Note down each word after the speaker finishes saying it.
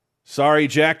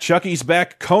Sorry, Jack. Chucky's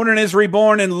back. Conan is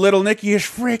reborn, and little Nicky is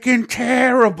freaking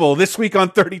terrible. This week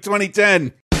on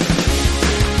 30-20-10.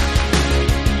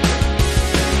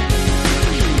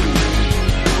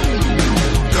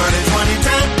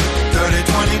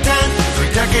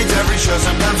 Decades, every show,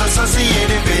 sometimes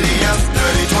associated videos.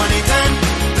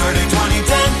 30-20-10,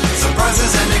 30-20-10.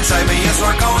 Surprises and excitement, yes,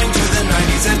 we're going to the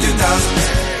 90s and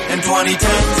 2000s and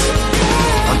 2010s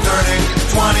on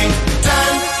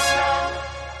 30-20-10.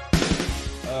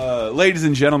 Ladies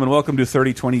and gentlemen, welcome to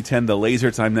 30-20-10, the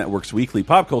Laser Time Network's weekly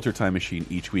pop culture time machine,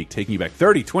 each week taking you back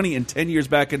 30, 20, and 10 years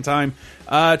back in time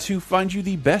to find you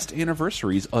the best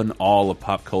anniversaries on all of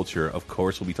pop culture. Of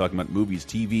course, we'll be talking about movies,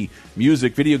 TV,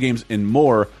 music, video games, and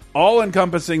more, all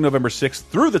encompassing November 6th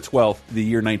through the 12th, the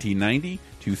year 1990,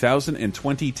 2000, and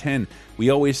 2010. We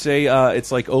always say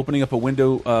it's like opening up a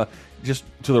window just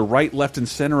to the right, left, and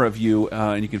center of you,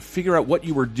 and you can figure out what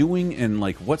you were doing and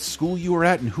like what school you were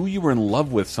at and who you were in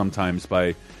love with sometimes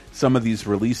by some of these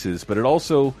releases. But it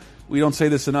also, we don't say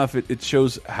this enough, it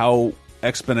shows how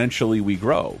exponentially we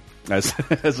grow as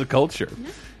as a culture.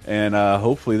 And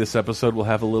hopefully this episode will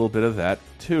have a little bit of that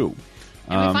too.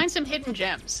 And we find some hidden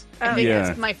gems. I think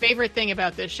that's my favorite thing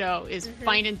about this show is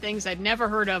finding things I'd never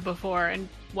heard of before and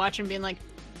watching being like,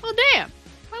 oh damn,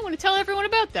 I want to tell everyone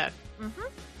about that.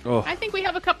 Oh. I think we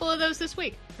have a couple of those this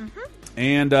week.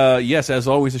 And yes, as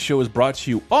always, the show is brought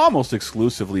to you almost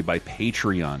exclusively by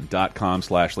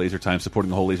patreon.com/lasertime,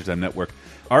 supporting the whole Lasertime network.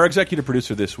 Our executive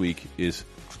producer this week is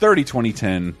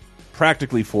 30-20-10,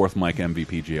 practically fourth mic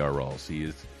MVP JR Rawls.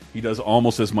 He does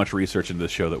almost as much research into the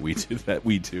show that we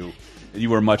do.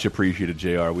 You are much appreciated,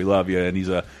 JR. We love you. And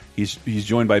he's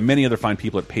joined by many other fine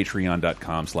people at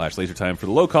patreon.com/lasertime for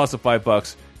the low cost of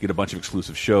 $5. Get a bunch of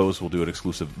exclusive shows. We'll do an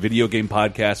exclusive video game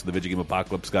podcast, the Video Game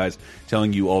Apocalypse guys,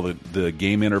 telling you all the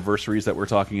game anniversaries that we're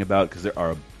talking about, because there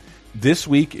are. This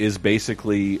week is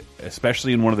basically,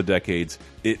 especially in one of the decades,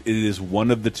 it is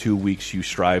one of the 2 weeks you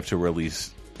strive to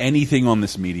release anything on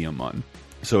this medium on.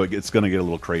 So it's going to get a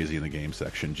little crazy in the game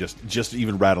section, just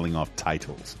even rattling off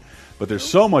titles. But there's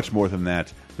so much more than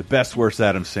that. The best, worst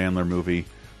Adam Sandler movie.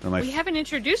 We haven't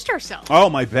introduced ourselves.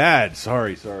 Oh, my bad.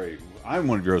 Sorry. I'm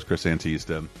one of your hosts, Chris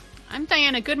Antista. I'm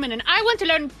Diana Goodman, and I want to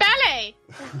learn ballet.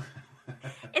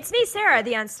 It's me, Sarah,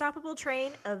 the unstoppable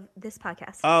train of this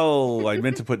podcast. Oh, I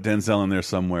meant to put Denzel in there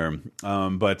somewhere.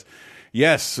 But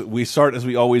yes, we start, as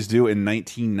we always do, in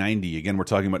 1990. Again, we're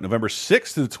talking about November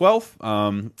 6th to the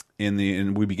 12th.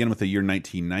 And we begin with the year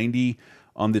 1990.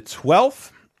 On the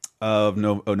 12th of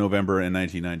November in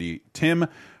 1990, Tim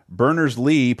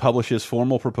Berners-Lee publishes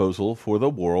formal proposal for the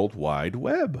World Wide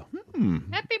Web.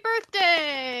 Happy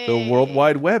birthday! The World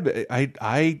Wide Web.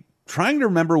 I trying to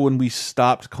remember when we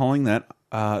stopped calling it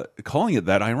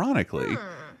that ironically,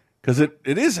 because it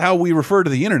is how we refer to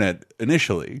the internet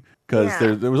initially.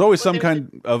 Because there was always some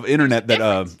kind of internet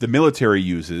that the military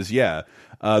uses.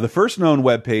 The first known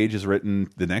web page is written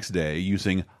the next day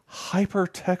using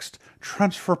Hypertext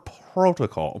Transfer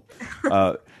Protocol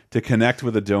to connect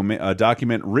with a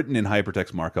document written in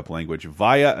hypertext markup language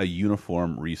via a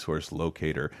uniform resource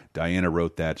locator. Diana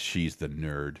wrote that. She's the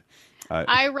nerd.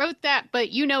 I wrote that,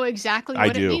 but you know exactly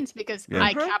what it means because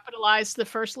I capitalized the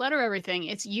first letter of everything.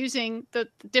 It's using the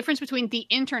difference between the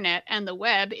internet and the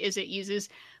web is it uses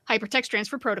Hypertext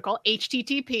Transfer Protocol,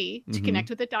 HTTP, to connect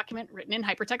with a document written in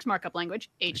hypertext markup language,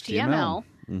 HTML,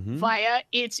 via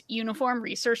its uniform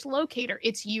resource locator,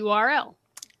 its URL.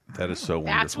 That is so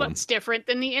wonderful. That's what's different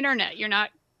than the internet. You're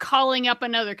not calling up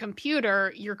another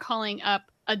computer. You're calling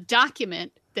up a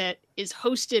document that is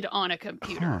hosted on a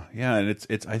computer. Yeah, and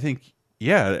it's I think,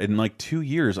 in like 2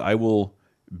 years, I will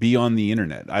be on the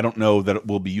internet. I don't know that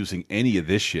we'll be using any of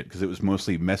this shit because it was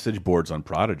mostly message boards on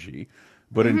Prodigy.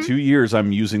 But in 2 years,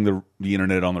 I'm using the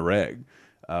internet on the reg.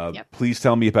 Please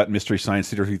tell me about Mystery Science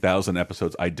Theater 3000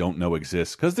 episodes I don't know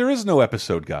exist, because there is no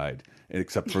episode guide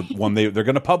except for one they're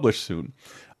going to publish soon.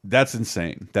 That's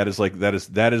insane. That is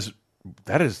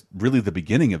really the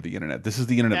beginning of the internet. This is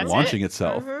the internet launching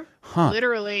itself.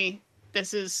 Literally,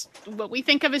 this is what we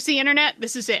think of as the internet.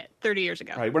 This is it. 30 years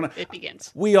ago, it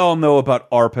begins. We all know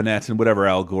about ARPANET and whatever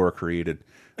Al Gore created.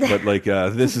 But like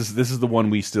this is the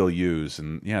one we still use,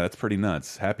 and that's pretty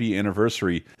nuts. Happy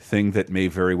anniversary thing that may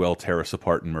very well tear us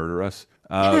apart and murder us.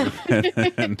 Let's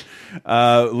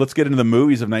get into the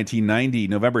movies of 1990,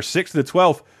 November 6th to the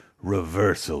 12th.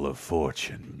 Reversal of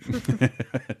Fortune,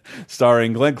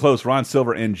 starring Glenn Close, Ron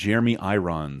Silver, and Jeremy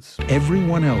Irons.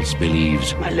 Everyone else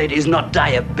believes my lady's not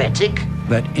diabetic.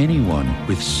 That anyone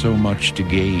with so much to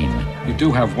gain. You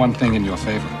do have one thing in your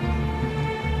favor.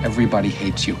 Everybody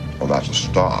hates you. Well, that's a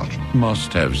start.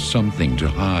 Must have something to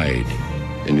hide.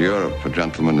 In Europe, a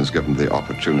gentleman is given the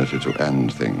opportunity to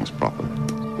end things properly.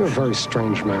 You're a very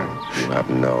strange man. You have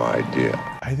no idea.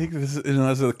 I think this is,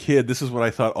 as a kid, this is what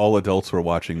I thought all adults were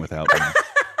watching without me.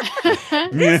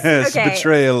 Yes, okay.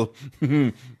 Betrayal.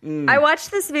 I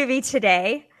watched this movie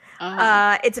today.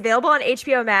 It's available on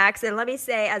HBO Max. And let me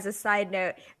say, as a side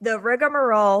note, the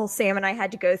rigmarole Sam and I had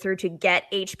to go through to get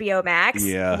HBO Max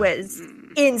was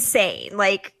insane.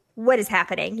 Like, what is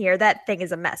happening here? That thing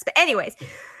is a mess. But anyways,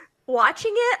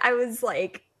 watching it, I was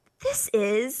like, this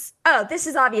is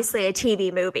obviously a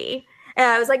TV movie. And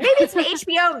I was like, maybe it's an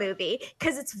HBO movie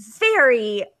because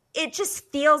it just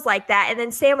feels like that. And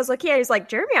then Sam was looking at it, he was like,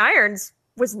 Jeremy Irons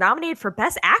was nominated for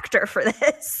Best Actor for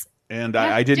this. And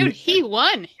I didn't. Dude, he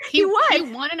won. He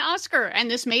won an Oscar,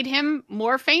 and this made him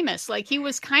more famous. Like, he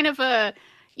was kind of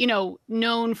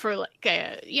known for, like,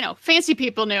 fancy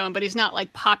people knew him, but he's not,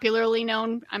 like, popularly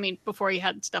known. I mean, before he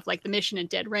had stuff like The Mission and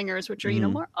Dead Ringers, which are,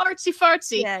 more artsy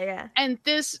fartsy. Yeah. And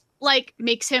this, like,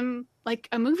 makes him, like,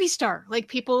 a movie star. Like,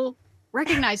 people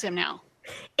recognize him now.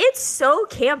 It's so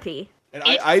campy. And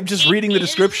I'm just reading the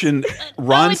description.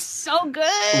 Ron, it's so good.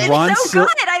 It's so good.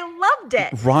 I loved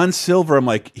it. Ron Silver, I'm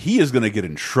like, he is going to get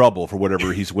in trouble for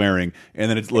whatever he's wearing. And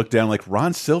then it's looked down like,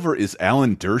 Ron Silver is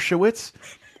Alan Dershowitz?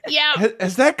 Yeah.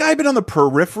 Has that guy been on the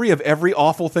periphery of every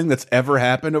awful thing that's ever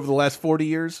happened over the last 40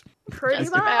 years? Pretty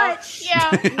much.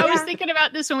 Yeah. I was thinking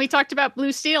about this when we talked about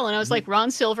Blue Steel, and I was like,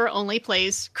 Ron Silver only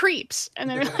plays creeps. And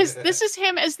then I realized this is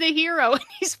him as the hero, and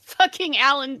he's fucking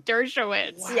Alan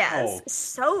Dershowitz. Wow. Yes.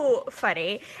 So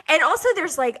funny. And also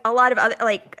there's like a lot of other,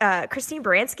 like Christine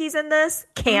Baranski's in this.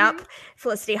 Camp.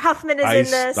 Felicity Huffman is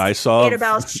in this. I saw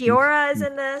Annabelle Sciorra is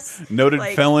in this. Noted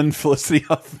felon Felicity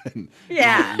Huffman.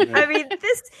 Yeah. I mean,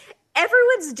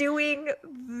 everyone's doing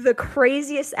the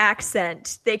craziest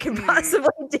accent they can possibly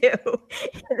do.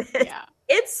 Yeah.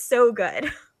 It's so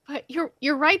good. But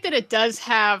you're right that it does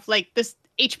have, like, this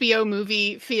HBO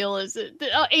movie feel.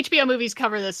 HBO movies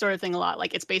cover this sort of thing a lot.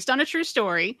 Like, it's based on a true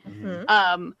story.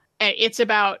 It's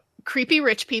about creepy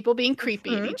rich people being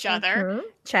creepy at each other.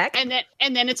 Check.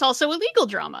 And then it's also a legal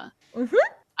drama.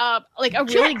 Like a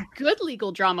really good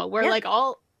legal drama where like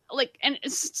all like, and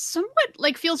it's somewhat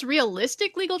like feels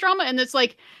realistic legal drama. And it's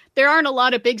like, there aren't a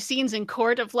lot of big scenes in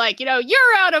court of like, you're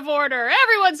out of order.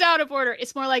 Everyone's out of order.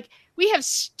 It's more like we have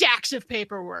stacks of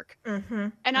paperwork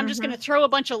and I'm just going to throw a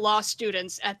bunch of law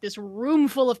students at this room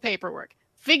full of paperwork.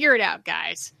 Figure it out,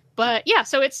 guys. But yeah,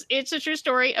 so it's a true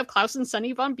story of Klaus and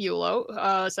Sonny von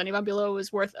Bülow. Sonny von Bülow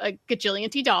was worth a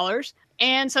gajillion dollars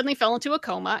and suddenly fell into a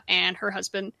coma, and her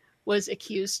husband was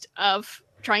accused of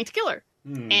trying to kill her.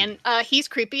 And he's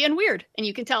creepy and weird, and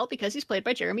you can tell because he's played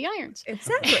by Jeremy Irons.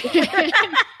 Exactly.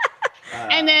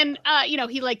 And then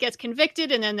he like gets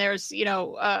convicted, and then there's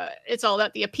it's all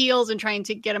about the appeals and trying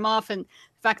to get him off, and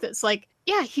the fact that it's like,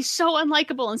 yeah, he's so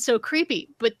unlikable and so creepy,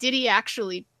 but did he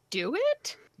actually do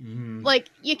it?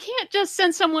 Like, you can't just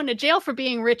send someone to jail for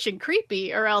being rich and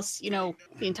creepy, or else, the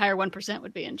entire 1%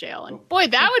 would be in jail. And boy,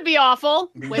 that would be awful.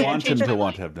 We want him to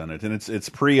want to have done it. And it's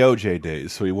pre-OJ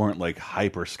days, so we weren't like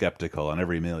hyper skeptical on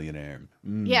every millionaire.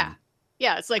 Yeah.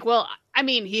 Yeah, it's like, well, I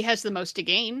mean, he has the most to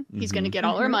gain. He's going to get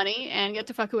all her money and get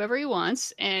to fuck whoever he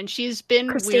wants. And she's been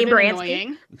Christine weird and Baranski.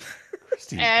 Annoying.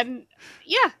 And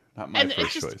yeah. Not my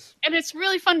first choice. And it's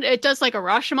really fun. It does like a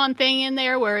Rashomon thing in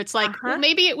there where it's like, well,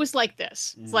 maybe it was like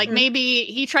this. It's like, maybe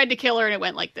he tried to kill her and it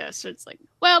went like this. So it's like,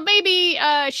 well, maybe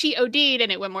she OD'd and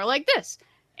it went more like this.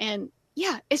 And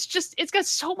yeah, it's got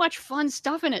so much fun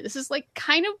stuff in it. This is like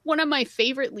kind of one of my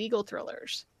favorite legal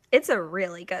thrillers. It's a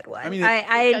really good one. I mean,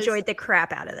 I enjoyed the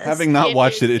crap out of this. Having not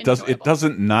watched it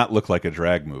doesn't not look like a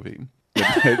drag movie.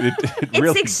 It's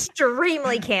really,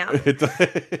 extremely camp.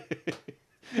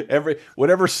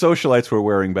 Whatever socialites were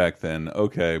wearing back then,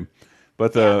 okay,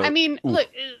 but look,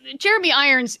 Jeremy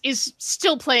Irons is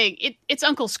still playing it. It's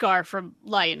Uncle Scar from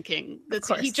Lion King.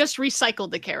 He just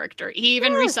recycled the character. He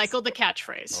even recycled the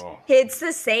catchphrase. It's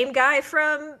the same guy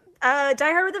from Die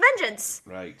Hard with a Vengeance.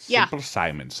 Right. Yeah. Simple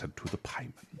Simon said to the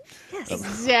pieman. Yes.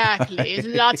 Exactly.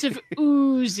 Lots of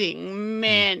oozing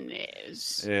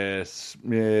menace. Yes.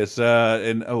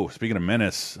 And speaking of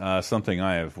menace, something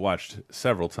I have watched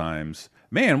several times.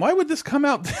 Man, why would this come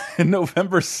out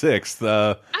November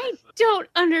 6th? I don't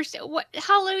understand. What,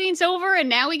 Halloween's over and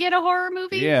now we get a horror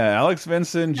movie? Yeah, Alex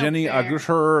Vincent, Jenny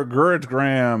Agutter, Gerrit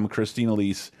Graham, Christina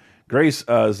Leese, Grace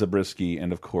Zabriskie,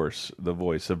 and of course, the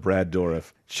voice of Brad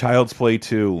Dourif. Child's Play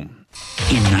 2.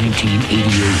 In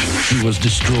 1988, he was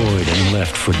destroyed and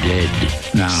left for dead.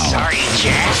 Now... Sorry,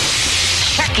 Jack.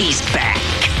 Chucky's back.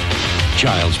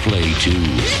 Child's Play 2.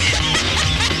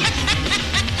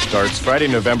 Starts Friday,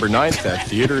 November 9th at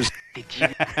theaters.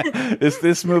 Is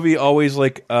this movie always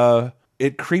like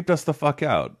it creeped us the fuck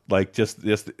out. Like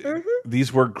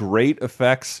these were great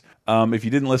effects. If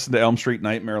you didn't listen to Elm Street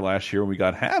Nightmare last year when we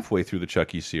got halfway through the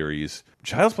Chucky series,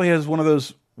 Child's Play has one of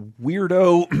those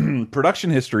weirdo production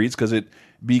histories because it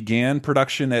began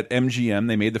production at MGM.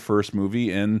 They made the first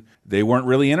movie and they weren't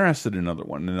really interested in another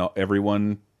one.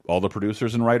 And all the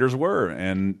producers and writers were,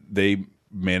 and they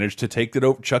managed to take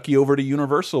Chucky over to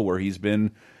Universal, where he's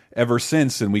been ever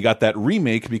since. And we got that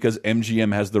remake because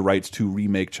MGM has the rights to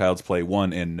remake Child's Play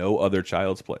 1 and no other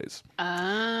Child's Plays.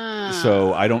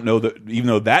 So I don't know that, even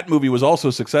though that movie was also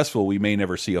successful, we may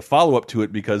never see a follow-up to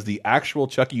it because the actual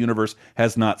Chucky universe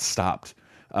has not stopped.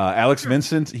 Alex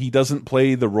Vincent, he doesn't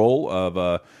play the role of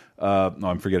no,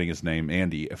 I'm forgetting his name,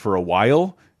 Andy, for a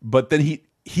while, but then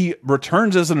he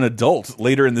returns as an adult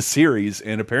later in the series,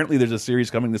 and apparently there's a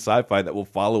series coming to Sci-Fi that will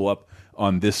follow up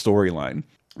on this storyline.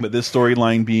 But this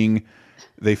storyline being,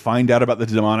 they find out about the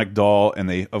demonic doll, and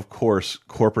they, of course,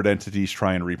 corporate entities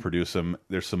try and reproduce them.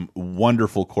 There's some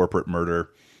wonderful corporate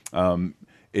murder.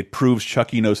 It proves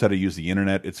Chucky knows how to use the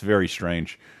internet. It's very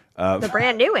strange. The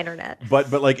brand new internet.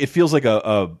 But like, it feels like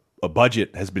a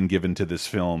budget has been given to this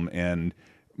film, and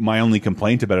my only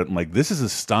complaint about it, I'm like, this is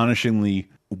astonishingly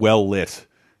well lit.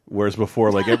 Whereas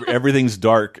before, like everything's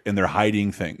dark and they're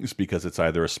hiding things because it's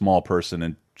either a small person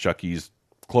in Chucky's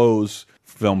clothes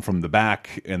filmed from the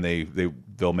back, and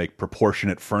they'll make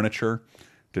proportionate furniture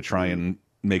to try and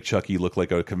make Chucky look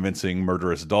like a convincing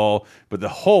murderous doll. But the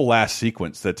whole last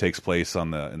sequence that takes place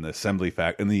in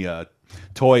the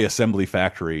toy assembly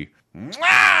factory,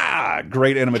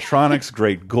 great animatronics,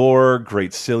 great gore,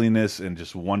 great silliness, and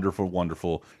just wonderful,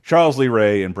 wonderful. Charles Lee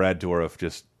Ray and Brad Dourif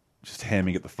just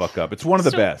hamming it the fuck up. It's one of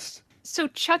the best. So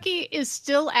Chucky is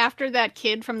still after that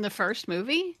kid from the first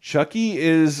movie? Chucky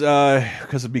is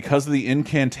because of the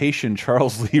incantation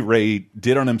Charles Lee Ray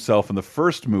did on himself in the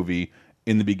first movie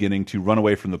in the beginning to run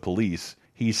away from the police.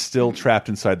 He's still trapped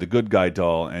inside the good guy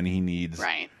doll, and he needs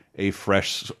a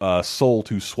fresh soul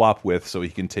to swap with so he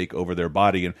can take over their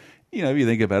body. And you know, if you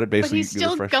think about it, basically, but he's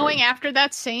still going after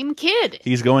that same kid.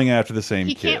 He's going after the same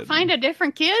kid. He can't find a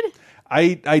different kid.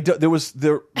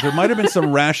 There might have been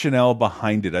some rationale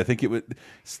behind it. I think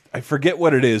I forget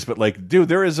what it is, but like, dude,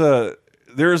 there is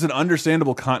an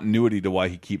understandable continuity to why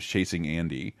he keeps chasing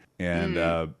Andy, and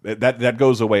that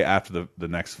goes away after the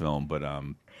next film. But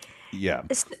yeah.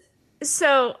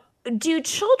 So, do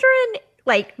children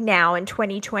like now in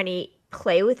 2020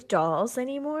 play with dolls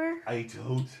anymore? I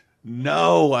don't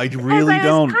know. I really don't.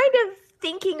 I was kind of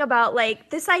thinking about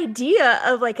like this idea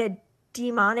of like a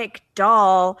demonic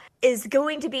doll is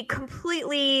going to be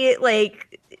completely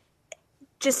like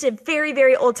just a very,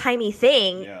 very old-timey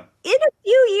thing. Yeah. In a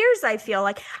few years, I feel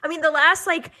like. I mean, the last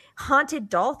like haunted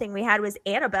doll thing we had was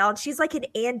Annabelle, and she's like an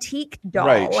antique doll.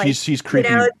 Right. Like, she's creepy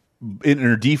in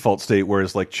her default state,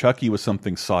 whereas like Chucky was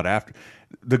something sought after.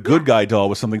 The good guy doll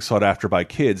was something sought after by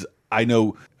kids. I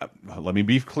know, let me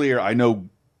be clear, I know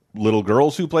little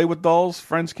girls who play with dolls,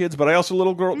 friends' kids, but I also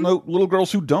know little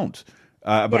girls who don't.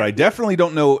 But I definitely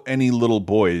don't know any little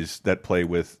boys that play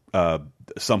with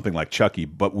something like Chucky,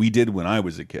 but we did when I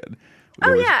was a kid.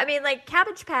 I mean, like,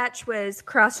 Cabbage Patch was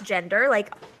cross-gender.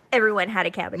 Like, everyone had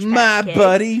a Cabbage Patch My kid.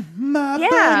 buddy.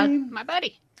 My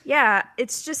buddy. Yeah, it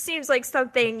just seems like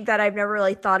something that I've never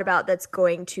really thought about that's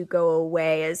going to go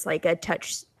away as, like, a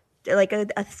touch, like, a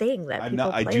thing that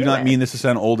people play I do not mean this to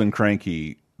sound old and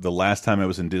cranky. The last time I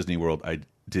was in Disney World, I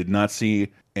did not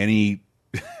see any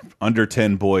under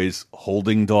 10 boys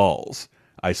holding dolls.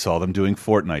 I saw them doing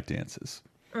Fortnite dances.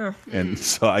 And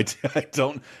so I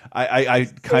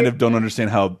kind of don't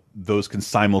understand how those can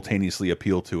simultaneously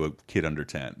appeal to a kid under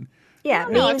 10. Yeah,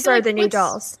 memes are the new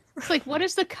dolls. It's like, what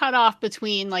is the cutoff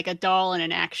between like a doll and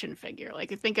an action figure?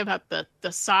 Like, think about the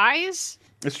size.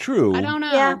 It's true. I don't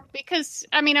know. Because,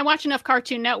 I mean, I watch enough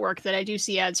Cartoon Network that I do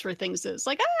see ads for things that's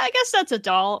like, I guess that's a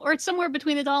doll. Or it's somewhere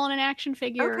between a doll and an action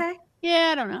figure. Okay.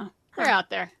 Yeah, I don't know. They're out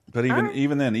there. But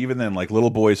even then, like little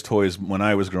boys' toys when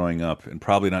I was growing up, and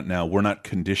probably not now, were not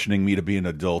conditioning me to be an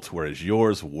adult, whereas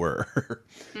yours were.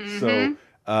 So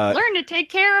learn to take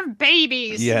care of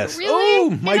babies. Yes. Really? Oh,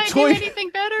 my Can I toy. do anything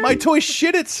better? My toy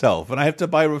shit itself, and I have to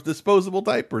buy disposable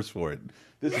diapers for it.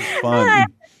 This is fun. I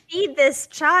feed this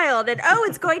child, and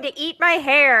it's going to eat my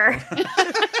hair.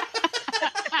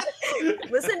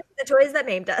 Listen to the toys that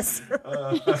maimed us.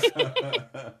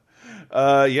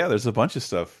 Yeah, there's a bunch of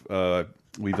stuff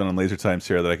we've done on Laser Time,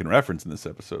 Sarah, that I can reference in this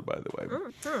episode, by the way.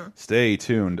 Stay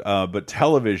tuned. But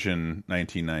television,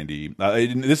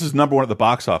 1990. This is #1 at the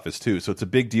box office, too, so it's a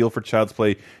big deal for Child's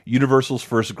Play. Universal's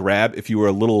first grab. If you were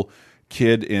a little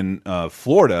kid in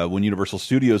Florida when Universal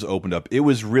Studios opened up, it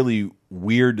was really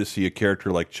weird to see a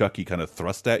character like Chucky kind of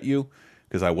thrust at you,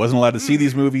 because I wasn't allowed to see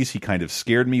these movies. He kind of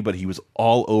scared me, but he was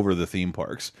all over the theme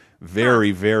parks.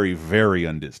 Very, very, very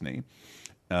un-Disney.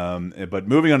 But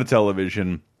moving on to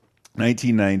television,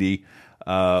 1990,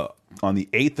 on the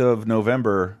 8th of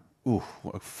November, ooh,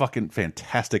 a fucking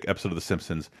fantastic episode of The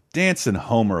Simpsons. Dancing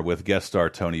Homer with guest star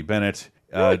Tony Bennett.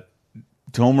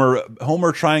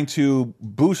 Homer trying to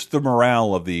boost the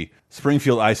morale of the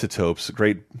Springfield Isotopes,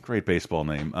 great baseball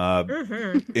name,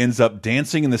 ends up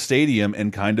dancing in the stadium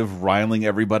and kind of riling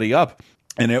everybody up.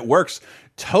 And it works.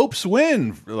 Topes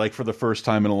win, like for the first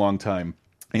time in a long time.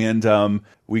 And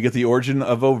we get the origin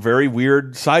of a very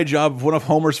weird side job, one of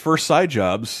Homer's first side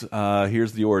jobs.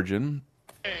 Here's the origin.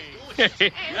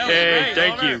 Hey,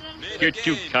 thank you. You're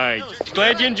too kind.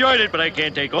 Glad you enjoyed it, but I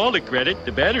can't take all the credit.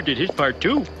 The batter did his part,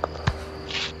 too.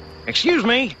 Excuse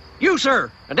me? You,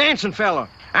 sir, a dancing fella.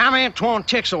 I'm Antoine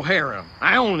Tex O'Hara.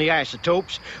 I own the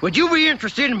Isotopes. Would you be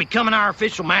interested in becoming our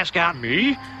official mascot?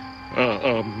 Me?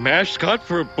 A mascot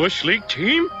for a Bush League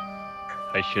team?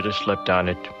 I should have slept on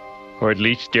it. Or at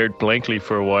least stared blankly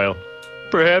for a while.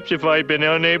 Perhaps if I'd been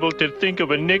unable to think of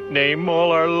a nickname,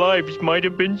 all our lives might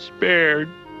have been spared.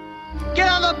 Get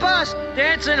on the bus,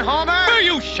 Dancing Homer! Will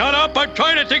you shut up? I'm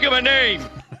trying to think of a name!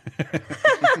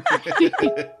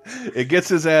 It gets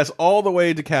his ass all the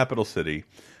way to Capital City,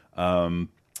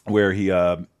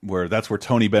 where that's where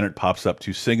Tony Bennett pops up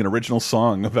to sing an original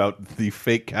song about the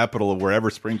fake capital of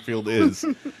wherever Springfield is.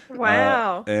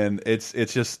 Wow! And it's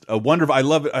just a wonderful. I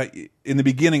love it. In the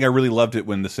beginning, I really loved it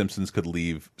when The Simpsons could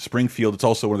leave Springfield. It's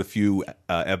also one of the few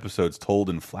episodes told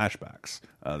in flashbacks.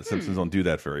 The Simpsons don't do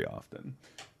that very often.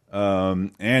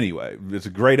 Anyway, it's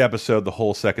a great episode. The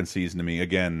whole second season to me,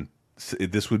 again.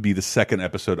 This would be the second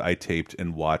episode I taped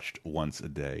and watched once a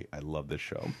day. I love this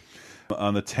show.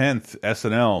 On the 10th,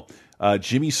 SNL,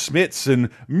 Jimmy Smits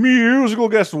and musical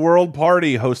guest World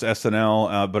Party host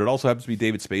SNL, but it also happens to be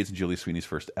David Spade's and Julie Sweeney's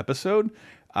first episode.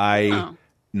 Not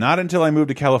until I moved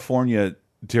to California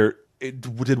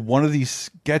did one of these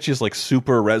sketches like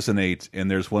super resonate, and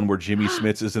there's one where Jimmy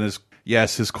Smits is in his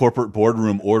corporate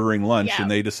boardroom ordering lunch, and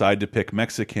they decide to pick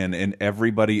Mexican, and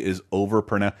everybody is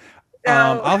overpronounced.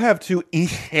 I'll have 2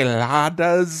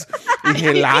 enchiladas.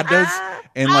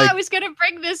 And I was going to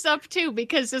bring this up too,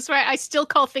 because this way I still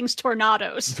call things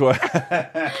tornadoes. 30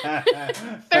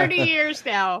 years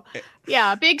now.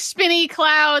 Yeah, a big spinny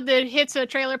cloud that hits a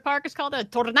trailer park is called a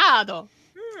tornado.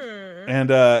 And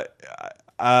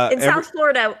in South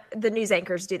Florida, the news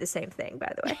anchors do the same thing,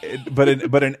 by the way.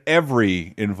 But in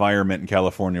every environment in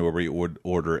California where we would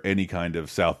order any kind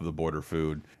of south of the border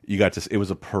food, it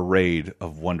was a parade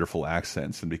of wonderful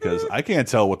accents. And because I can't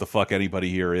tell what the fuck anybody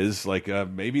here is, like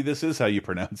maybe this is how you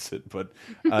pronounce it, but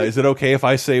is it okay if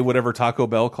I say whatever Taco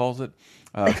Bell calls it?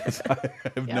 'Cause I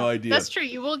have no idea. That's true.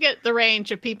 You will get the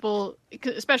range of people,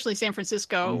 especially San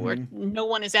Francisco, where no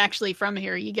one is actually from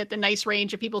here. You get the nice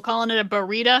range of people calling it a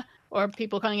burrito or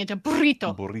people calling it a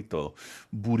burrito.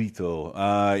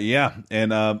 Burrito. Yeah.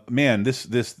 And man,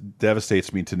 this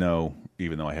devastates me to know,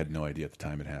 even though I had no idea at the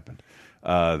time it happened,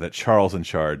 that Charles in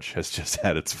Charge has just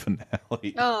had its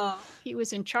finale. Oh, he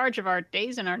was in charge of our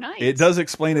days and our nights. It does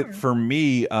explain it for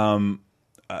me.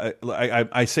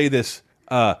 I say this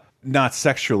not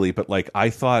sexually, but like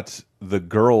I thought the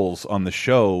girls on the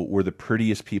show were the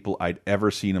prettiest people I'd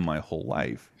ever seen in my whole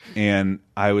life. And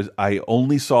I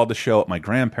only saw the show at my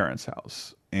grandparents'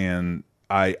 house, and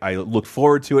I looked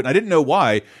forward to it. And I didn't know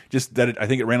why, just that I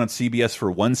think it ran on CBS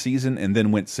for 1 season and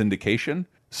then went syndication.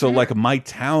 So like my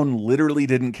town literally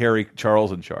didn't carry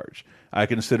Charles in Charge. I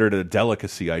considered it a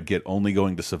delicacy I'd get only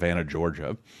going to Savannah,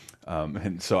 Georgia.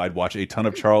 And so I'd watch a ton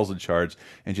of Charles in Charge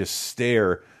and just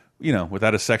stare,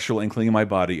 without a sexual inkling in my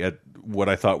body, at what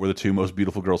I thought were the 2 most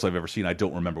beautiful girls I've ever seen. I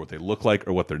don't remember what they looked like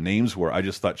or what their names were. I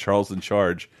just thought Charles in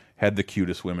Charge had the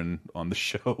cutest women on the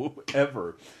show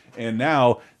ever. And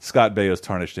now Scott Baio's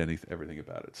tarnished everything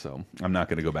about it. So I'm not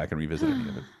going to go back and revisit any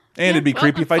of it. And it'd be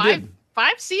creepy if I did.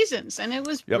 5 seasons, and it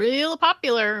was real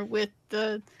popular with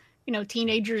the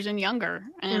teenagers and younger.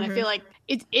 And I feel like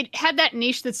it had that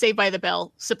niche that Saved by the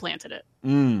Bell supplanted it.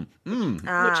 Which is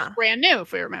brand new,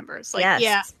 if we remember. It's like,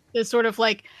 it's sort of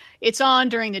like it's on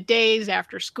during the days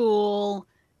after school,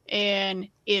 and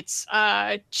it's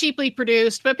cheaply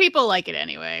produced, but people like it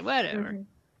anyway. Whatever.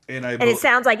 And it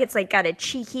sounds like it's like got a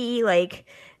cheeky like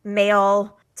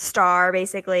male star,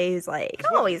 basically, who's like,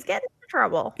 he's getting in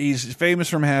trouble. He's famous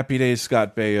from Happy Days,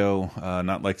 Scott Baio,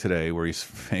 not like today, where he's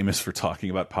famous for talking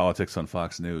about politics on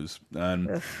Fox News.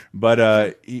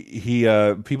 But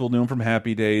he people knew him from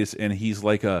Happy Days, and he's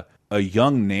like a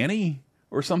young nanny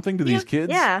or something to these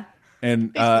kids. Yeah.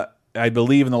 And I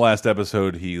believe in the last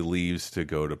episode he leaves to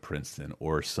go to Princeton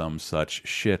or some such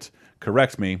shit.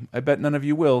 Correct me. I bet none of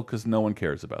you will, because no one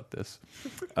cares about this.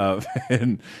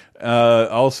 And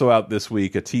also out this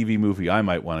week, a TV movie I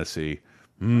might want to see.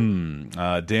 Dan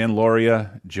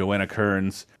Lauria, Joanna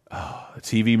Kearns, a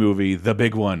TV movie, the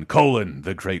big one,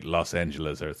 the Great Los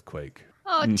Angeles Earthquake.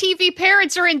 Oh, TV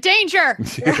parents are in danger.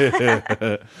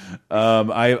 I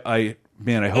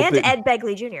hope Ed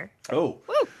Begley Jr. Oh,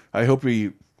 woo. I hope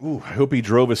he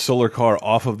drove his solar car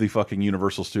off of the fucking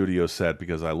Universal Studios set,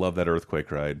 because I love that earthquake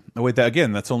ride. Oh wait,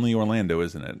 that's only Orlando,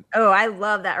 isn't it? Oh, I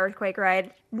love that earthquake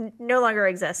ride. No longer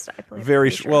exists, I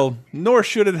believe. Well, nor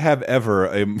should it have ever.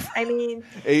 I mean,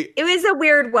 it was a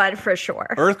weird one for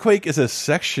sure. Earthquake is a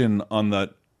section on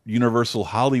the Universal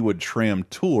Hollywood Tram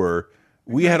Tour.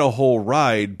 We had a whole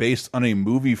ride based on a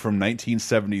movie from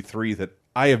 1973 that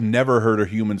I have never heard a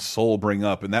human soul bring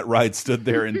up, and that ride stood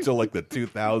there until like the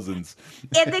 2000s.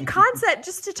 And the concept,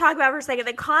 just to talk about for a second,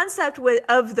 the concept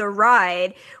of the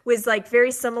ride was like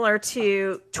very similar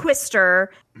to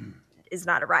Twister. Is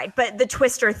not a ride, but the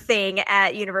Twister thing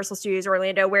at Universal Studios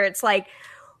Orlando, where it's like,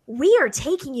 we are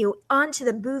taking you onto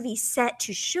the movie set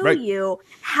to show you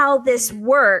how this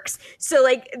works. So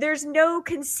like, there's no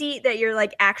conceit that you're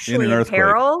like actually in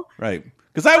peril. Right.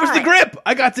 Because I was the grip.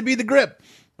 I got to be the grip.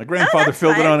 My grandfather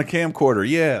filled it on a camcorder.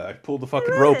 Yeah, I pulled the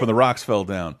fucking rope and the rocks fell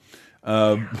down.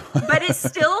 But it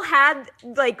still had,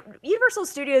 like, Universal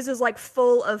Studios was like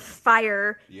full of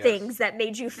fire things that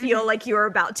made you feel like you were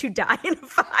about to die in a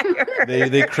fire.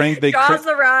 They cranked the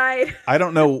ride. I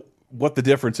don't know what the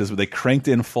difference is, but they cranked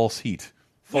in false heat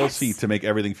to make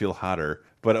everything feel hotter.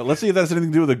 But let's see if that has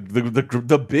anything to do with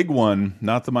the big one,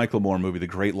 not the Michael Moore movie, the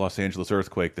Great Los Angeles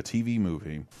Earthquake, the TV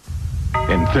movie.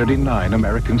 In 39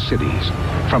 American cities,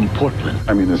 from Portland.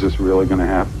 I mean, is this really going to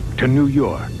happen? To New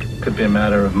York. Could be a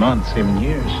matter of months, even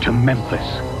years. To Memphis.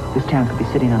 This town could be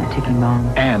sitting on a ticking bomb.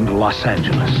 And Los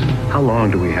Angeles. How long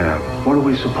do we have? What are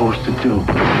we supposed to do?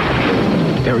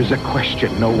 There is a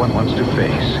question no one wants to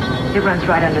face. It runs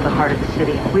right under the heart of the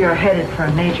city. We are headed for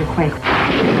a major quake.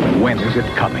 When is it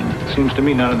coming? Seems to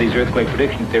me none of these earthquake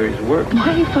prediction theories work.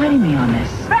 Why are you fighting me on this?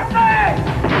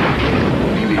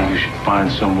 Maybe you should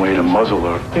find some way to muzzle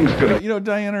her. Things could. You know,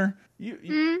 Diana,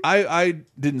 I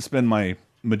didn't spend my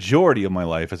majority of my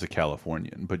life as a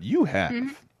Californian, but you have.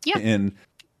 Yeah. And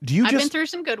I've been through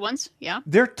some good ones. Yeah.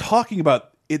 They're talking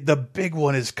about it. The big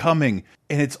one is coming,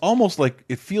 and it's almost like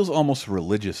it feels almost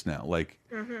religious now. Like,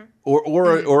 or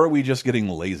are we just getting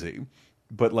lazy?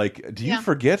 But like, do you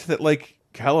forget that like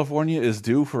California is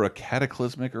due for a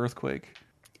cataclysmic earthquake?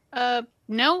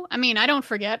 No, I mean, I don't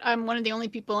forget. I'm one of the only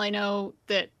people I know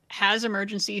that has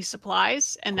emergency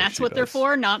supplies, and that's what they're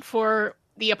for, not for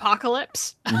the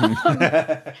apocalypse.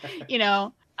 You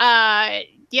know,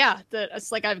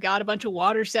 it's like I've got a bunch of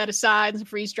water set aside, some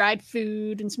freeze-dried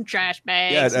food, and some trash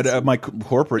bags. Yeah, at my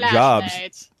corporate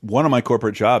jobs, one of my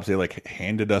corporate jobs, they like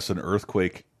handed us an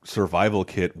earthquake survival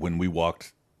kit when we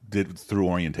did through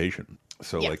orientation.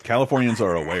 So like Californians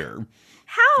are aware.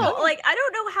 How? Like, I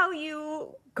don't know how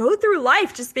you go through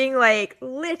life just being like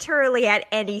literally at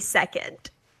any second.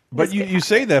 But you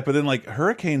say that, but then like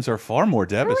hurricanes are far more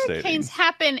devastating. Hurricanes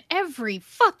happen every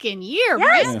fucking year,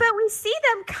 yes, man. But we see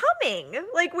them coming.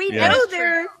 Like we know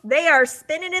they are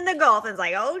spinning in the Gulf, and it's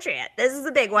like, oh shit, this is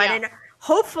a big one. Yeah. And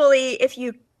hopefully, if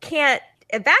you can't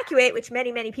evacuate, which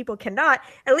many people cannot,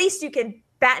 at least you can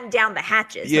batten down the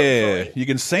hatches. Yeah, hopefully. You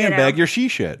can sandbag your she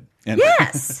shed.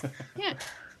 Yes. Yeah.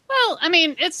 Well, I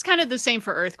mean, it's kind of the same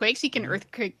for earthquakes. You can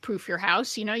earthquake-proof your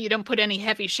house. You know, you don't put any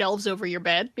heavy shelves over your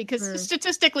bed because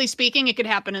statistically speaking, it could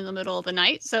happen in the middle of the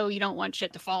night. So you don't want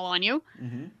shit to fall on you.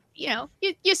 You know,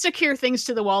 you secure things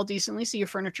to the wall decently so your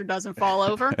furniture doesn't fall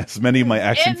over. As many of my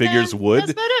action figures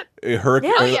would.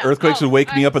 Earthquakes would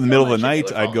wake me up in the middle of the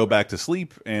night. I'd go back to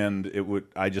sleep, and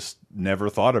I just never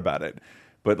thought about it.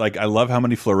 But like, I love how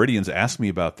many Floridians ask me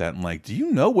about that. I'm like, do you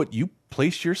know what you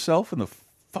placed yourself in the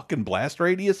fucking blast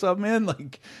radius of, man?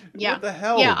 Like, what the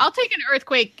hell? Yeah, I'll take an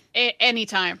earthquake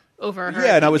anytime over a hurricane.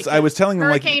 Yeah, and I was telling them,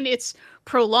 like, hurricane, it's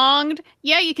prolonged.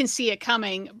 Yeah, you can see it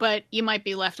coming, but you might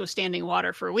be left with standing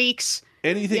water for weeks.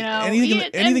 Anything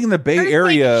in the Bay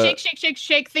Area.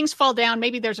 Shake. Things fall down.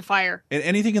 Maybe there's a fire. And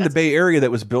anything in the Bay Area that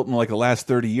was built in like the last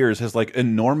 30 years has like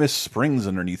enormous springs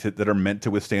underneath it that are meant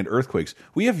to withstand earthquakes.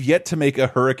 We have yet to make a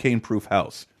hurricane-proof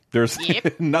house. There's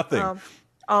nothing.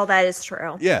 All that is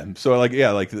true. Yeah. So like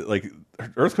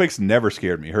earthquakes never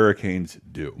scared me. Hurricanes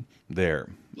do. There.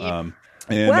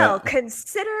 Yep.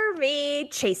 Consider me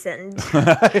chastened.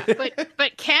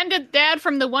 but can the dad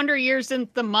from the Wonder Years and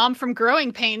the mom from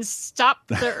Growing Pains stop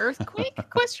the earthquake?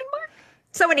 Question mark.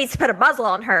 Someone needs to put a muzzle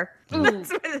on her.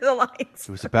 That's one of the lines. It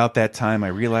was about that time I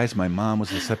realized my mom was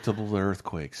susceptible to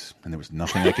earthquakes, and there was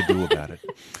nothing I could do about it.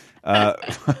 I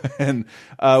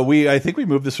think we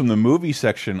moved this from the movie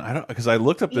section. Because I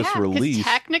looked up this release.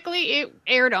 Technically, it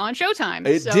aired on Showtime.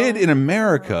 It did in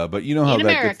America, but you know how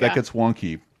that gets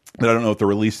wonky. But I don't know what the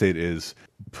release date is.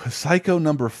 Psycho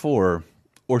number 4,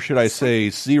 or should I say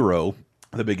 0,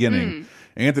 the beginning.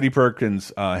 Anthony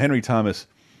Perkins, Henry Thomas,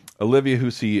 Olivia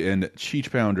Hussey, and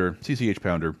CCH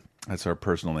Pounder. That's our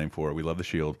personal name for it. We love the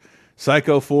Shield.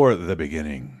 Psycho 4, the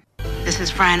beginning. This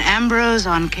is Fran Ambrose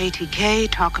on KTK,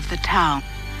 Talk of the Town.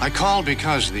 I called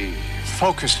because the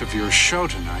focus of your show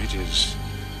tonight is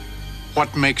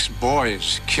what makes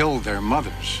boys kill their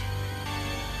mothers.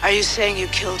 Are you saying you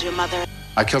killed your mother?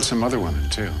 I killed some other women,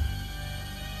 too.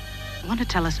 You want to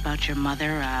tell us about your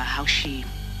mother, how she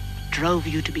drove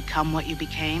you to become what you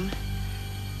became?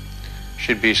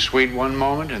 She'd be sweet one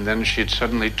moment, and then she'd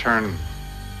suddenly turn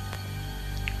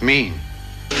mean.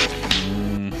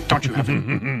 Don't you have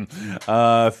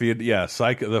it?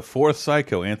 Psycho, the 4th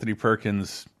Psycho, Anthony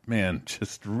Perkins, man,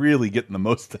 just really getting the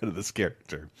most out of this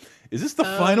character. Is this the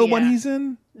final one he's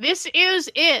in? This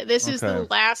is it. This is the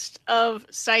last of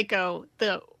Psycho.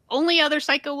 The only other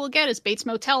Psycho we'll get is Bates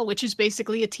Motel, which is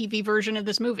basically a TV version of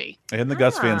this movie. And the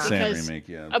Gus Van Sant remake,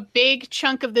 A big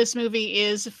chunk of this movie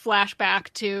is a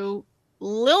flashback to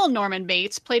Lil Norman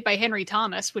Bates, played by Henry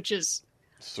Thomas, which is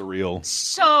surreal.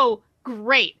 So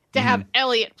great to have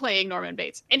Elliot playing Norman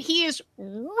Bates. And he is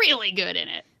really good in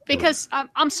it. Because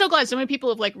I'm so glad so many people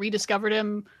have like rediscovered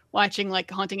him watching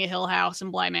like Haunting a Hill House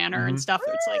and Bly Manor and stuff.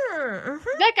 It's like,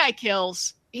 that guy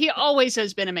kills. He always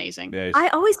has been amazing. Yeah, I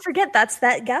always forget that's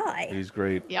that guy. He's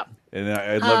great. Yep. And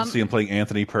I'd love to see him playing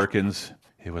Anthony Perkins.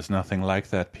 It was nothing like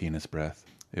that penis breath.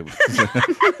 It was.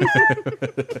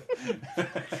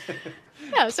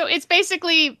 Yeah, so it's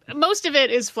basically, most of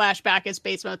it is flashback as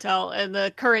Bates Motel, and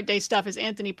the current day stuff is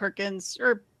Anthony Perkins,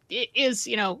 or it is,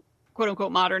 quote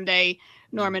unquote modern day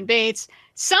Norman Bates.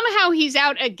 Somehow he's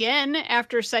out again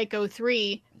after Psycho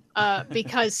 3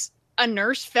 because a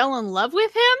nurse fell in love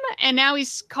with him, and now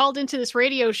he's called into this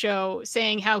radio show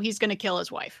saying how he's going to kill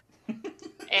his wife.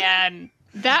 And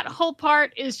that whole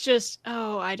part is just,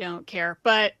 I don't care.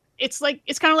 But it's kind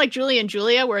of like Julia and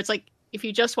Julia, where it's like, if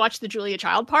you just watch the Julia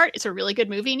Child part, it's a really good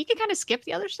movie, and you can kind of skip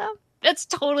the other stuff. That's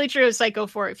totally true of Psycho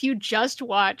 4. If you just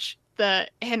watch the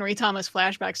Henry Thomas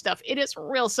flashback stuff, it is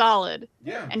real solid.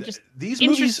 Yeah, and just these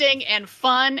interesting movies... and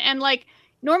fun. And like,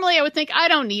 normally I would think I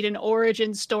don't need an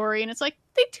origin story, and it's like,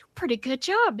 they do a pretty good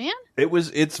job, man.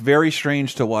 It's very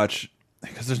strange to watch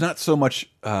because there's not so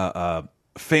much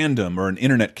fandom or an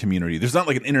internet community. There's not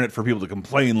like an internet for people to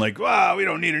complain like, wow, we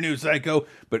don't need a new Psycho.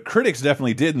 But critics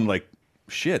definitely did, and like,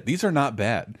 shit, these are not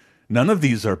bad. None of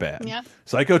these are bad. Yeah.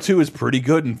 Psycho 2 is pretty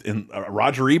good, and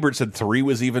Roger Ebert said 3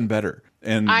 was even better.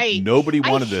 And nobody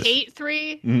wanted this. I hate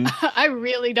 3. I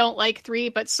really don't like 3,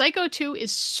 but Psycho 2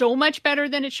 is so much better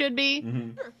than it should be.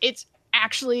 It's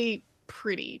actually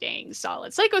pretty dang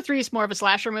solid. Psycho 3 is more of a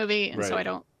slasher movie, and so I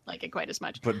don't like it quite as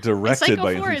much. But directed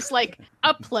by... Psycho 4 is like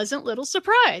a pleasant little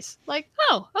surprise. Like,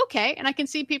 oh, okay. And I can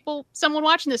see someone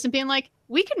watching this and being like,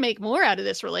 we can make more out of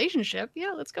this relationship.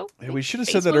 Yeah, let's go. Hey, we should have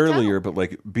said that earlier, but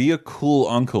like, be a cool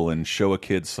uncle and show a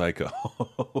kid Psycho.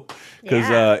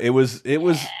 Because it was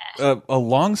a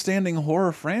long-standing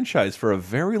horror franchise for a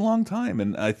very long time.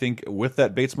 And I think with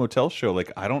that Bates Motel show,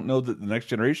 like, I don't know that the next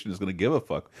generation is going to give a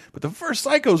fuck. But the first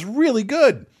Psycho is really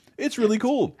good. It's really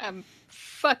cool.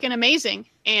 Fucking amazing.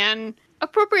 And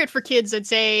appropriate for kids, I'd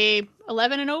say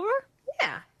 11 and over.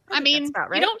 Yeah. I mean,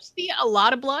 right. You don't see a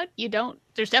lot of blood.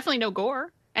 There's definitely no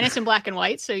gore. And it's in black and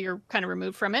white, so you're kind of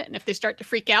removed from it. And if they start to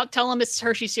freak out, tell them it's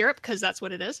Hershey syrup, because that's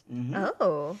what it is.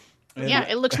 Oh. Yeah,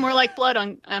 it looks more like blood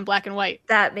on black and white.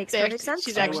 That makes perfect sense.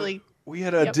 She's actually... We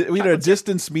had a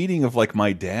distance meeting of like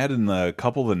my dad and a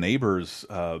couple of the neighbors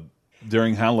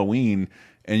during Halloween,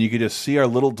 and you could just see our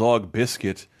little dog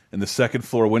Biscuit in the second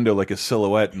floor window like a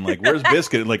silhouette, and like, where's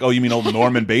Biscuit? And like, oh, you mean old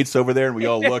Norman Bates over there? And we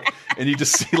all look, and you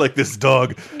just see like this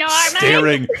dog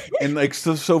staring, and like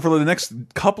so for the next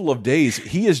couple of days,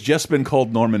 he has just been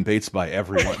called Norman Bates by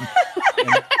everyone.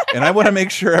 And I want to make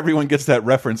sure everyone gets that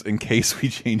reference in case we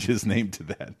change his name to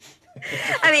that.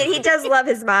 I mean, he does love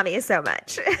his mommy so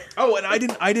much. Oh, and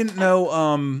I didn't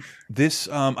know this.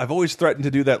 I've always threatened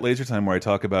to do that laser time where I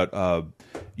talk about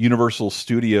Universal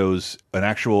Studios,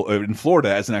 in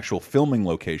Florida, as an actual filming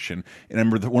location. And I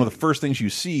remember one of the first things you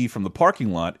see from the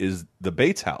parking lot is the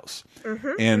Bates house.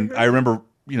 And I remember,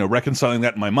 reconciling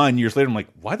that in my mind years later. I'm like,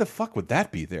 why the fuck would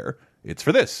that be there? It's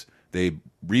for this. They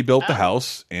rebuilt the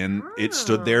house, and it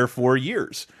stood there for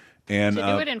years. And to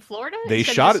do it in Florida? They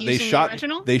shot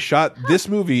this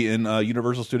movie in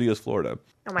Universal Studios Florida.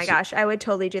 Oh my gosh, I would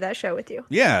totally do that show with you.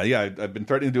 Yeah, I've been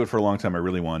threatening to do it for a long time. I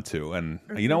really want to, and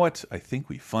you know what? I think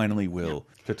we finally will.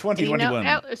 To 2021.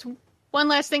 One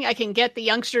last thing, I can get the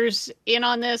youngsters in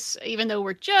on this, even though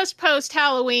we're just post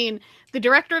Halloween. The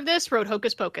director of this wrote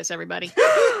Hocus Pocus. Everybody,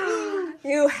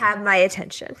 you have my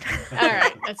attention. All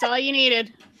right, that's all you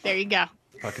needed. There you go.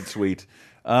 Fucking sweet.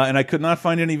 And I could not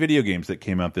find any video games that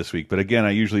came out this week. But again,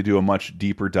 I usually do a much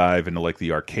deeper dive into like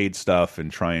the arcade stuff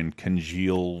and try and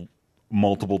congeal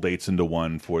multiple dates into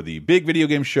one for the big video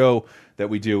game show that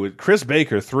we do with Chris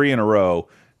Baker 3 in a row.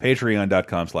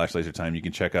 Patreon.com/lasertime. You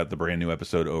can check out the brand new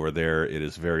episode over there. It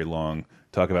is very long.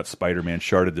 Talk about Spider-Man,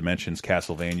 Sharded Dimensions,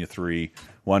 Castlevania 3.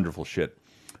 Wonderful shit.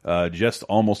 Just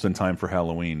almost in time for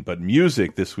Halloween. But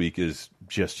music this week is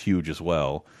just huge as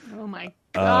well. Oh my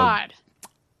God.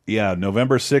 Yeah,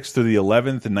 November 6th through the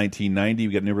 11th in 1990.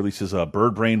 We got new releases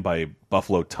Bird Brain by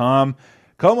Buffalo Tom,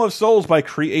 Coma of Souls by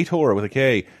Creator with a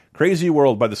K, Crazy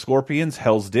World by the Scorpions,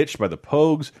 Hell's Ditch by the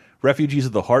Pogues, Refugees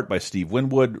of the Heart by Steve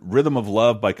Winwood, Rhythm of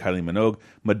Love by Kylie Minogue,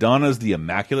 Madonna's The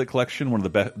Immaculate Collection, one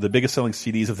of the biggest selling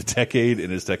CDs of the decade,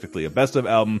 and is technically a best of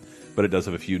album, but it does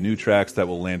have a few new tracks that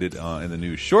will land it in the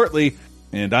news shortly.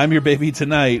 And I'm Your Baby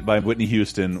Tonight by Whitney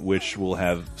Houston, which will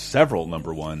have several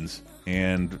number ones.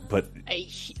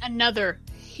 Another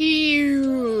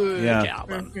huge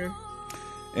album.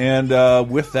 And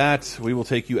with that, we will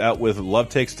take you out with Love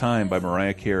Takes Time by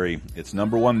Mariah Carey. It's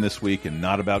number one this week and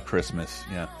not about Christmas.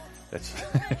 Yeah, that's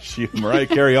Mariah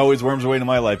Carey always worms away into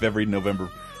my life every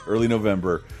early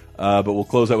November. But we'll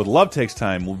close out with Love Takes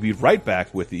Time. We'll be right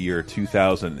back with the year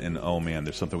 2000. And oh man,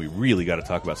 there's something we really got to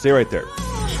talk about. Stay right there.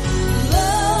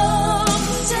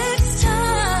 Love takes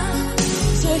time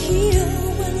to heal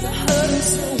when you're hurting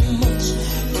so much.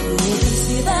 You can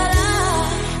see that I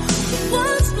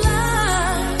was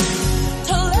blind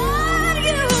to let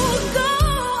you go.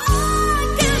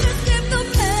 I can't escape the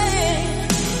pain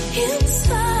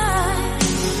inside,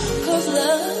 'cause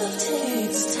love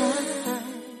takes time.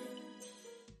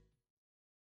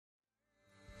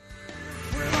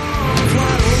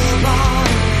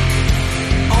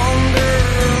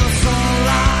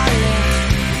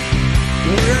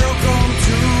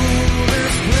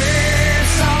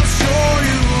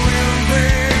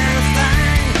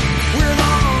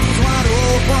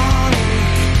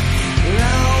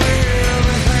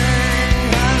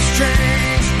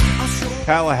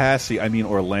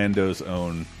 Orlando's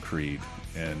own Creed,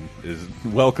 and is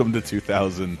welcome to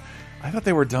 2000. I thought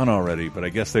they were done already, but I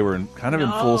guess they were in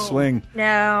full swing.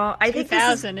 No, I think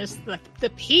 2000 is the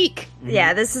peak.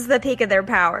 Yeah, this is the peak of their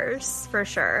powers, for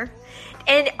sure.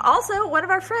 And also, one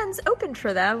of our friends opened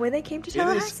for them when they came to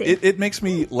Tallahassee. It makes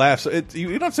me laugh. So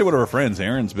you don't say one of our friends.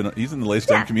 He's in the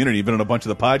Laystone community. He's been on a bunch of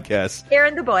the podcasts.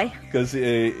 Aaron the boy. Because,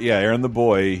 Aaron the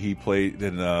boy, he played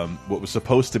in what was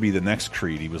supposed to be the next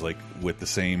Creed. He was like with the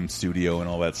same studio and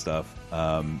all that stuff.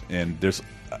 And there's,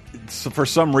 so for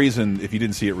some reason, if you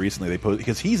didn't see it recently, they posted,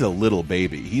 because he's a little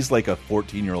baby. He's like a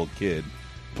 14-year-old kid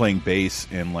playing bass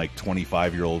in like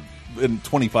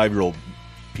 25-year-old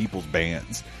people's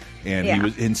bands.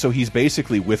 And so he's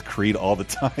basically with Creed all the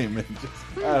time. And just,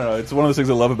 I don't know. It's one of those things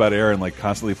I love about Aaron, like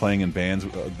constantly playing in bands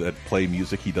that play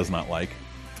music he does not like.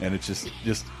 And it's just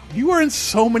you are in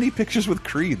so many pictures with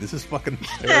Creed. This is fucking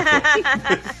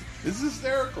hysterical. This is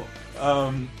hysterical.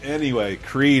 Anyway,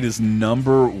 Creed is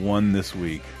number one this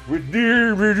week.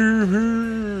 Yeah.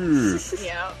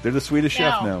 They're the Swedish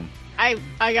Chef now. I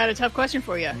got a tough question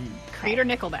for you. Creed or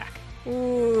Nickelback?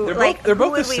 Ooh, they're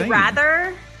both the same. same. Would we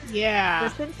rather?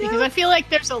 Yeah, because I feel like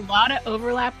there's a lot of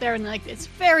overlap there, and like it's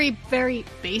very, very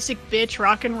basic bitch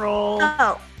rock and roll.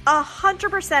 Oh,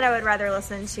 100%. I would rather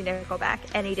listen to Nickelback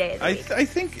any day of the week. I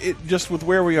think it just with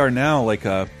where we are now, like,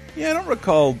 I don't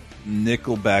recall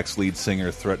Nickelback's lead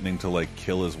singer threatening to like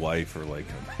kill his wife or like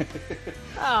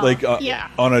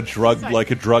on a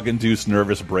drug-induced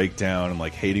nervous breakdown and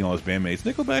like hating all his bandmates.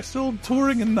 Nickelback's still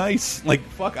touring and nice. Like,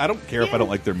 fuck, I don't care if I don't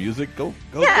like their music. Go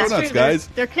nuts, guys.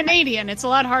 They're Canadian. It's a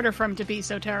lot harder for them to be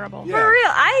so terrible. Yeah. For real,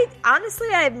 I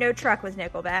have no truck with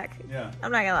Nickelback. Yeah,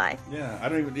 I'm not gonna lie. Yeah, I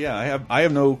don't even. Yeah, I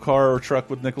have no car or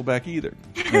truck with Nickelback either.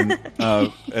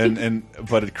 And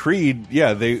but at Creed,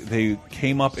 they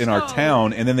came up in our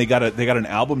town, and then they got an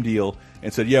album deal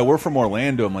and said, yeah, we're from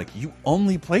Orlando. I'm like, you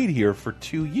only played here for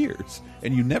 2 years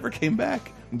and you never came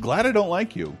back. I'm glad I don't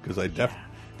like you, because I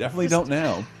definitely don't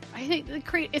now. I think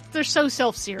they're so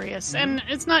self-serious, and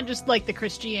it's not just like the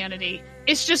Christianity.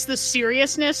 It's just the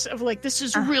seriousness of like, this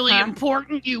is really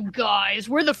important, you guys.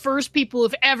 We're the first people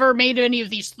who've ever made any of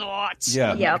these thoughts.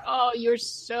 Yeah. Like, oh, you're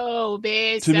so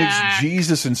basic. To mix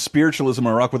Jesus and spiritualism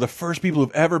in rock, we're the first people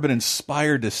who've ever been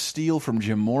inspired to steal from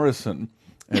Jim Morrison.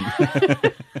 And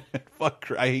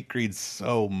fuck, I hate Creed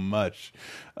so much.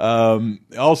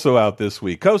 Also out this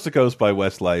week, Coast to Coast by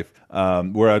Westlife.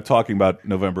 We're talking about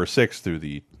November 6th through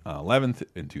the 11th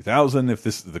in 2000. If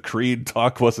the Creed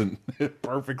talk wasn't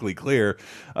perfectly clear,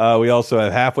 we also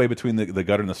have Halfway Between the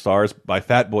Gutter and the Stars by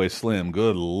Fatboy Slim.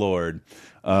 Good Lord.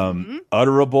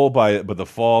 Utterable by The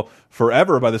Fall.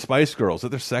 Forever by the Spice Girls. Is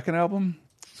that their second album?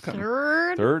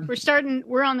 Third.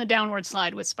 We're on the downward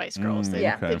slide with Spice Girls.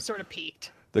 They've sort of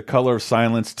peaked. The Color of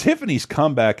Silence, Tiffany's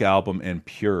comeback album, and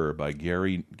Pure by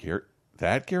Gary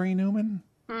Newman.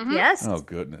 Yes. Oh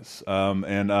goodness.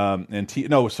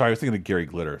 No, sorry, I was thinking of Gary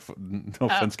Glitter. No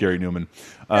offense, Gary Newman.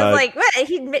 I was like, what?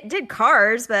 He did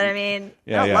Cars, but I mean,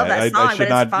 I don't love that song, but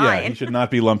it's fine. Yeah, he should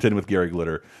not be lumped in with Gary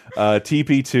Glitter.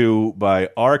 TP2 by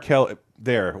R. Kelly.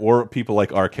 Or people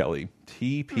like R. Kelly.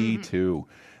 TP2.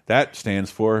 That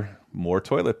stands for More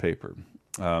Toilet Paper.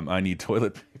 I need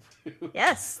toilet paper.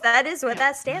 Yes, that is what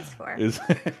that stands for.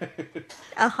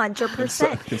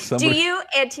 100%. Do you,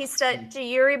 Antista? Do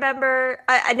you remember?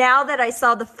 Now that I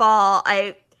saw The Fall,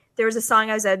 there was a song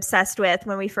I was obsessed with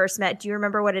when we first met. Do you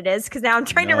remember what it is? Because now I'm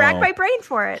trying to rack my brain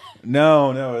for it.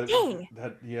 No. Dang.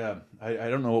 I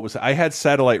don't know what was. I had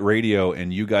satellite radio,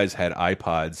 and you guys had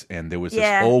iPods, and there was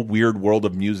this whole weird world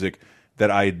of music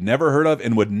that I had never heard of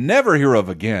and would never hear of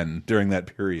again during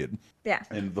that period. Yeah.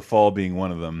 And The Fall being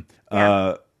one of them.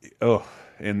 Yeah.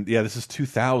 This is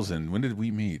 2000. When did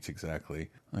we meet exactly?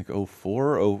 Like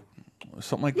 04,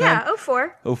 something like that? Yeah,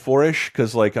 04. 04-ish,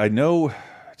 because like I know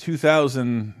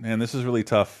 2000, and this is really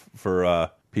tough for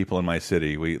people in my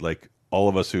city. We, like all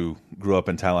of us who grew up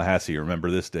in Tallahassee, remember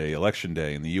this day, Election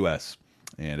Day in the U.S.,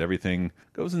 and everything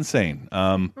goes insane.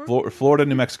 Florida,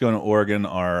 New Mexico, and Oregon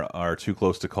are too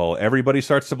close to call. Everybody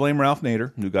starts to blame Ralph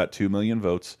Nader, who got 2 million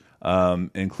votes,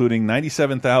 including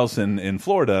 97,000 in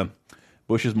Florida.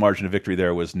 Bush's margin of victory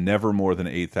there was never more than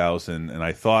 8,000, and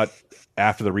I thought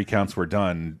after the recounts were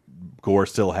done, Gore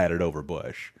still had it over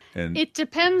Bush. And it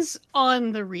depends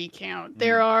on the recount.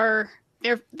 There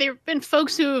have been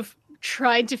folks who have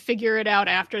tried to figure it out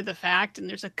after the fact, and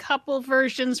there's a couple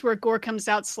versions where Gore comes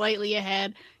out slightly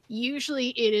ahead.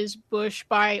 Usually it is Bush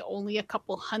by only a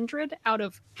couple hundred out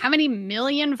of how many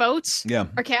million votes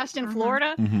are cast in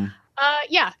Florida.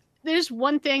 There's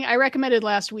one thing I recommended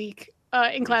last week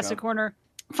in Classic Corner,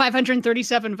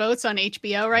 537 votes on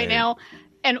HBO right now.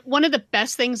 And one of the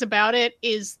best things about it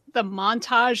is the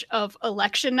montage of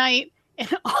election night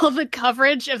and all the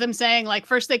coverage of them saying, like,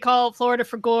 first they call Florida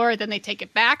for Gore, then they take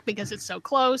it back because it's so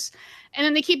close. And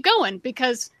then they keep going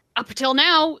because up until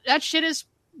now, that shit is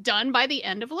done by the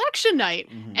end of election night.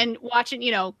 And watching,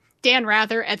 Dan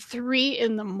Rather at 3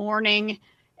 a.m,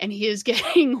 and he is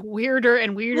getting weirder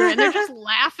and weirder, and they're just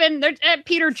laughing.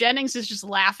 Peter Jennings is just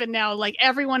laughing now. Like,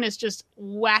 everyone is just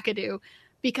wackadoo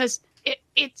because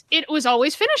it was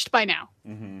always finished by now.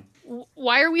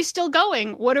 Why are we still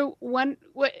going?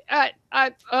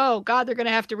 Oh God, they're going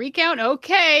to have to recount.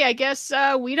 Okay, I guess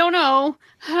we don't know.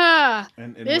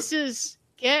 This is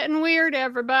getting weird,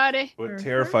 everybody. What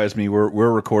terrifies me, we're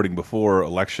recording before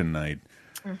election night.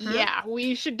 Yeah,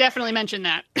 we should definitely mention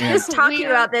that. Just talking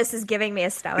about this is giving me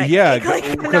a stomach. Yeah,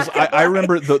 because I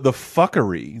remember the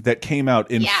fuckery that came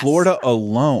out in Florida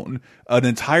alone. An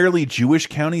entirely Jewish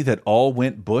county that all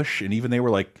went Bush, and even they were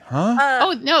like,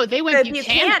 huh? No, they went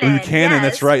Buchanan. Buchanan,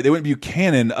 that's right. They went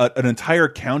Buchanan, an entire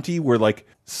county where like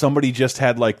somebody just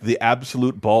had like the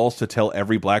absolute balls to tell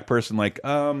every black person like,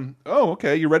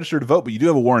 okay, you're registered to vote, but you do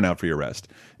have a warrant out for your arrest.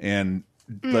 And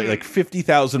like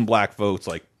 50,000 black votes,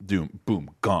 like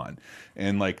boom, gone,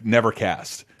 and like never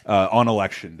cast on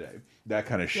election day. That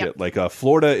kind of shit. Like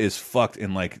Florida is fucked,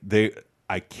 and like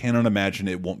I cannot imagine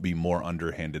it won't be more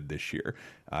underhanded this year.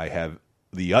 I have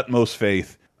the utmost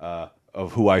faith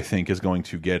of who I think is going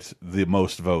to get the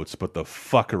most votes, but the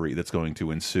fuckery that's going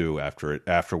to ensue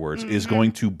afterwards is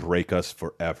going to break us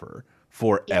forever.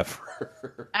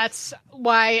 That's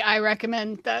why I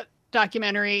recommend that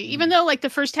documentary, even though like the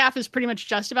first half is pretty much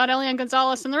just about Elian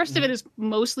Gonzalez and the rest of it is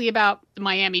mostly about the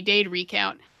Miami-Dade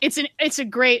recount. It's a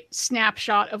great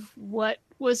snapshot of what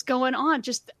was going on,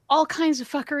 just all kinds of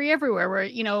fuckery everywhere where,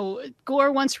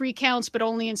 Gore wants recounts but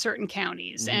only in certain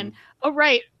counties. And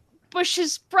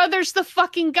Bush's brother's the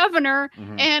fucking governor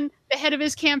and the head of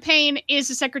his campaign is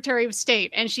the Secretary of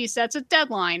State, and she sets a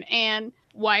deadline. And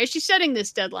why is she setting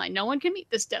this deadline? No one can meet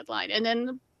this deadline. And then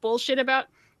the bullshit about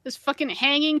this fucking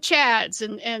hanging chads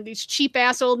and these cheap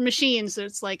ass old machines. So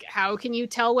it's like, how can you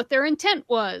tell what their intent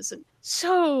was? And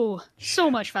so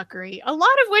much fuckery. A lot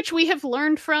of which we have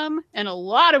learned from, and a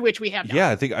lot of which we have not. Yeah,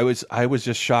 I think I was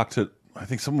just shocked to. I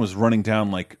think someone was running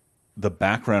down like the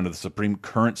background of the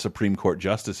current Supreme Court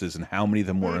justices and how many of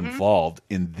them were involved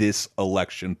in this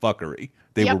election fuckery.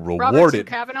 They were rewarded.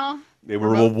 They were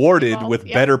rewarded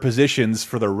with better positions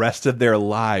for the rest of their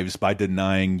lives by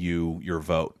denying you your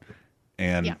vote.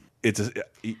 And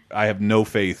I have no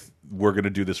faith we're going to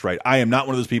do this right. I am not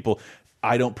one of those people.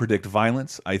 I don't predict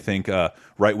violence. I think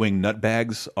right-wing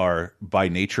nutbags are by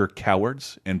nature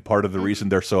cowards, and part of the reason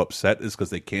they're so upset is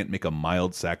because they can't make a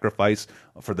mild sacrifice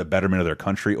for the betterment of their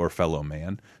country or fellow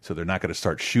man. So they're not going to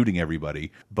start shooting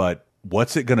everybody. But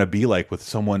what's it going to be like with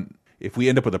someone? If we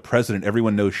end up with a president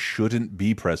everyone knows shouldn't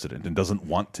be president and doesn't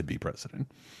want to be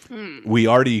president,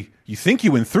 you think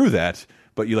you went through that,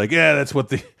 but you're like, yeah, that's what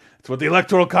the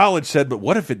Electoral College said. But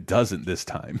what if it doesn't this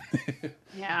time?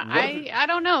 Yeah, I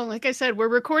don't know. Like I said, we're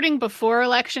recording before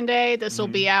Election Day. This will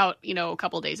be out, a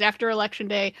couple days after Election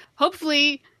Day.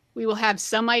 Hopefully, we will have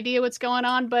some idea what's going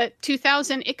on. But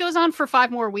 2000, it goes on for 5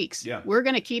 more weeks. Yeah. We're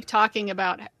going to keep talking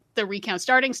about the recount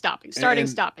starting, stopping,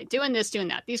 doing this, doing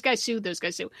that. These guys sue, those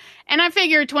guys sue. And I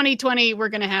figure 2020, we're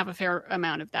going to have a fair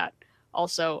amount of that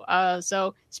also.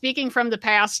 So speaking from the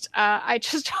past, I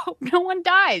just hope no one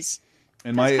dies.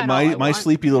 And my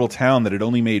sleepy little town that had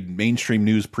only made mainstream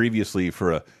news previously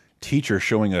for a teacher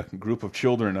showing a group of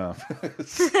children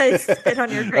spit on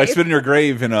your grave. I spit in your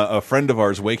grave, and a friend of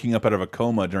ours waking up out of a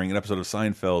coma during an episode of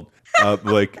Seinfeld,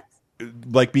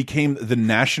 like became the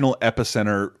national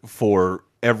epicenter for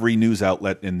every news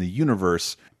outlet in the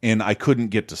universe. And I couldn't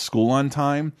get to school on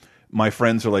time. My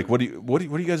friends are like, what are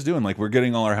you guys doing? Like, we're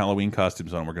getting all our Halloween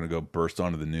costumes on. We're going to go burst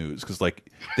onto the news because like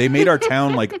they made our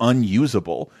town like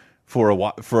unusable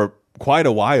for quite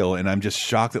a while, and I'm just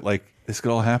shocked that like this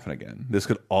could all happen again. This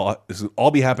could all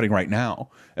be happening right now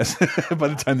by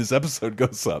the time this episode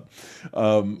goes up.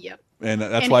 Yep. And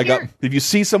that's why if you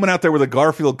see someone out there with a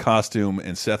Garfield costume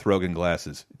and Seth Rogen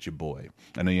glasses, it's your boy.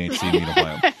 I know you ain't seen me in a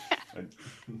while.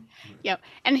 Yep.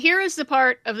 And here is the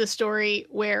part of the story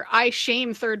where I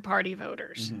shame third-party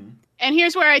voters. And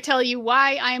here's where I tell you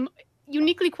why I'm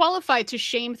uniquely qualified to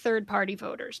shame third-party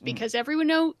voters, because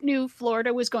everyone knew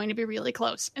Florida was going to be really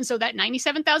close. And so that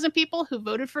 97,000 people who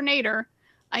voted for Nader,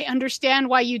 I understand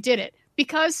why you did it,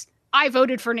 because I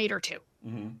voted for Nader too.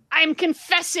 I'm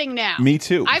confessing now. Me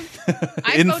too. I've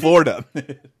in Florida.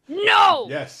 No.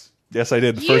 Yes, I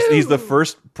did. He's the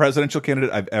first presidential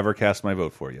candidate I've ever cast my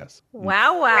vote for. Yes.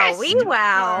 Wow.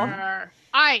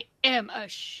 I am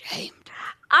ashamed.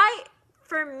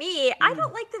 For me, I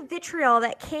don't like the vitriol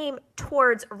that came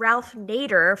towards Ralph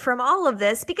Nader from all of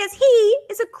this, because he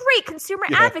is a great consumer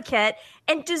advocate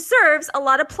and deserves a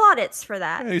lot of plaudits for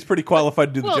that. Yeah, he's pretty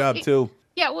qualified to do the job, too.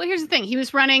 Yeah, well, here's the thing. He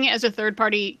was running as a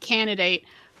third-party candidate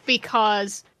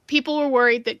because people were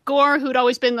worried that Gore, who'd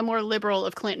always been the more liberal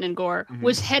of Clinton and Gore,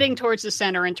 was heading towards the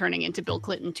center and turning into Bill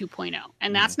Clinton 2.0.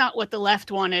 And that's not what the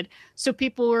left wanted. So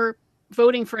people were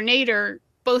voting for Nader,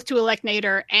 both to elect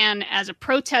Nader and as a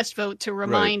protest vote to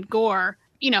remind Gore,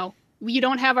 you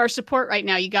don't have our support right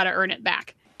now. You got to earn it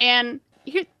back. And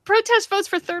protest votes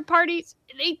for third parties,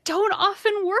 they don't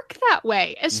often work that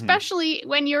way, especially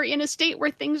when you're in a state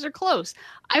where things are close.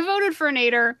 I voted for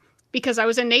Nader because I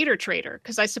was a Nader trader,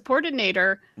 because I supported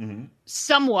Nader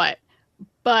somewhat.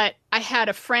 But I had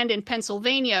a friend in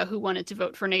Pennsylvania who wanted to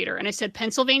vote for Nader. And I said,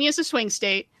 Pennsylvania is a swing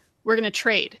state. We're going to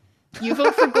trade. You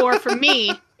vote for Gore for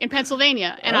me in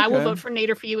Pennsylvania, and I will vote for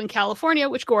Nader for you in California,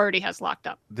 which Gore already has locked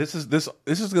up. This is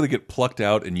going to get plucked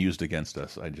out and used against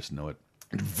us. I just know it.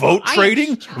 Vote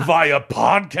trading via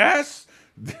podcasts?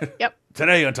 Yep.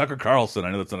 Today on Tucker Carlson.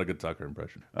 I know that's not a good Tucker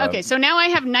impression. Okay, so now I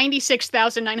have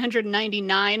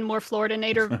 96,999 more Florida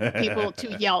Nader people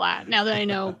to yell at, now that I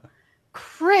know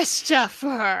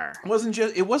Christopher.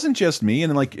 It wasn't just me,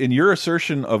 and like in your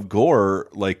assertion of Gore,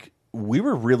 like we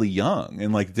were really young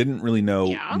and like didn't really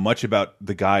know much about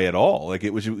the guy at all. Like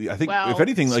it was, I think, if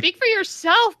anything, like speak for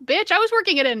yourself, bitch. I was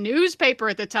working at a newspaper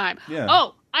at the time. Yeah.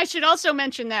 Oh, I should also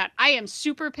mention that I am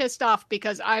super pissed off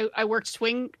because I worked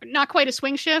not quite a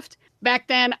swing shift back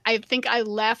then. I think I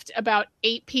left about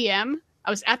 8 p.m. I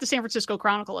was at the San Francisco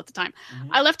Chronicle at the time.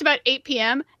 I left about 8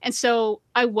 p.m. And so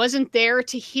I wasn't there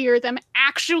to hear them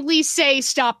actually say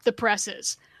stop the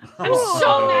presses. I'm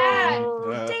so mad.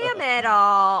 Damn it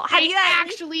all. You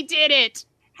actually did it.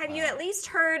 Have you at least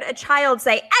heard a child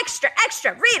say, extra,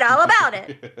 extra, read all about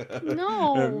it?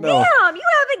 No. Damn, you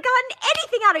haven't gotten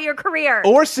anything out of your career.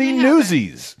 Or seen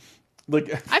Newsies.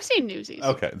 Like I've seen Newsies.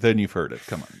 Okay, then you've heard it.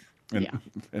 Come on.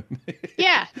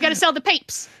 Yeah, you got to sell the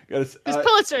papes. Because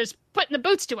Pulitzer's putting the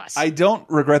boots to us. I don't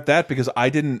regret that because I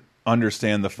didn't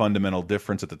understand the fundamental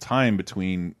difference at the time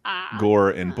between Gore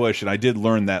and Bush, and I did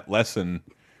learn that lesson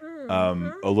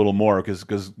a little more because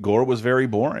Gore was very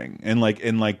boring, and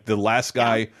like the last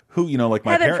guy who like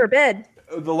my heaven forbid.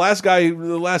 The last guy,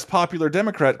 the last popular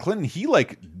Democrat, Clinton, he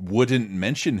like wouldn't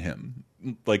mention him.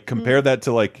 Like compare that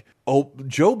to like, oh,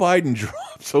 Joe Biden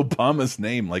drops Obama's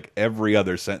name like every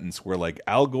other sentence, where like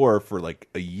Al Gore for like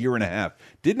a year and a half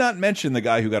did not mention the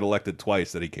guy who got elected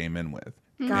twice that he came in with.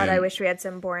 God, I wish we had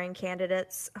some boring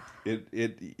candidates. I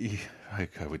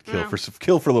would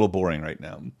kill for a little boring right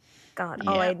now. God,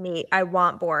 all I need, I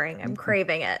want boring. I'm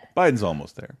craving it. Biden's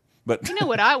almost there, but you know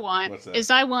what I want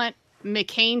is I want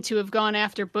McCain to have gone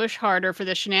after Bush harder for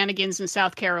the shenanigans in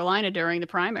South Carolina during the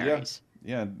primaries.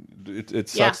 Yeah, it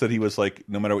sucks that he was like,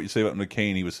 no matter what you say about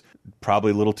McCain, he was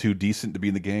probably a little too decent to be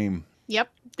in the game. Yep,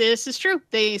 this is true.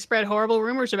 They spread horrible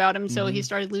rumors about him, so he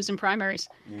started losing primaries.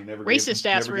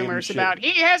 Racist-ass rumors about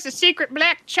he has a secret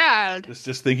black child.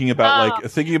 Just thinking about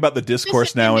thinking about the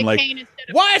discourse now and like,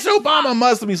 why is Obama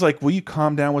Muslim? He's like, will you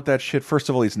calm down with that shit? First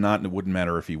of all, he's not, and it wouldn't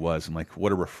matter if he was. I'm like,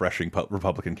 what a refreshing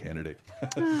Republican candidate.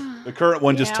 The current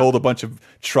one just told a bunch of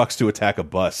trucks to attack a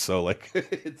bus. So like,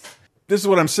 this is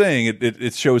what I'm saying.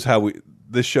 It shows how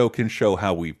this show can show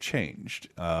how we've changed,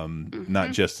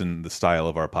 not just in the style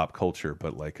of our pop culture,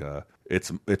 but like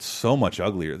it's so much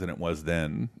uglier than it was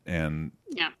then. And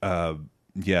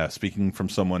speaking from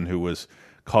someone who was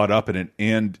caught up in it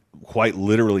and quite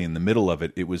literally in the middle of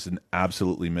it, it was an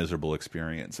absolutely miserable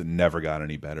experience and never got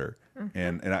any better.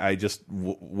 And I just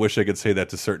wish I could say that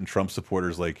to certain Trump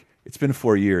supporters. Like, it's been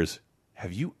 4 years.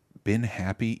 Have you been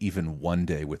happy even one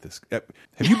day with this? Have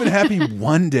you been happy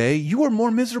one day? You are more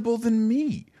miserable than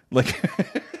me. Like,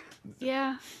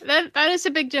 yeah, that is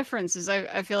a big difference. Is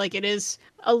I feel like it is.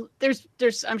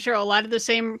 There's I'm sure a lot of the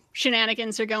same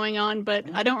shenanigans are going on, but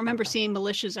I don't remember seeing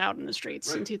militias out in the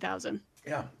streets in 2000.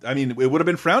 Yeah, I mean, it would have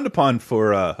been frowned upon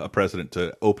for a president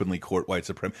to openly court white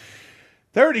supremacy.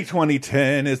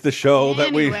 30-20-10 is the show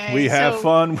that we have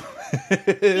fun.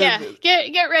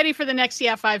 Get ready for the next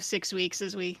 5-6 weeks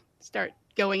as we start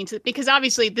going into, because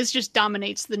obviously this just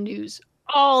dominates the news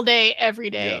all day, every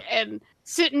day, and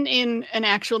sitting in an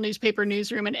actual newspaper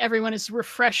newsroom and everyone is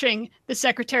refreshing the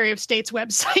Secretary of State's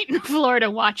website in Florida,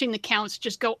 watching the counts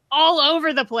just go all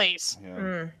over the place.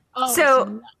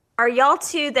 So are y'all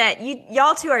two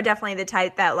y'all two are definitely the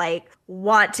type that like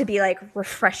want to be like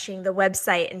refreshing the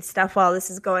website and stuff while this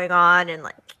is going on, and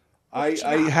like I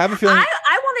have a feeling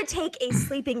I want to take a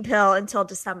sleeping pill until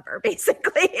December,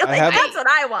 basically. That's what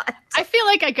I want. I feel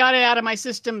like I got it out of my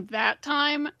system that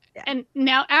time. Yeah. And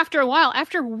now after a while,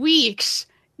 after weeks,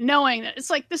 knowing that it's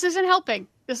like, this isn't helping.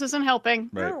 This isn't helping.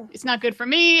 Right. It's not good for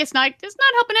me. It's not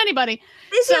helping anybody.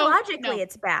 Physiologically,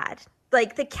 it's bad.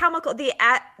 Like the chemical, the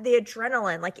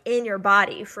adrenaline, like in your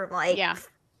body from like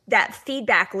that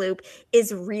feedback loop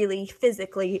is really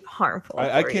physically harmful.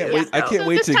 I can't wait. I can't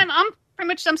wait. This time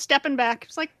I'm stepping back.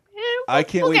 It's like,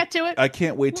 we'll get to it. I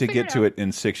can't wait to get to it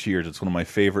in 6 years. It's one of my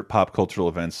favorite pop cultural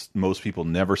events most people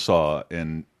never saw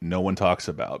and no one talks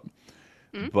about.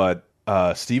 But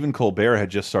Stephen Colbert had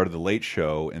just started The Late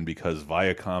Show, and because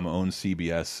Viacom owns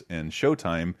CBS and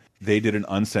Showtime, they did an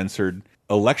uncensored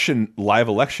live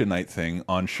election night thing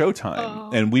on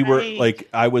Showtime. And we were like,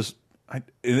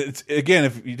 it's again,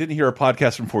 if you didn't hear our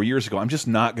podcast from 4 years ago, I'm just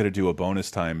not going to do a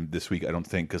bonus time this week, I don't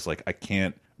think, because like I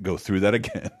can't go through that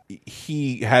again.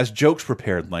 He has jokes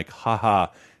prepared, like, haha,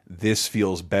 this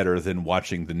feels better than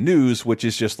watching the news, which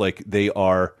is just like they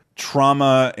are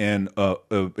trauma and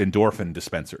endorphin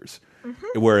dispensers.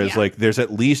 Whereas like there's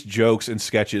at least jokes and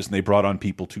sketches, and they brought on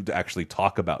people to actually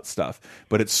talk about stuff.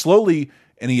 But it's slowly,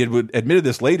 and he admitted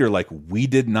this later, like we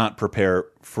did not prepare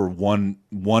for one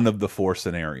of the 4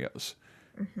 scenarios.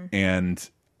 And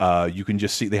you can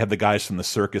just see they have the guys from the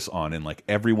circus on, and like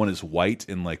everyone is white,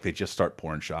 and like they just start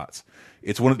pouring shots.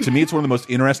 It's to me, it's one of the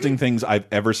most interesting things I've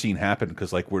ever seen happen,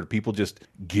 because like where people just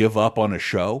give up on a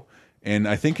show. And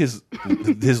I think his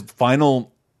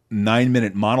final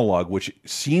 9-minute monologue, which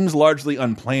seems largely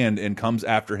unplanned and comes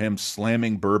after him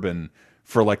slamming bourbon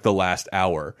for like the last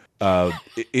hour.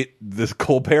 This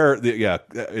Colbert,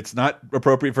 it's not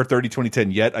appropriate for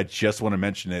 30-20-10 yet. I just want to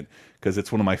mention it because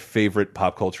it's one of my favorite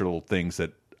pop cultural things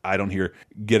that I don't hear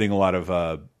getting a lot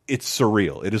of. It's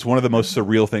surreal. It is one of the most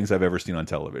surreal things I've ever seen on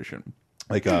television.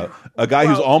 Like a guy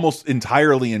who's almost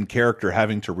entirely in character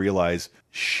having to realize,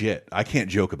 shit, I can't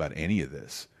joke about any of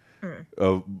this.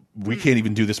 We can't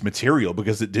even do this material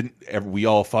because it didn't. We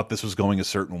all thought this was going a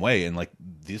certain way, and like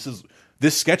this is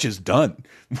this sketch is done.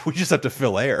 We just have to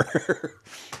fill air.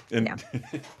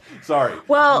 Sorry.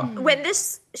 Well, when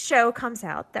this show comes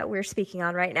out that we're speaking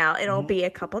on right now, it'll be a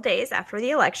couple days after the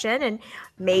election, and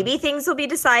maybe things will be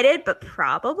decided, but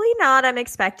probably not, I'm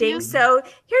expecting. So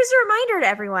here's a reminder to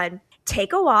everyone.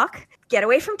 Take a walk, get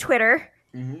away from Twitter,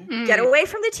 get away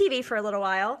from the TV for a little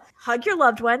while, hug your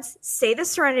loved ones, say the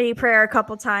Serenity Prayer a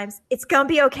couple times. It's going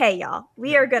to be okay, y'all.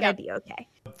 We are going to be okay.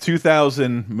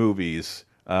 2,000 movies.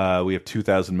 We have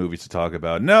 2,000 movies to talk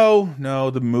about. No,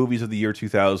 the movies of the year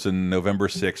 2000, November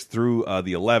 6th through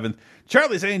the 11th.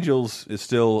 Charlie's Angels is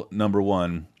still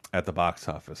 #1 at the box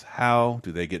office. How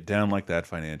do they get down like that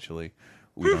financially?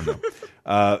 We don't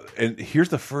know. And here's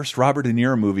the first Robert De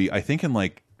Niro movie, I think in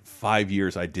like 5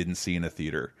 years, I didn't see in a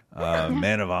theater.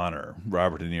 Man of Honor,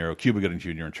 Robert De Niro, Cuba Gooding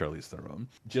Jr., and Charlize Theron.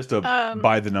 Just a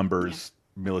by-the-numbers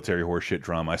military horseshit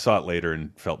drama. I saw it later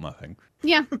and felt nothing.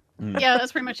 Yeah. Yeah,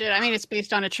 that's pretty much it. I mean, it's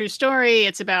based on a true story.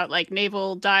 It's about like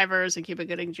naval divers, and Cuba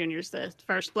Gooding Jr. is the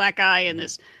first black guy in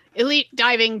this elite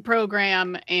diving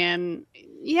program. And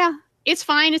yeah, it's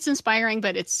fine. It's inspiring,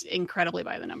 but it's incredibly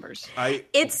by the numbers.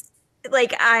 It's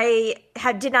like, I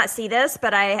did not see this,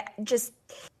 but I just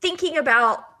thinking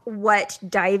about what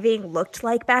diving looked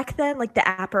like back then, like the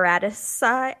apparatus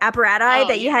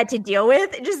that you had to deal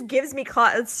with. It just gives me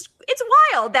it's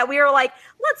wild that we were like,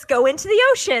 let's go into the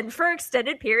ocean for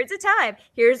extended periods of time.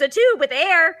 Here's a tube with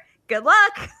air. Good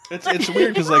luck. It's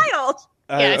weird because like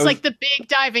it's like the big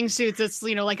diving suits. It's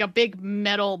like a big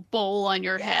metal bowl on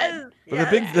your head.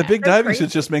 But the big diving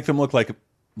suits just make them look like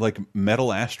metal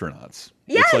astronauts.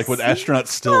 Yes, it's like what astronauts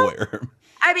still wear.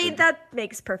 I mean, that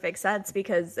makes perfect sense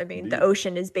because, I mean, the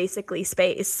ocean is basically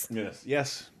space.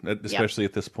 Yes, especially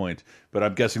at this point. But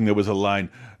I'm guessing there was a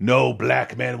line, no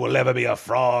black man will ever be a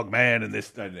frog man in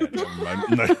this.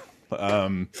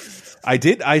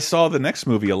 I saw the next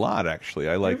movie a lot, actually.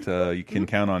 I liked You Can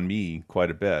Count on Me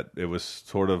quite a bit. It was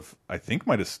sort of, I think,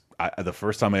 the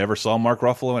first time I ever saw Mark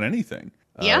Ruffalo in anything.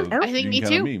 Yeah, I think me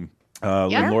too. With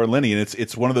Laura Linney. And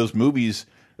it's one of those movies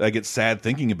I get sad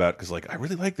thinking about because, like, I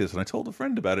really like this, and I told a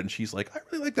friend about it, and she's like, "I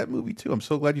really like that movie too. I'm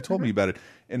so glad you told me about it."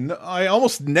 And I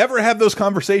almost never have those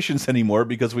conversations anymore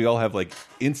because we all have like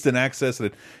instant access.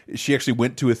 And she actually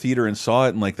went to a theater and saw it,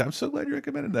 and like, I'm so glad you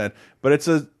recommended that. But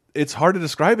it's hard to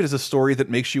describe it as a story that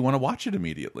makes you want to watch it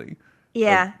immediately.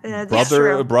 Yeah, that's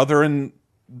true. Brother and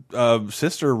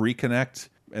sister reconnect,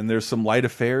 and there's some light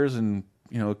affairs and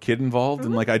a kid involved,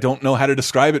 and like, I don't know how to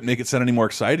describe it and make it sound any more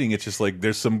exciting. It's just like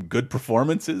there's some good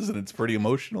performances, and it's pretty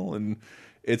emotional, and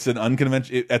it's an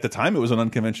unconventional. At the time, it was an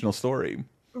unconventional story.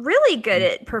 Really good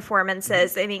at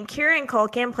performances. I mean, Kieran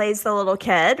Culkin plays the little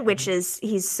kid, which is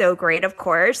he's so great, of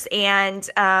course, and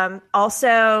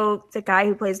also the guy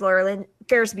who plays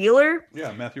Ferris Bueller.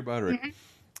 Yeah, Matthew Broderick.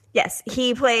 Yes,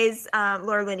 he plays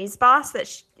Laura Linney's boss.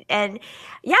 I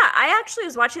actually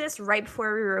was watching this right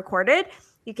before we recorded.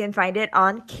 You can find it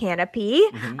on Canopy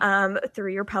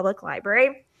through your public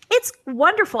library. It's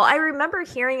wonderful. I remember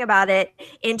hearing about it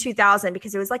in 2000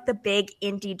 because it was like the big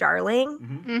indie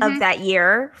darling of that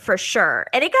year for sure.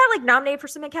 And it got like nominated for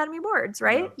some Academy Awards,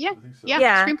 right? Yeah.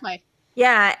 Yeah. Screenplay.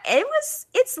 Yeah.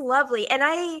 It's lovely. And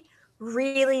I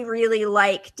really, really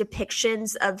like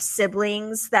depictions of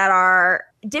siblings that are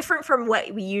different from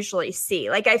what we usually see.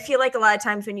 Like, I feel like a lot of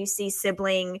times when you see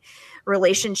sibling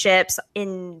relationships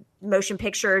in motion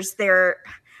pictures, I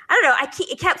don't know,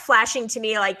 it kept flashing to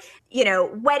me like,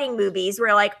 wedding movies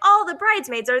where like all the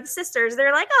bridesmaids are the sisters.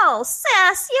 They're like, oh,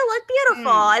 sis, you look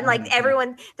beautiful. And like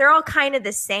everyone, they're all kind of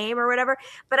the same or whatever.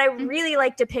 But I really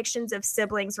like depictions of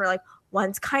siblings where like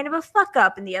one's kind of a fuck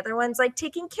up and the other one's like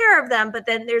taking care of them. But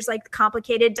then there's like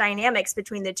complicated dynamics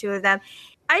between the two of them.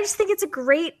 I just think it's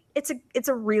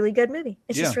a really good movie.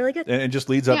 It's just really good. And it just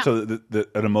leads up to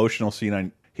an emotional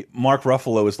scene. Mark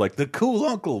Ruffalo is like, the cool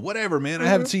uncle, whatever, man. I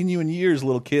haven't seen you in years,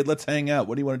 little kid. Let's hang out.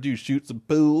 What do you want to do? Shoot some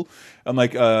pool? I'm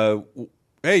like,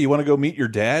 hey, you want to go meet your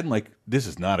dad? I'm like, this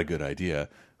is not a good idea.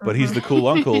 But he's the cool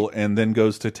uncle, and then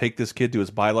goes to take this kid to his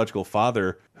biological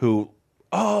father who,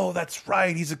 oh, that's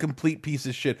right, he's a complete piece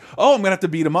of shit. Oh, I'm going to have to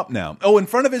beat him up now. Oh, in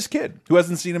front of his kid, who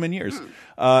hasn't seen him in years.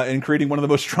 And creating one of the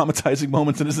most traumatizing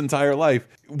moments in his entire life.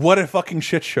 What a fucking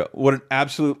shit show. What an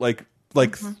absolute, like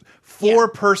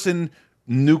four-person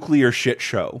nuclear shit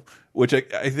show, which I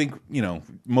think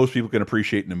most people can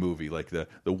appreciate in a movie. Like the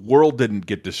world didn't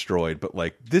get destroyed, but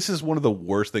like this is one of the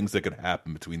worst things that could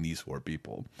happen between these four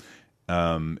people.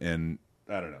 And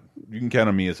I don't know. You Can Count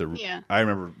on Me as I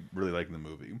remember really liking the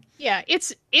movie. Yeah,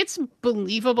 it's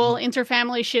believable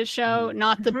interfamily shit show,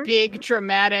 not the big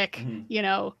dramatic.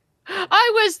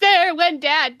 I was there when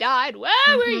Dad died.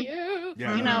 Where were you?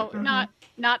 Yeah,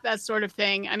 not that sort of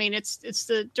thing. I mean, it's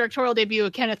the directorial debut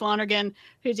of Kenneth Lonergan,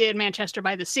 who did Manchester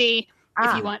by the Sea.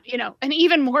 If you want, an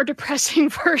even more depressing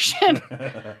version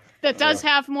that does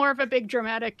have more of a big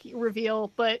dramatic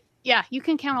reveal. But yeah, You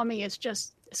Can Count on Me. It's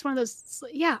one of those.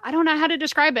 Yeah, I don't know how to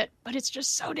describe it, but it's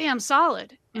just so damn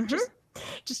solid and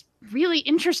just really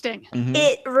interesting.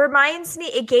 It reminds me.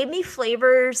 It gave me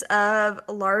flavors of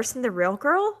Lars and the Real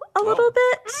Girl a little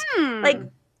bit, like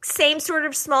same sort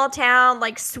of small town,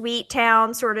 like sweet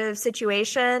town sort of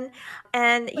situation,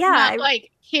 and but not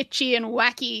like hitchy and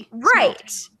wacky,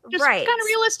 right? Just kind of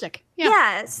realistic.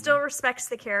 Yeah, it still respects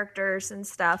the characters and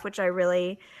stuff, which I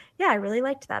really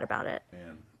liked that about it.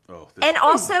 Man. And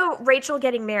also Rachel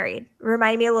getting married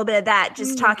reminded me a little bit of that,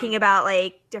 just talking about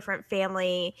like different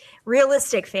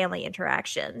realistic family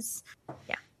interactions.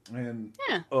 Yeah. And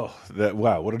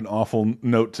what an awful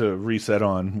note to reset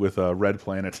on with Red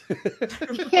Planet. Kind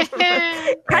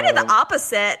of the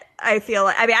opposite, I feel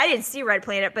like. I mean, I didn't see Red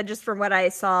Planet, but just from what I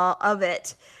saw of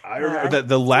it. I remember that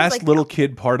the last little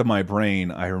kid part of my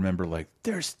brain, I remember like,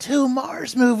 there's 2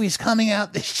 Mars movies coming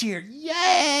out this year.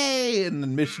 Yay! And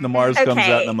then Mission to Mars comes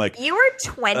out, and I'm like, you were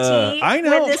 20 I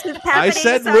know. when this was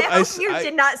happening, I hope you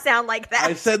did not sound like that.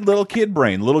 I said little kid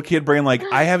brain, like,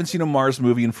 I haven't seen a Mars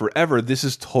movie in forever. This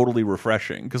is totally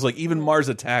refreshing. Because like even Mars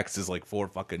Attacks is like 4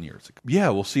 fucking years. Yeah,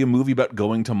 we'll see a movie about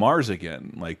going to Mars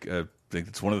again. Like, I think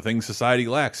it's one of the things society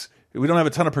lacks. We don't have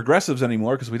a ton of progressives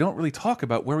anymore because we don't really talk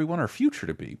about where we want our future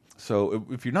to be. So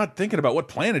if you're not thinking about what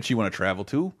planets you want to travel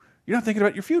to, you're not thinking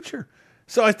about your future.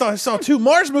 So I thought I saw 2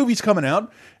 Mars movies coming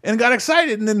out and got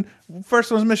excited. And then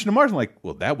first one was Mission to Mars. I'm like,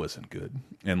 well, that wasn't good.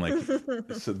 And like,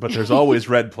 but there's always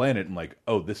Red Planet. And like,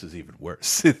 oh, this is even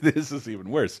worse. This is even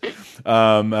worse. We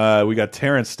got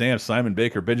Terrence Stamp, Simon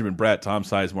Baker, Benjamin Bratt, Tom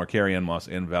Sizemore, Carrie-Anne Moss,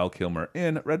 and Val Kilmer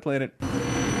in Red Planet.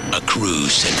 A crew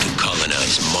sent to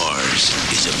colonize Mars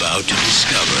is about to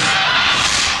discover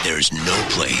there's no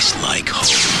place like home.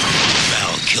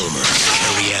 Val Kilmer,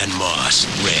 Carrie-Anne Moss,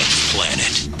 Red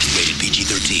Planet. Rated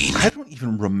PG-13. I don't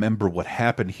even remember what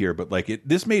happened here, but like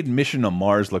this made Mission to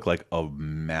Mars look like a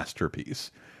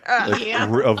masterpiece of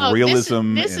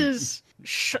realism. This is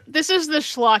the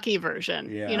schlocky version.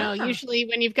 Yeah. Usually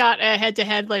when you've got a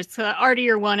head-to-head, there's the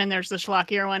artier one and there's the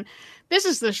schlockier one. This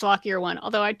is the schlockier one.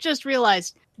 Although I just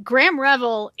realized Graham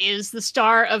Revell is the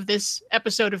star of this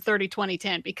episode of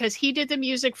 30-2010 because he did the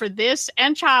music for this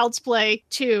and Child's Play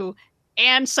 2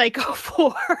 and Psycho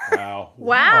 4.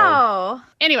 Wow.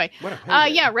 Anyway,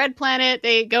 Red Planet,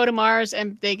 they go to Mars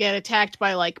and they get attacked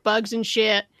by like bugs and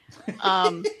shit.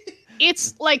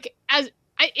 It's like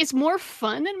it's more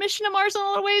fun than Mission to Mars in a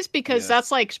lot of ways because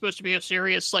that's like supposed to be a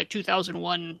serious like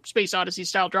 2001 Space Odyssey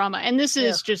style drama, and this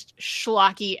is just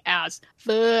schlocky as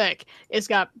fuck. It's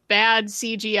got bad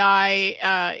CGI.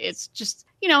 It's just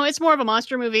it's more of a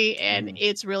monster movie, and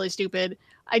it's really stupid.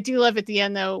 I do love at the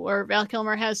end though, where Val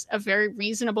Kilmer has a very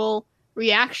reasonable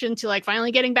reaction to like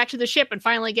finally getting back to the ship and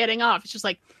finally getting off. It's just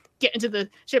like, get into the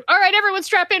ship. All right, everyone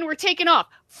strap in. We're taking off.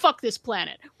 Fuck this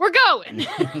planet. We're going.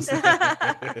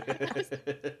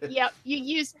 Yep.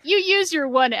 You use your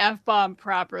one F-bomb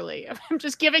properly. I'm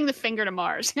just giving the finger to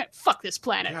Mars. Fuck this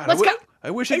planet. God, Let's go.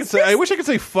 I wish I could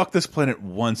say fuck this planet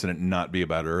once and it not be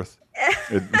about Earth.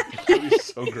 It'd be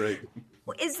so great.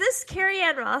 Is this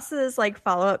Carrie-Anne Moss's like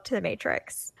follow-up to The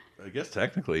Matrix? I guess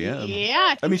technically, yeah.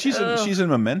 Yeah. I mean, she's in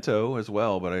Memento as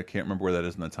well, but I can't remember where that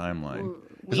is in the timeline.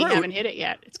 We haven't hit it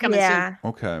yet. It's coming soon.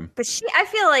 Okay. But I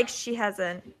feel like she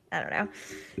hasn't, I don't know.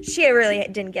 She really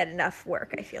didn't get enough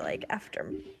work, I feel like, after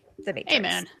The Matrix. Hey,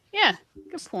 man. Yeah,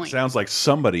 good point. Sounds like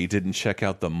somebody didn't check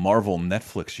out the Marvel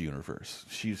Netflix universe.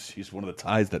 She's one of the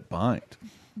ties that bind.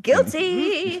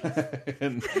 Guilty.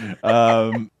 And,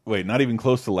 wait, not even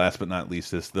close to last but not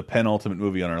least, the penultimate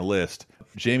movie on our list.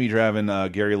 Jamie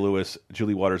Draven, Gary Lewis,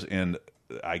 Julie Waters, and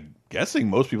I'm guessing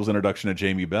most people's introduction to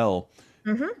Jamie Bell,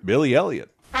 Billy Elliot.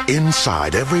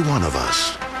 Inside every one of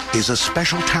us is a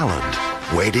special talent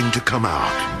waiting to come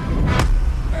out.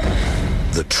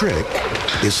 The trick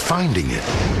is finding it.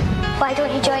 Why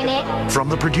don't you join it? From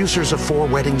the producers of 4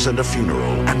 Weddings and a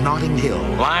Funeral and Notting Hill.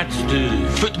 Let's do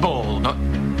football, not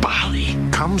Bali.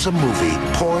 Comes a movie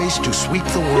poised to sweep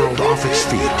the world off its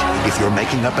feet. If you're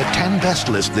making up a 10 best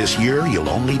list this year, you'll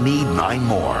only need 9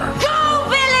 more. Go,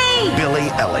 Billy! Billy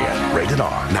Elliot, rated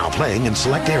R. Now playing in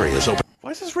select areas.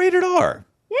 Why is this rated R?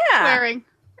 Yeah. Swearing.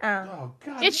 Oh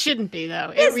God. It shouldn't be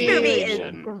though. This really movie is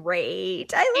shouldn't.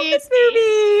 Great. I love this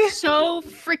movie. So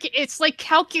freaking, it's like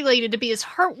calculated to be as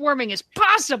heartwarming as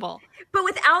possible. But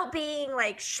without being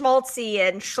like schmaltzy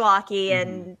and schlocky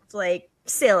and like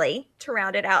silly to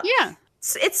round it out. Yeah.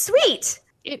 It's sweet.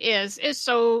 It is. It's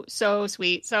so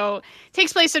sweet. So it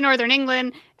takes place in northern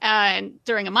England and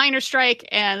during a miners' strike,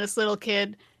 and this little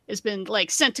kid has been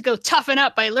like sent to go toughen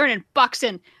up by learning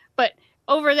boxing. But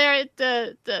over there at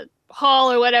the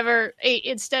hall or whatever,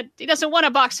 instead he doesn't want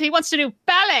to box. He wants to do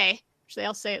ballet. They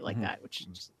all say it like that, which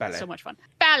is so much fun.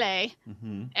 Ballet.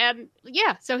 And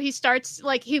yeah, so he starts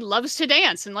like he loves to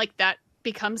dance, and like that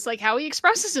becomes like how he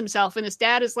expresses himself. And his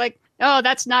dad is like, "Oh,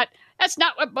 that's not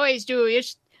what boys do. You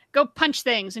just go punch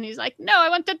things." And he's like, "No, I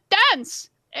want to dance."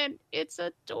 And it's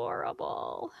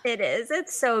adorable. It is.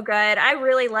 It's so good. I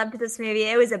really loved this movie.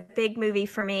 It was a big movie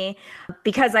for me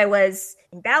because I was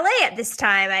in ballet at this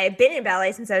time. I had been in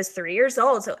ballet since I was 3 years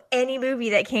old. So any movie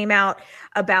that came out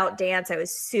about dance, I was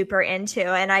super into.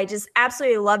 And I just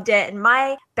absolutely loved it. And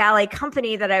my ballet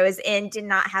company that I was in did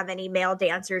not have any male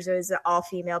dancers. It was an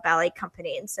all-female ballet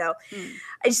company. And so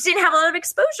I just didn't have a lot of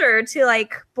exposure to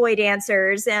like boy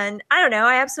dancers. And I don't know.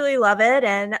 I absolutely love it.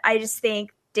 And I just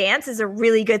think dance is a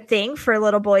really good thing for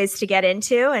little boys to get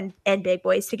into and big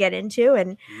boys to get into.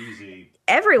 And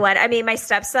everyone, I mean, my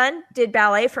stepson did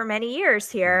ballet for many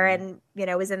years here and, you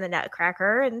know, was in the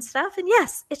Nutcracker and stuff. And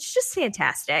yes, it's just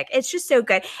fantastic. It's just so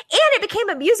good. And it became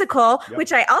a musical,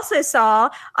 which I also saw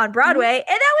on Broadway. And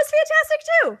that was fantastic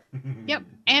too. Yep.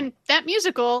 And that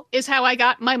musical is how I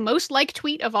got my most liked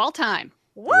tweet of all time.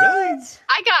 What? Really?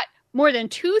 I got more than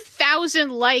 2,000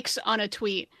 likes on a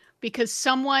tweet because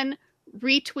someone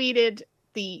retweeted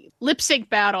the lip sync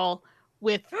battle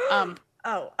with oh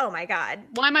my god,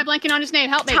 why am I blanking on his name?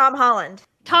 Help me. Tom Holland.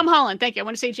 Thank you. I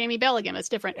want to say Jamie Bell again. That's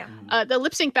different. The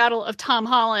lip sync battle of Tom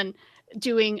Holland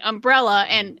doing Umbrella,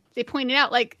 and they pointed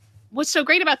out like what's so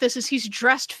great about this is he's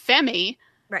dressed femmy,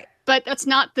 right? But that's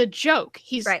not the joke.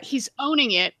 He's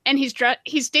owning it, and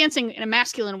he's dancing in a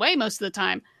masculine way most of the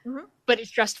time, but he's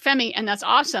dressed femmy, and that's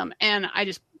awesome. And I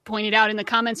just pointed out in the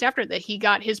comments after that he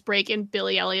got his break in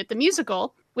Billy Elliot the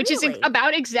Musical, which is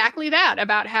about exactly that,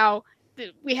 about how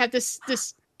we have this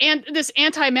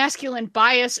anti-masculine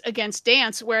bias against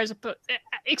dance, whereas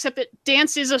except that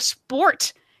dance is a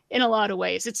sport in a lot of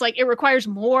ways. It's like it requires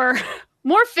more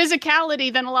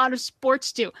physicality than a lot of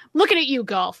sports do. Looking at you,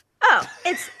 golf. Oh,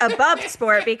 it's above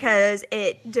sport because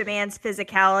it demands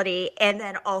physicality and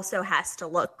then also has to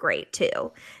look great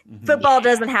too. Football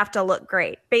doesn't have to look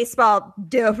great. Baseball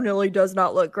definitely does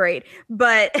not look great,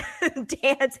 but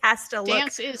dance has to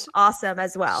look awesome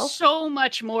as well. So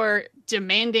much more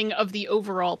demanding of the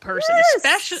overall person,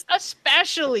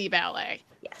 especially ballet.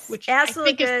 Yes, which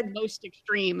absolutely I think is the most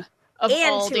extreme of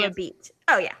all to a beat.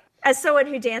 Oh yeah. As someone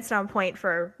who danced on point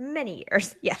for many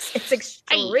years, yes, it's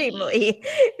extremely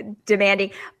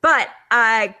demanding. But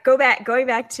going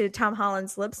back to Tom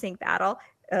Holland's lip sync battle,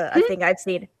 a thing I've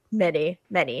seen many,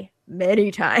 many, many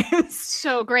times.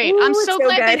 So great! I'm so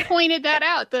glad they pointed that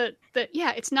out. That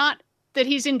it's not that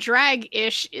he's in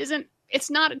drag-ish.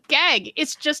 It's not a gag.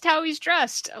 It's just how he's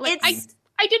dressed. Like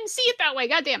I didn't see it that way.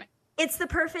 God damn it! It's the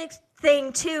perfect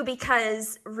thing too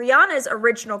because Rihanna's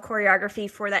original choreography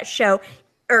for that show.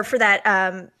 Or for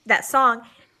that song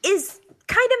is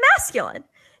kind of masculine.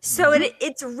 So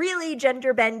it's really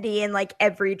gender bendy in like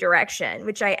every direction,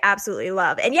 which I absolutely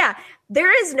love. And yeah, there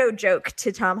is no joke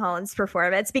to Tom Holland's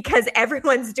performance because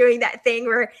everyone's doing that thing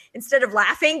where instead of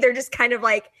laughing, they're just kind of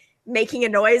like making a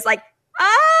noise like,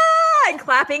 and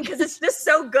clapping because it's just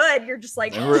so good. You're just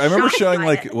like, I remember showing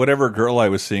like whatever girl I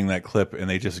was seeing that clip and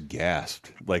they just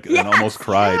gasped like and almost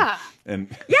cried. Yeah.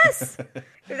 And yes,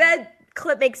 that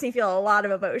clip makes me feel a lot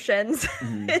of emotions.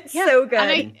 It's so good.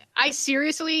 And I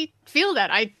seriously feel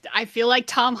that. I feel like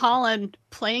Tom Holland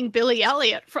playing Billy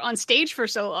Elliot on stage for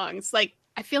so long. It's like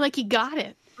I feel like he got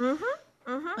it.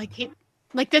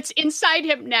 Like that's inside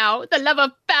him now. The love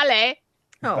of ballet.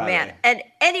 Oh man! And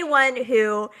anyone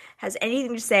who has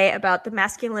anything to say about the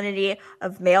masculinity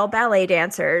of male ballet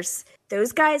dancers,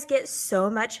 those guys get so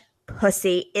much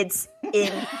pussy. It's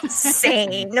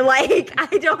insane. Like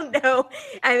I don't know.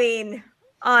 I mean,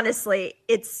 honestly,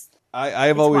 it's. I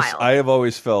have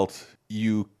always felt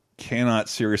you cannot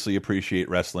seriously appreciate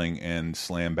wrestling and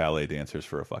slam ballet dancers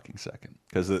for a fucking second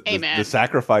because the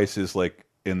sacrifice is like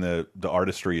in the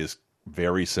artistry is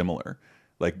very similar.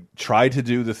 Like try to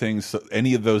do the things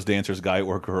any of those dancers, guy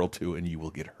or girl, do, and you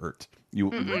will get hurt.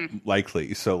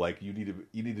 Likely. So like you need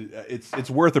to. It's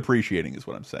worth appreciating, is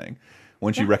what I'm saying.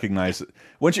 Once you recognize it,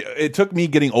 it took me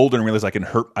getting older and realize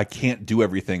I can't do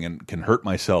everything and can hurt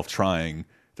myself trying.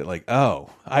 That like, oh,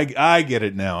 I get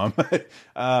it now.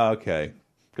 I'm okay,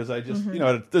 because I just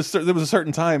there was a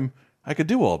certain time I could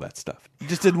do all that stuff. I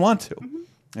just didn't want to.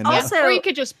 And also, or you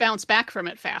could just bounce back from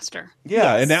it faster.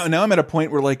 Yeah, and now I'm at a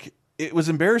point where like it was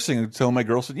embarrassing until my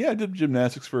girl said, "Yeah, I did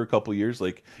gymnastics for a couple years."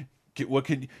 Like what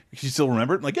can you still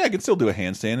remember it? I'm like, yeah, I can still do a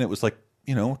handstand. And it was like,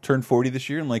 you know, turned 40 this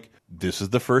year, and like, this is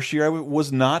the first year I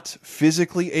was not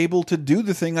physically able to do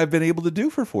the thing I've been able to do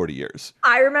for 40 years.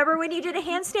 I remember when you did a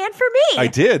handstand for me. I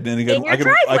did, and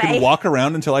I could walk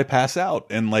around until I pass out,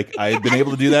 and like I had been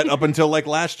able to do that up until like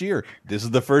last year. This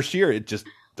is the first year. It just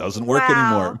doesn't work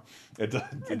anymore.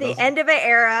 The end of an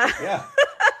era. Yeah.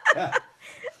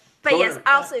 But yes,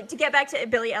 also to get back to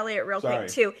Billy Elliot real quick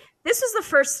too. This was the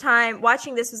first time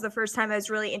I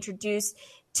was really introduced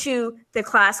to the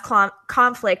class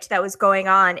conflict that was going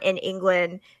on in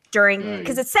England during,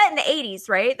 because it's set in the 80s,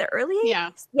 right? The early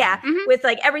 80s? Yeah. With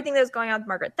like everything that was going on with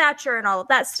Margaret Thatcher and all of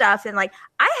that stuff. And like,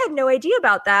 I had no idea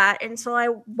about that until I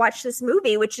watched this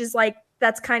movie, which is like,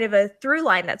 that's kind of a through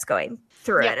line that's going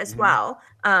through it as well.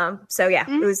 So yeah,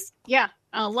 it was. Yeah.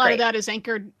 A lot of that is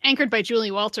anchored by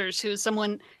Julie Walters, who's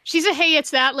she's a hey,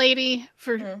 it's that lady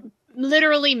for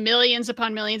literally millions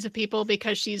upon millions of people,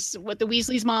 because she's the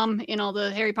Weasley's mom in all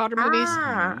the Harry Potter movies.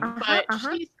 But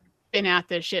she's been at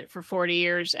this shit for 40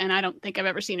 years, and I don't think I've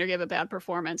ever seen her give a bad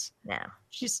performance. No.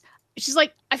 She's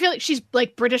like, I feel like she's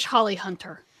like British Holly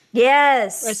Hunter.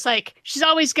 Yes. Where it's like, she's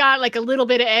always got like a little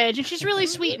bit of edge, and she's really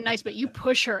sweet and nice, but you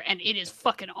push her and it is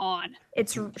fucking on.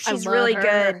 She's really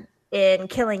good in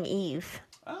Killing Eve.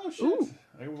 Oh, shit. Ooh.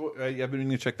 I've been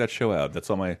meaning to check that show out.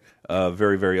 That's on my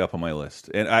very, very up on my list.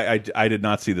 And I did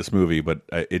not see this movie, but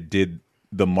it did.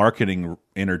 The marketing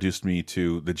introduced me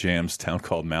to the Jam's Town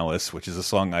Called Malice, which is a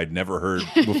song I'd never heard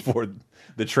before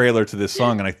the trailer to this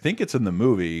song. And I think it's in the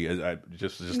movie. I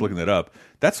just looking it up.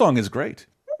 That song is great.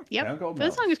 Yep,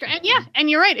 that song is great. And yeah, and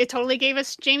you're right. It totally gave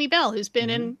us Jamie Bell, who's been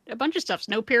in a bunch of stuff.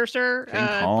 Snowpiercer,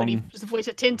 but he was the voice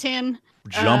of Tintin.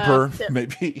 Jumper,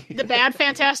 maybe. The bad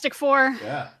Fantastic Four.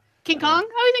 Yeah. King Kong?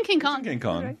 Oh, he's in King Kong. King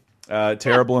Kong. Okay.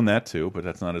 Terrible in that too, but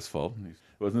that's not his fault. It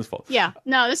wasn't his fault. Yeah.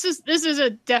 No, this is a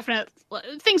definite.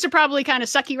 Things are probably kind of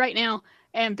sucky right now,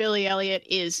 and Billy Elliot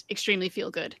is extremely feel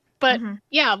good. But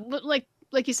yeah, like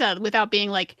you said, without being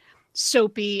like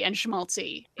soapy and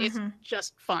schmaltzy, it's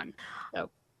just fun. So.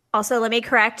 Also, let me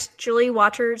correct. Julie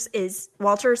Walters is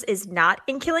not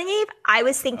in Killing Eve. I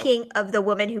was thinking of the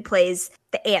woman who plays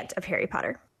the aunt of Harry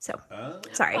Potter. So,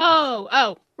 sorry.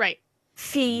 Oh, right.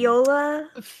 Fiona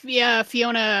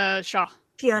Shaw.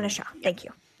 Fiona Shaw. Thank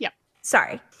you. Yep.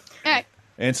 Sorry. All right.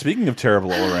 And speaking of terrible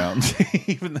all around,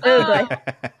 even speaking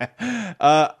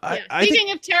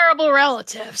of terrible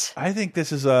relatives, I think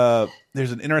this is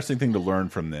there's an interesting thing to learn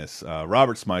from this.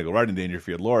 Robert Smigel, Rodney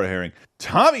Dangerfield, Laura Herring,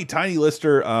 Tommy Tiny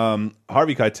Lister,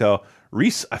 Harvey Keitel,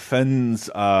 Reese Ifans,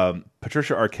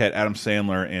 Patricia Arquette, Adam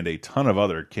Sandler, and a ton of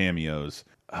other cameos.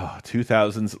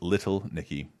 2000's Little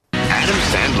Nicky. Adam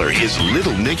Sandler is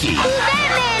Little Nicky. Who's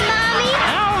Batman, Mommy?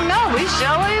 I don't know. He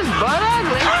sure is butt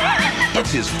ugly.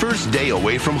 It's his first day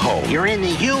away from home. You're in the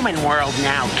human world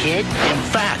now, kid. In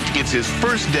fact, it's his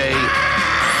first day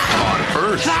on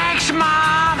Earth. Thanks,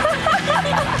 Mom.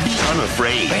 Be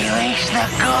unafraid. Release the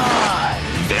good.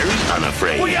 Very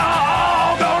unafraid. We are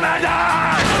all gonna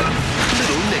die.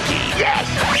 Little Nicky.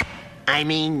 Yes. I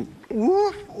mean,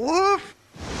 woof, woof.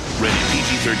 Rated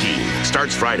PG-13.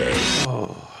 Starts Friday.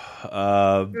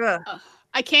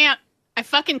 I can't. I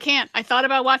fucking can't. I thought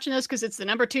about watching this because it's the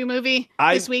 #2 movie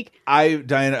this week.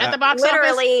 Diana, at the box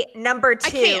literally office. number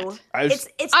 2. I can't.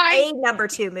 It's a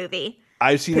 #2 movie.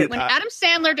 I've seen it when Adam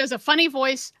Sandler does a funny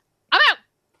voice. I'm out.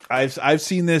 I've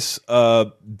seen this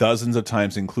dozens of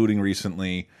times, including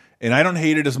recently, and I don't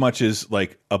hate it as much as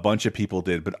like a bunch of people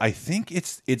did. But I think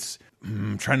it's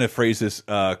I'm trying to phrase this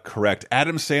correct.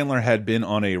 Adam Sandler had been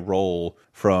on a roll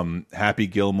from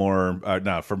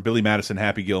from Billy Madison,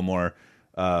 Happy Gilmore,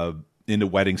 into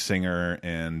Wedding Singer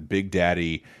and Big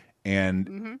Daddy,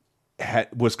 and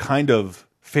was kind of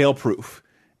fail-proof.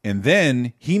 And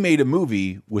then he made a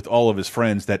movie with all of his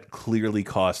friends that clearly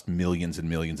cost millions and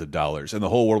millions of dollars. And the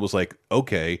whole world was like,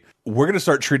 okay, we're going to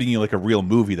start treating you like a real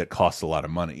movie that costs a lot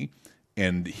of money.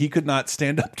 And he could not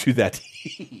stand up to that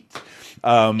heat.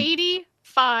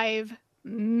 $85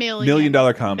 million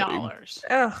comedy.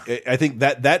 I think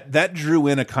that drew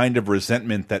in a kind of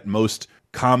resentment that most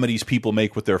comedies people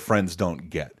make with their friends don't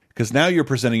get. Because now you're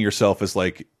presenting yourself as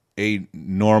like a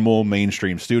normal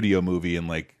mainstream studio movie, and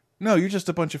like, no, you're just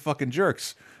a bunch of fucking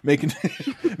jerks making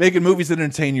movies that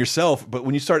entertain yourself. But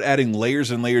when you start adding layers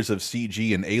and layers of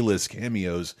CG and A-list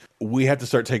cameos, we have to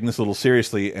start taking this a little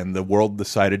seriously, and the world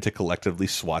decided to collectively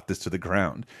swat this to the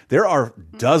ground. There are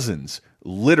dozens,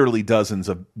 literally dozens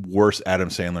of worse Adam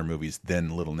Sandler movies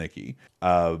than Little Nicky.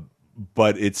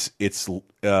 But it's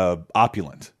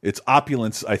opulent. Its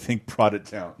opulence, I think, brought it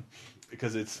down.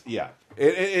 because it's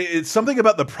something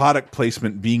about the product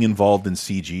placement being involved in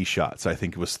CG shots. I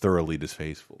think it was thoroughly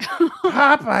distasteful.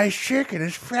 Popeye's chicken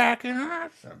is fracking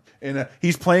awesome, and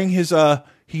he's playing his SNL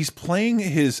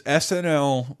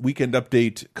Weekend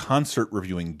Update concert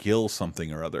reviewing Gil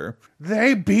something or other.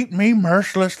 They beat me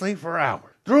mercilessly for hours.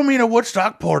 Threw me in a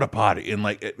Woodstock porta potty, and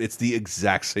like it's the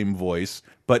exact same voice,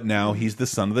 but now he's the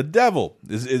son of the devil.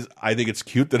 I think it's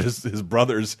cute that his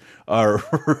brothers are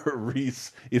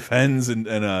Reese Ifens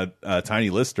and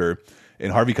Tiny Lister,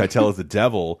 and Harvey Keitel is the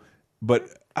devil. But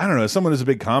I don't know, as someone who's a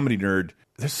big comedy nerd,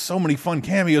 there's so many fun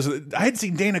cameos. I hadn't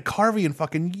seen Dana Carvey in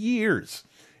fucking years,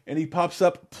 and he pops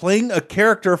up playing a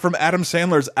character from Adam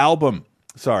Sandler's album.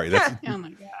 Sorry, that's oh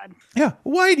my god. Yeah,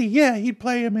 Whitey, yeah, he'd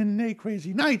play him in Eight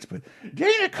Crazy Nights, but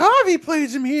Dana Carvey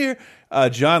plays him here.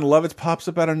 John Lovitz pops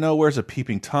up out of nowhere as a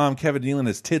peeping Tom. Kevin Nealon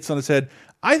has tits on his head.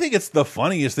 I think it's the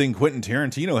funniest thing Quentin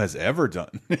Tarantino has ever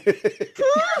done.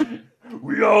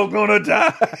 We all gonna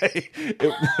die.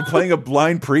 Playing a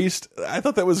blind priest, I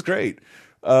thought that was great.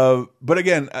 But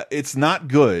again, it's not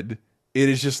good. It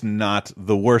is just not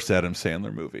the worst Adam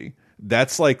Sandler movie.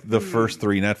 That's like the first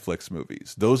 3 Netflix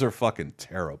movies. Those are fucking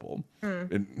terrible.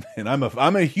 And I'm a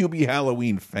Hubie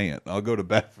Halloween fan. I'll go to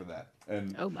bat for that.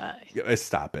 And oh my!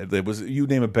 Stop it! You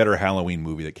name a better Halloween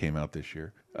movie that came out this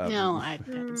year. No, I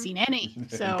haven't seen any.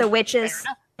 So The Witches.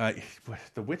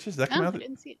 The Witches that came out. I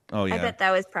didn't see it. Oh yeah, I bet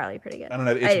that was probably pretty good. I don't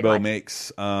know. Ishbo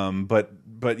makes.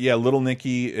 But yeah, Little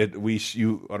Nicky.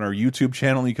 You on our YouTube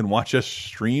channel, you can watch us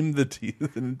stream the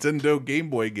Nintendo Game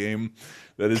Boy game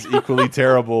that is equally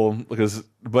terrible.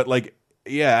 But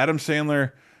Adam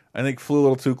Sandler, I think flew a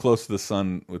little too close to the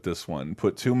sun with this one.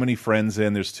 Put too many friends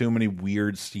in. There's too many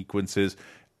weird sequences.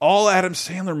 All Adam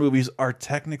Sandler movies are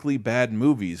technically bad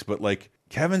movies, but like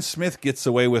Kevin Smith gets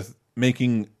away with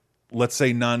making, let's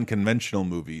say, non-conventional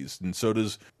movies, and so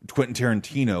does Quentin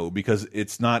Tarantino, because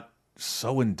it's not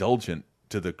so indulgent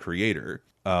to the creator.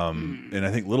 And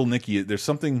I think Little Nicky, there's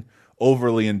something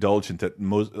overly indulgent that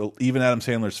even Adam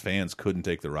Sandler's fans couldn't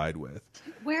take the ride with.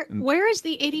 Where is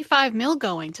the 85 mil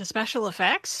going to special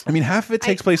effects? I mean, half of it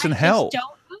takes place in hell. Just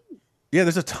don't know. Yeah,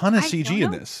 there's a ton of CG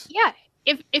in this. Yeah,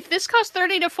 if this cost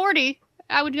 30 to 40,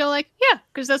 I would go like, yeah,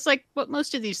 because that's like what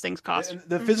most of these things cost. And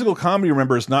the physical comedy,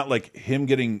 remember, is not like him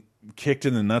getting kicked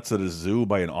in the nuts at a zoo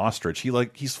by an ostrich.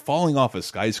 He's falling off a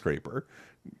skyscraper,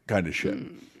 kind of shit.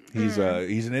 He's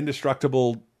an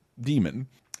indestructible demon.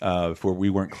 If we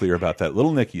weren't clear about that,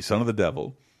 Little Nicky, son of the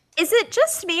devil. Is it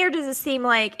just me, or does it seem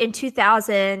like in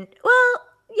 2000? Well,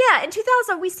 yeah, in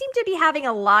 2000 we seem to be having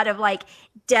a lot of like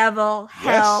devil,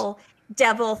 hell,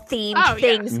 devil themed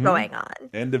things going on.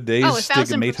 End of days,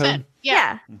 1,000%.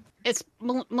 Yeah. It's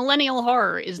millennial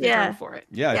horror is the term for it.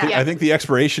 Yeah, I think the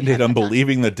expiration date on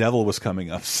believing the devil was coming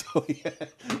up, so we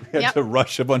had to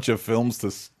rush a bunch of films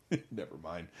to. Never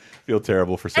mind. Feel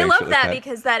terrible for saying. I love that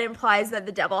because that implies that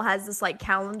the devil has this like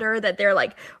calendar that they're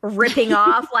like ripping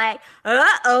off, like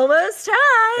almost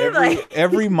time.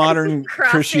 Every modern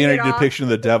Christianity depiction of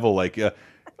the devil, like you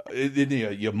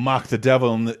mock the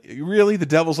devil, and really the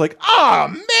devil's like, oh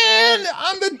man,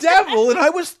 I'm the devil, and I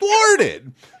was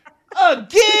thwarted.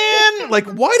 Again, like,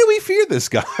 why do we fear this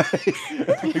guy?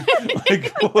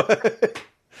 like what?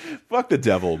 Fuck the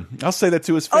devil. I'll say that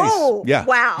to his face. Oh, yeah.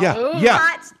 Wow. Yeah.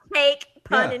 Hot take,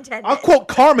 pun intended. I'll quote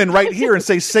Carmen right here and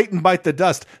say, "Satan bite the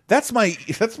dust." That's my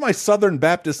Southern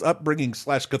Baptist upbringing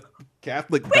 /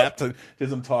 Catholic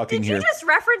baptism talking here. Did you just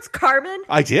reference Carmen?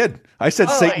 I did. I said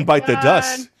Satan bite the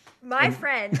dust. My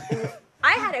friend,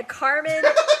 I had a Carmen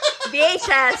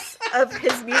VHS of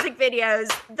his music videos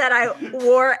that I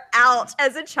wore out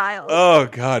as a child. Oh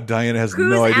God, Diana has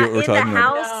no idea what we're talking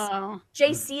about. No.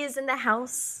 JC is in the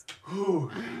house.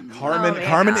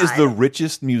 Carmen is the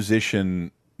richest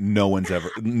musician no one's ever.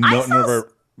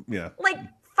 Yeah. Like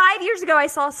 5 years ago, I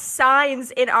saw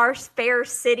signs in our fair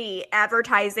city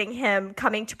advertising him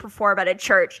coming to perform at a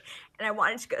church. And I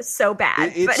wanted to go so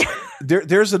bad.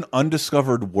 There's an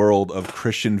undiscovered world of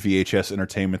Christian VHS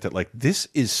entertainment that, like, this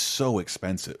is so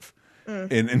expensive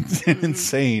and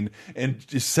insane, and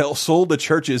just sold to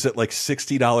churches at like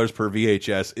 $60 per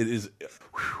VHS. It is.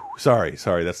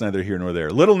 Sorry, that's neither here nor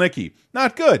there. Little Nicky,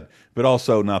 not good, but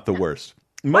also not the worst.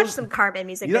 Watch some Carmen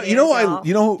music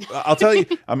videos. I'll tell you,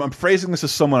 I'm phrasing this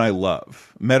as someone I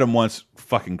love. Met him once,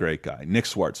 fucking great guy, Nick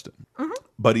Swartzen.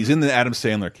 But he's in the Adam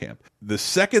Sandler camp. The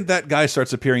second that guy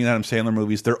starts appearing in Adam Sandler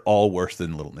movies, they're all worse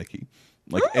than Little Nicky.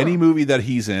 Like any movie that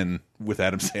he's in with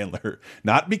Adam Sandler,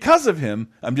 not because of him,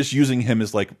 I'm just using him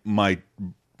as like my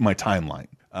timeline.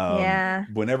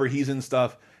 Whenever he's in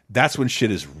stuff, that's when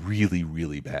shit is really,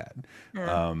 really bad.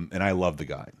 And I love the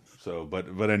guy. So,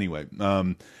 but anyway,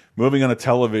 moving on to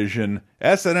television,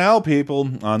 SNL people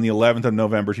on the 11th of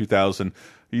November 2000.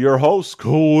 Your host,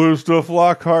 Callista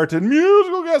Flockhart, and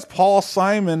musical guest Paul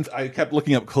Simon. I kept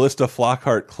looking up Callista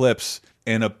Flockhart clips,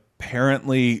 and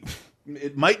apparently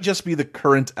it might just be the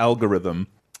current algorithm,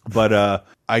 but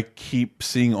I keep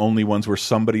seeing only ones where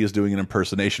somebody is doing an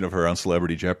impersonation of her on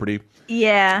Celebrity Jeopardy.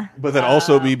 Yeah. But that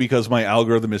also be because my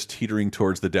algorithm is teetering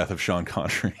towards the death of Sean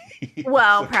Connery.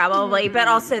 Well, probably. But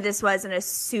also this wasn't a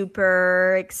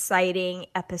super exciting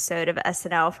episode of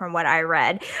SNL from what I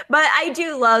read. But I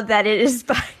do love that it is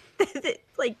by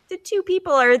like the two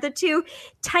people are the two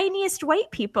tiniest white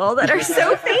people that are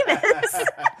so famous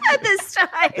at this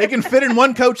time. They can fit in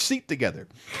one coach seat together.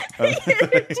 Two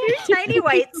tiny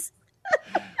whites.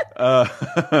 On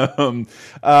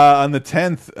the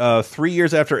 10th, 3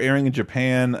 years after airing in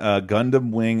Japan,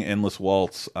 Gundam Wing Endless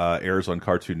Waltz airs on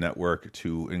Cartoon Network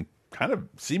to kind of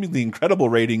seemingly incredible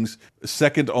ratings,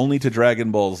 second only to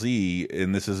Dragon Ball Z.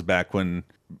 And this is back when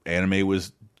anime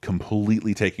was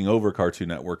completely taking over Cartoon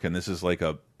Network, and this is like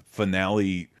a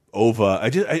finale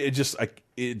OVA.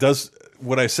 It does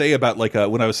what I say about like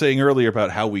when I was saying earlier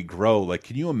about how we grow. Like,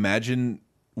 can you imagine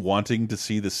wanting to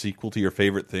see the sequel to your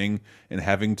favorite thing and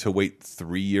having to wait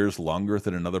 3 years longer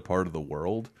than another part of the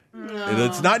world? No.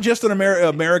 It's not just an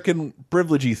American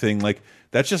privilegey thing. Like,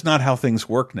 that's just not how things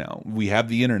work now. We have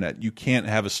the internet. You can't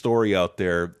have a story out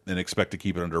there and expect to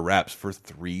keep it under wraps for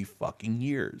 3 fucking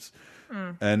years.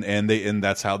 And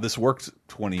that's how this worked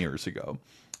 20 years ago.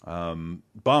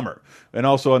 Bummer. And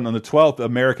also on the 12th,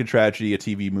 American Tragedy, a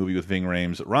TV movie with Ving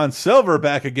Rhames. Ron Silver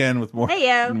back again with more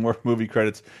movie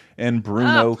credits. And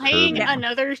Bruno playing Kirby.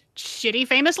 another shitty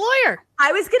famous lawyer.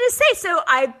 I was going to say, so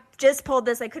I just pulled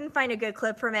this. I couldn't find a good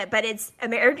clip from it, but it's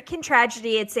American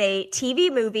Tragedy. It's a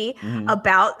TV movie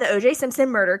about the O.J. Simpson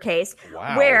murder case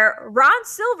where Ron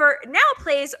Silver now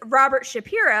plays Robert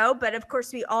Shapiro. But of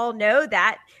course, we all know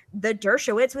that the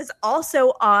Dershowitz was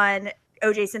also on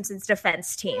O.J. Simpson's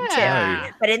defense team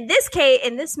too. But in this case,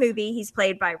 in this movie, he's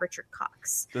played by Richard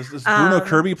Cox. Does Bruno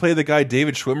Kirby play the guy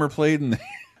David Schwimmer played in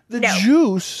the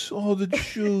Juice? Oh, the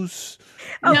Juice.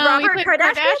 Oh, no, Robert he played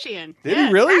Kardashian. Did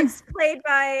he really? That's played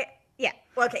by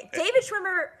David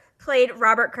Schwimmer played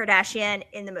Robert Kardashian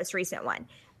in the most recent one.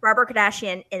 Robert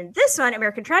Kardashian in this one,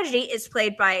 American Tragedy, is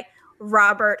played by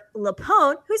Robert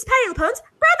Lapone, who's Patty Lapone's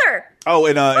brother. Oh,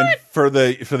 and for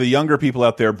the younger people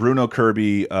out there, Bruno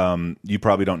Kirby, you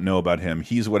probably don't know about him.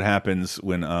 He's what happens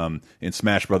when in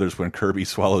Smash Brothers when Kirby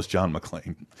swallows John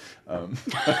McClane.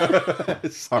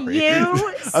 Sorry,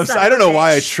 I don't know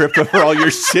why I tripped over all your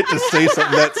shit to say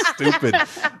something that stupid.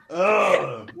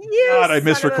 God, I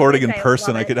miss recording in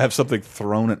person. I could have something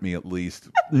thrown at me at least.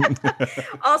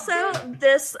 Also,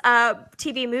 this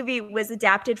TV movie was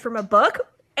adapted from a book.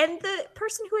 And the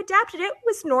person who adapted it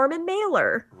was Norman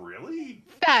Mailer. Really?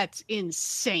 That's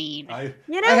insane. I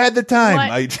had the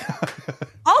time.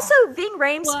 Also, Ving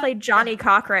Rhames played Johnny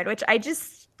Cochran, which I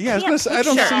just I don't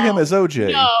see him as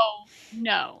OJ.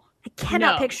 No. I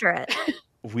cannot picture it.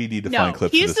 We need to find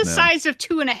clips. He's of this the size of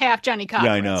 2.5 Johnny Cochran.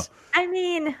 Yeah, I know. I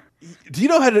mean, do you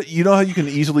know how you can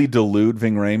easily delude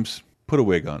Ving Rhames? Put a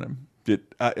wig on him.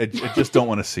 I just don't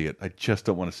want to see it. I just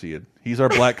don't want to see it. He's our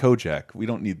Black Kojak. We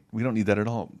don't need that at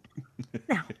all.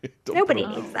 No, nobody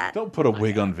needs that. Don't put a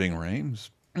wig on Ving Rhames.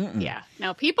 Yeah.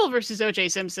 Now, People versus O.J.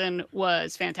 Simpson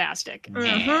was fantastic.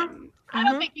 And I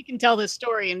don't think you can tell this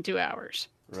story in 2 hours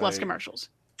plus commercials.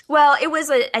 Well, it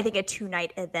was I think a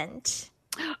 2-night event.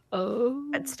 Oh,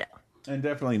 but still, and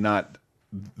definitely not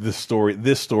the story.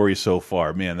 This story so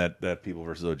far, man. That People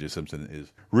versus O.J. Simpson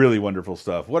is really wonderful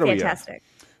stuff. What are we at? Fantastic.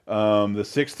 The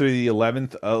 6th through the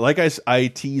 11th. Like I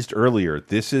teased earlier,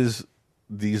 these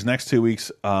next 2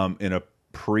 weeks in a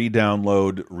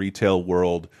pre-download retail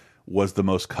world was the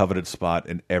most coveted spot,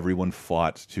 and everyone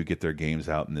fought to get their games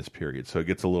out in this period. So it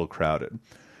gets a little crowded.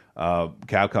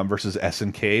 Capcom versus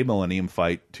SNK, Millennium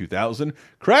Fight 2000.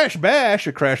 Crash Bash,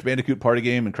 a Crash Bandicoot party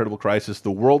game, Incredible Crisis.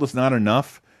 The World Is Not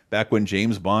Enough, back when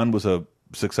James Bond was a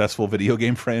successful video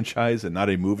game franchise and not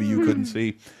a movie you couldn't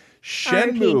see.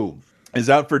 Shenmue is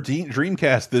out for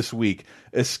Dreamcast this week.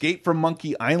 Escape from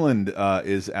Monkey Island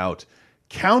is out.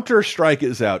 Counter-Strike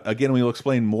is out. Again, we will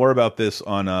explain more about this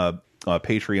on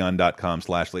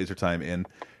patreon.com/lasertime. And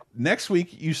next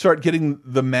week, you start getting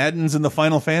the Maddens and the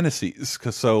Final Fantasies.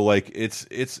 So, like,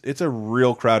 it's a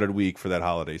real crowded week for that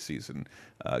holiday season,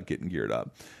 getting geared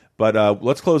up. But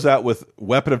let's close out with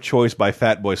Weapon of Choice by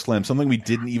Fatboy Slim, something we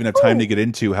didn't even have time to get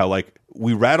into, how, like,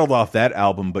 we rattled off that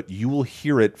album, but you will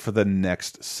hear it for the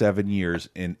next 7 years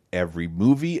in every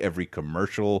movie, every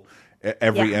commercial,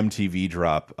 every MTV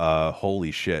drop.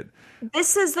 Holy shit.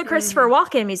 This is the Christopher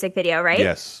Walken music video, right?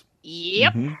 Yes.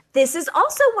 Yep. This is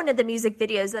also one of the music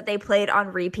videos that they played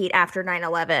on repeat after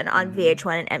 9/11 on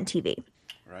VH1 and MTV.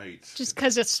 Right. Just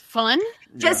because it's fun?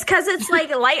 Just because it's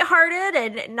like lighthearted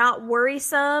and not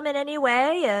worrisome in any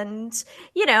way. And,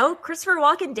 Christopher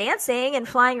Walken dancing and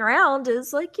flying around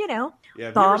is like,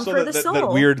 balm for the soul. That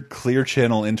weird Clear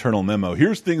Channel internal memo.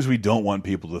 Here's things we don't want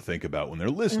people to think about when they're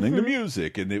listening to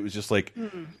music. And it was just like,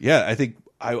 I think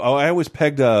I always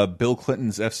pegged Bill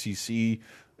Clinton's FCC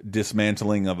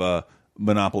dismantling of a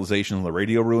monopolization of the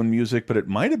radio ruined music, but it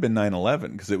might have been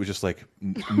 9/11 because it was just like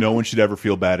no one should ever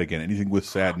feel bad again. Anything with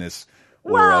sadness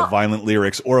or violent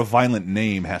lyrics or a violent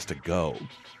name has to go.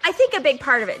 I think a big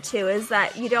part of it too is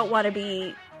that you don't want to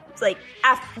be like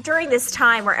during this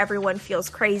time where everyone feels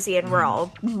crazy and we're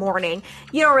all mourning.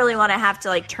 You don't really want to have to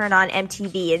like turn on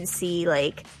MTV and see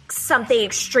like something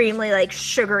extremely like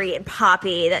sugary and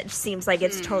poppy that seems like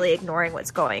it's totally ignoring what's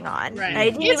going on. Right. I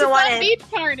didn't It's even a want fun to beach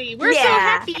party. We're so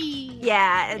happy.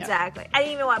 Yeah, exactly. I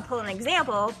didn't even want to pull an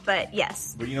example, but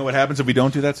yes. But you know what happens if we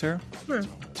don't do that, Sarah?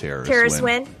 Terrorists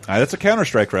win. That's a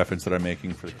Counter-Strike reference that I'm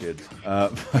making for the kids.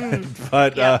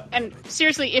 And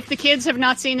seriously, if the kids have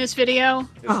not seen this video,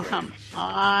 come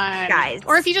on, guys.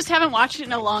 Or if you just haven't watched it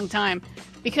in a long time,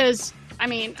 because I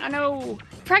know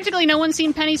practically no one's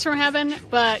seen Pennies from Heaven,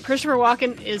 but Christopher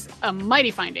Walken is a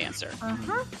mighty fine dancer.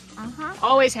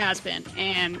 Always has been,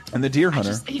 and the Deer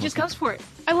Hunter. He just goes for it.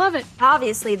 I love it.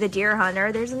 Obviously, the Deer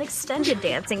Hunter. There's an extended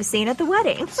dancing scene at the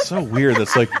wedding. So weird.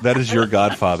 That's like that is your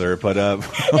Godfather, but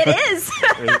it is.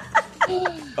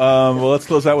 Well, let's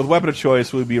close out with Weapon of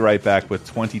Choice. We'll be right back with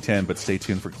 2010, but stay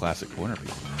tuned for Classic Corner.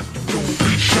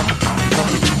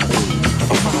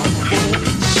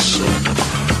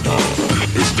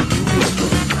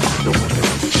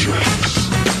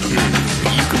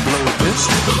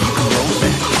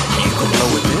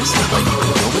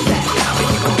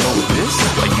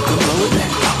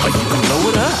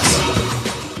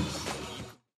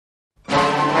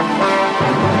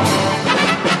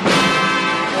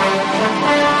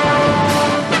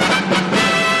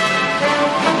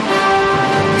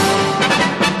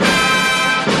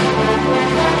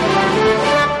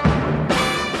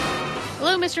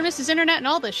 Mr. and Mrs. Internet and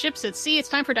all the ships at sea. It's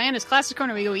time for Diana's Classic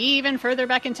Corner. We go even further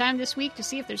back in time this week to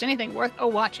see if there's anything worth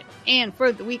watching. And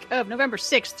for the week of November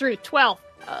 6th through 12th,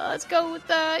 let's go with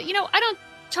I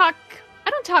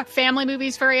don't talk family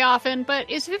movies very often, but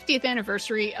it's the 50th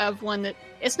anniversary of one that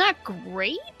it's not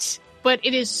great, but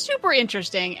it is super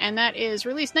interesting, and that is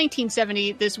released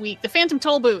 1970 this week, The Phantom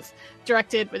Tollbooth,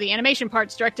 directed with the animation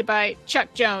parts directed by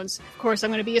Chuck Jones. Of course,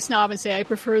 I'm going to be a snob and say I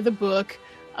prefer the book.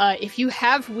 If you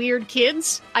have weird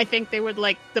kids, I think they would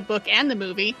like the book and the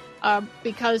movie,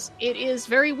 because it is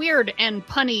very weird and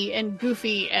punny and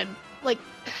goofy and like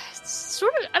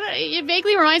sort of, it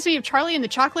vaguely reminds me of Charlie and the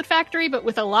Chocolate Factory, but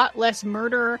with a lot less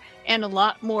murder and a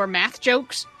lot more math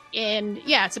jokes. And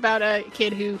yeah, it's about a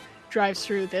kid who drives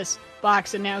through this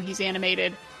box and now he's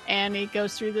animated and he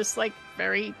goes through this like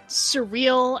very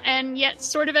surreal and yet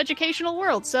sort of educational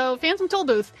world. So Phantom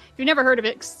Tollbooth, if you've never heard of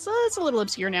it, it's a little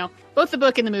obscure now. Both the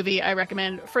book and the movie I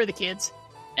recommend for the kids.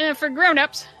 And for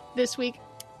grown-ups this week,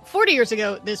 40 years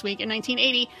ago this week in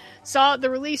 1980, saw the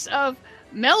release of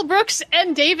Mel Brooks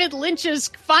and David Lynch's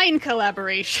fine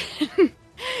collaboration,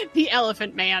 The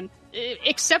Elephant Man.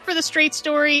 Except for the straight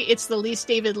story, it's the least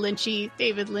David Lynch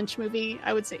movie,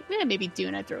 I would say. Maybe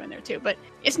Dune I'd throw in there too, but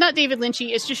it's not David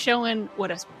Lynchy. It's just showing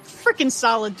what a freaking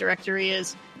solid director he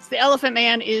is. The Elephant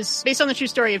Man is based on the true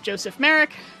story of Joseph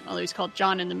Merrick, although he's called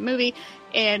John in the movie,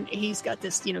 and he's got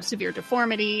this, severe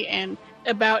deformity, and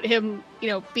about him,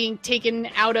 being taken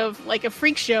out of like a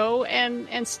freak show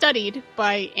and studied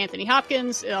by Anthony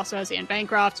Hopkins. It also has Anne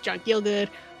Bancroft, John Gielgud,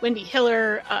 Wendy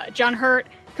Hiller, John Hurt.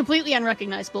 Completely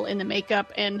unrecognizable in the makeup,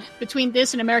 and between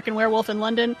this and American Werewolf in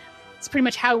London, it's pretty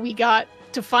much how we got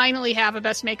to finally have a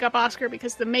Best Makeup Oscar,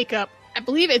 because the makeup, I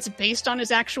believe it's based on his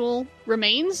actual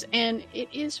remains, and it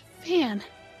is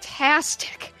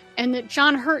fantastic. And that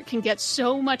John Hurt can get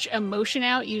so much emotion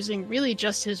out using really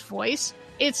just his voice.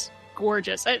 It's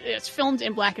gorgeous. It's filmed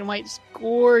in black and white. It's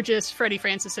gorgeous Freddie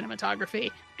Francis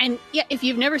cinematography. And yeah, if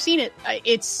you've never seen it,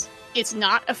 it's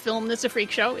not a film that's a freak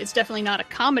show. It's definitely not a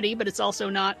comedy, but it's also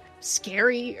not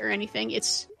scary or anything.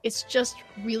 It's just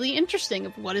really interesting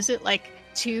of what is it like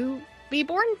to be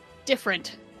born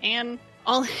different, and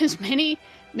all his many,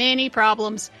 many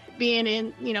problems being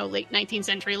in, late 19th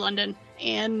century London,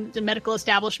 and the medical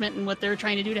establishment and what they're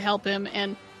trying to do to help him.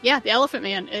 And yeah, The Elephant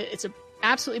Man, it's an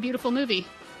absolutely beautiful movie,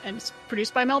 and it's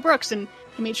produced by Mel Brooks, and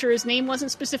he made sure his name wasn't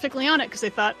specifically on it because they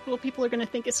thought, well, people are going to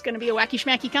think it's going to be a wacky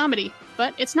schmacky comedy.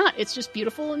 But it's not. It's just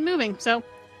beautiful and moving. So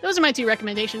those are my two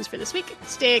recommendations for this week.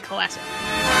 Stay classic.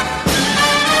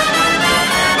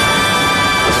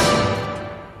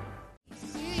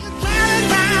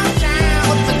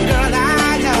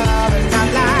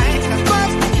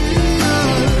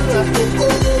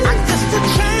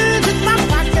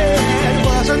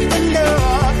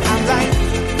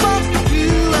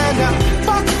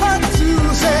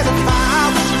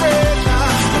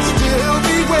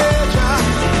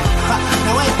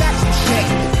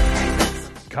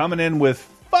 coming in with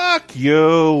 "Fuck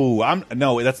You."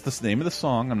 No, that's the name of the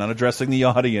song. I'm not addressing the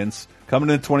audience. Coming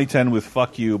in 2010 with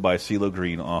 "Fuck You" by CeeLo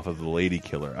Green off of The Lady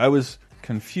Killer. I was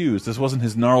confused. This wasn't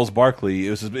his Gnarls Barkley.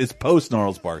 It's post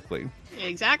Gnarls Barkley.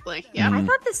 Exactly. Yeah. I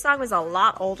thought this song was a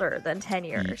lot older than 10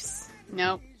 years.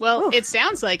 No. Well, it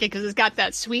sounds like it because it's got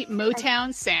that sweet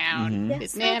Motown sound.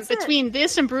 Yes, Man, between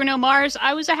this and Bruno Mars,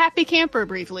 I was a happy camper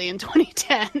briefly in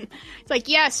 2010. It's like,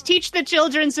 yes, teach the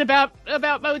children about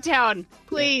Motown,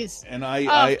 please. And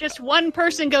I just one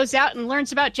person goes out and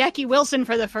learns about Jackie Wilson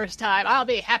for the first time. I'll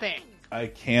be happy. I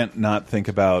can't not think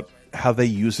about how they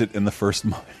use it in the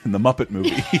Muppet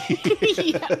movie.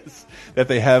 Yes. That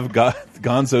they have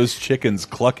Gonzo's chickens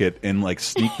cluck it and like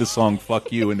sneak the song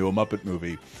 "Fuck You" into a Muppet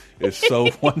movie. Is so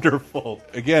wonderful.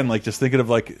 Again, like just thinking of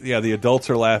like, the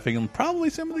adults are laughing and probably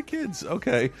some of the kids.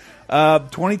 Okay.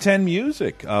 2010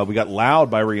 music. We got "Loud"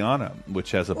 by Rihanna,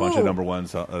 which has a bunch of number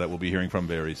ones that we'll be hearing from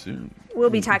very soon. We'll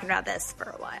be talking about this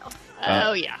for a while.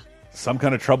 Oh, yeah. Some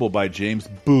Kind of Trouble by James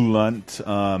Blunt.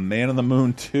 Man on the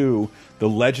Moon 2. The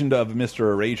Legend of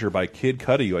Mr. Erasure by Kid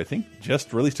Cudi, who I think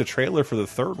just released a trailer for the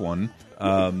third one.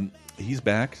 He's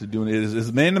back to doing it.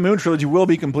 His Man in the Moon trilogy will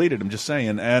be completed. I'm just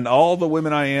saying. And All the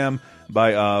Women I Am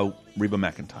by Reba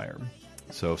McEntire.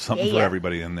 So something for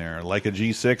everybody in there. Like a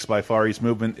G6 by Far East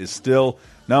Movement is still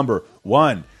number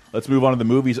one. Let's move on to the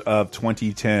movies of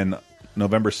 2010.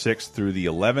 November 6th through the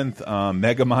 11th.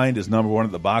 Megamind is number one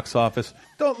at the box office.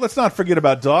 Let's not forget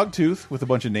about Dogtooth with a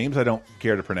bunch of names I don't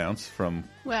care to pronounce from.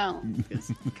 Well,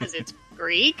 because it's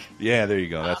Greek. Yeah, there you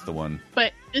go. That's the one.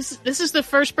 But this is the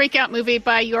first breakout movie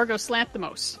by Yorgos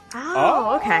Lanthimos.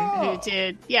 Oh, okay. Who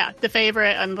did The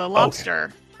Favorite and The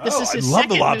Lobster. Okay. This is his I love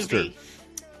second The Lobster. movie.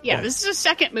 Yeah, this is a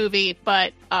second movie,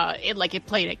 but it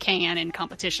played at Cannes in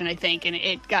competition, I think, and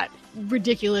it got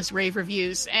ridiculous rave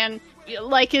reviews. And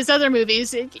like his other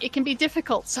movies, it can be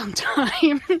difficult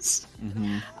sometimes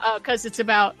because it's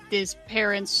about these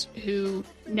parents who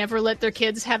never let their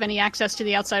kids have any access to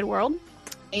the outside world.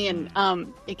 And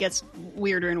it gets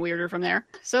weirder and weirder from there.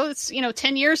 So it's,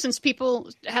 10 years since people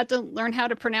had to learn how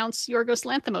to pronounce Yorgos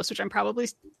Lanthimos, which I'm probably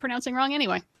pronouncing wrong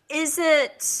anyway. Is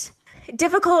it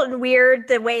difficult and weird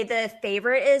the way The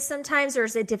Favorite is sometimes, or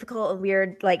is it difficult and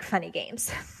weird like Funny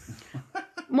Games?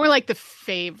 More like The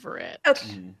Favorite.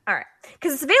 Okay. All right.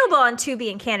 Because it's available on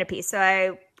Tubi and Canopy.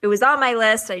 So it was on my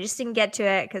list. I just didn't get to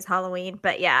it because Halloween.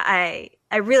 But yeah, I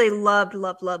really loved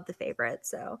The Favorite.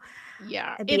 So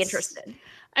yeah, I'd be interested.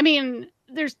 I mean,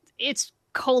 it's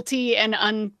culty and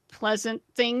unpleasant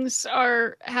things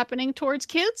are happening towards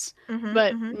kids,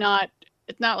 but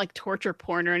it's not like torture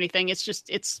porn or anything. It's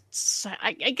just,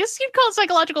 I guess you'd call it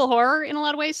psychological horror in a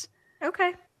lot of ways.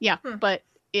 Okay. Yeah, but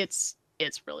it's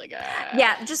really good.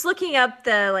 Yeah, just looking up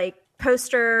the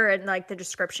poster and the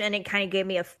description, it kind of gave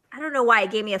me I don't know why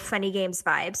it gave me a Funny Games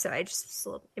vibe.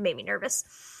 So it made me nervous.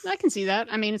 I can see that.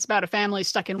 I mean, it's about a family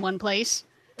stuck in one place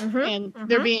and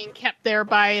they're being kept there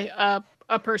by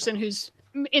a person whose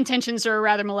intentions are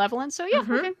rather malevolent. So yeah.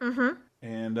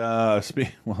 And we're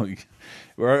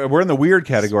in the weird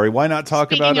category. Why not talk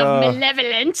Speaking about of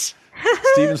malevolent?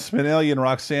 Stephen Spinelli and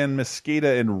Roxanne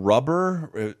Mesquita in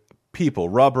Rubber?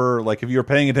 Rubber. Like if you were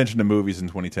paying attention to movies in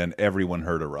 2010, everyone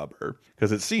heard of Rubber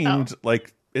because it seemed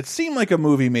like a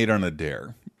movie made on a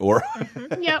dare, or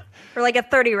yep, or like a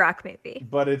 30 Rock movie.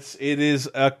 But it is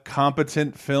a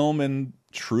competent film and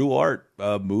true art,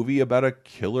 a movie about a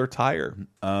killer tire.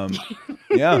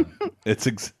 Yeah,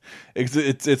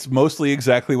 it's mostly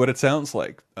exactly what it sounds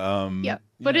like.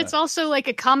 But it's also like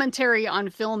a commentary on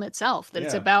film itself. That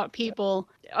it's about people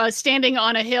standing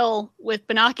on a hill with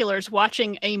binoculars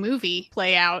watching a movie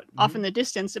play out off in the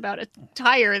distance about a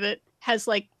tire that has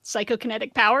like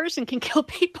psychokinetic powers and can kill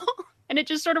people. And it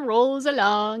just sort of rolls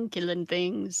along, killing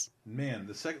things. Man,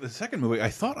 the second movie, I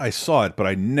thought I saw it, but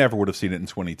I never would have seen it in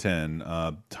 2010.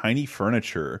 Tiny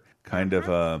Furniture, kind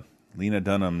of Lena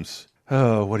Dunham's,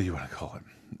 what do you want to call it?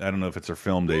 I don't know if it's her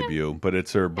film debut, but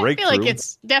it's her breakthrough. I feel like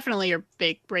it's definitely her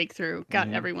big breakthrough. Got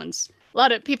a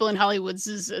lot of people in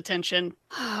Hollywood's attention.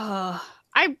 I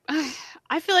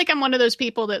feel like I'm one of those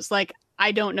people that's like,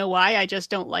 I don't know why, I just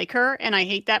don't like her. And I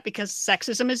hate that because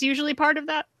sexism is usually part of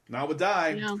that. Not would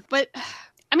die. But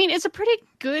I mean, it's a pretty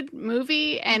good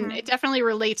movie, and it definitely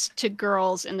relates to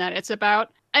girls in that it's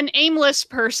about an aimless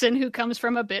person who comes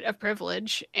from a bit of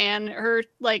privilege and her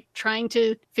like trying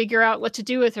to figure out what to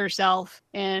do with herself.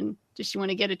 And does she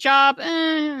want to get a job?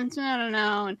 I don't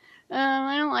know. And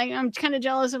I'm kind of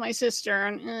jealous of my sister.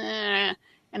 And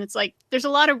it's like, there's a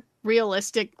lot of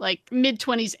realistic, like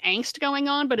mid-20s angst going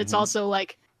on, but it's also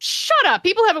like, shut up.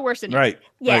 People have it worse than you. Right.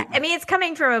 Yeah. Right. I mean, it's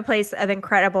coming from a place of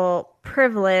incredible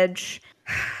privilege.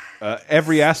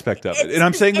 every aspect of it. And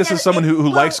I'm saying this as someone who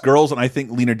likes girls, and I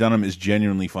think Lena Dunham is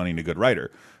genuinely funny and a good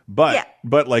writer. But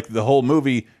like the whole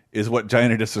movie is what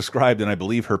Diana just described, and I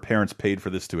believe her parents paid for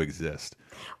this to exist.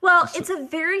 Well, it's a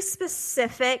very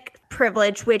specific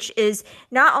privilege, which is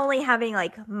not only having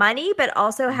like money, but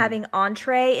also having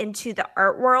entree into the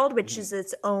art world, which is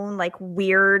its own like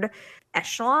weird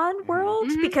echelon world,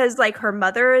 because like her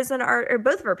mother is an art, or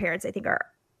both of her parents, I think,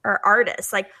 are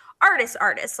artists, like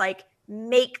artists, like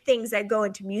make things that go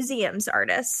into museums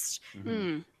artists.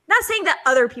 Not saying that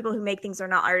other people who make things are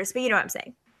not artists, but you know what I'm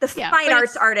saying. The fine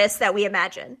arts artists that we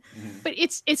imagine. But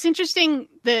it's interesting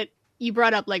that you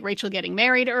brought up like Rachel getting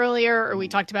married earlier, or we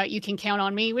talked about You Can Count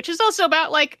on Me, which is also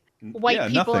about like white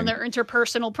people and their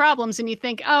interpersonal problems. And you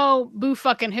think, oh, boo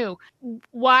fucking who?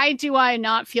 Why do I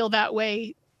not feel that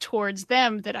way towards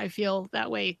them that I feel that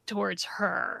way towards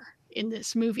her in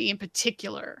this movie in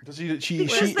particular? Because she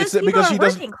doesn't.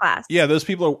 Working class. Yeah, those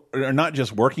people are not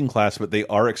just working class, but they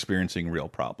are experiencing real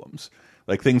problems.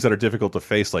 Like things that are difficult to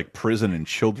face, like prison and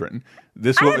children.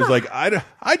 This one is like,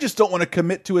 I just don't want to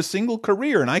commit to a single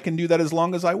career, and I can do that as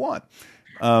long as I want.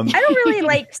 I don't really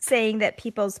like saying that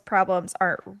people's problems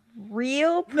aren't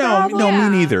real problems. No,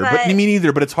 me neither. Me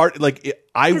neither. But it's hard. Like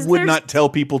I would not tell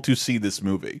people to see this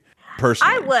movie.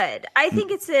 Personally. I would. I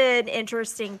think it's an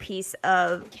interesting piece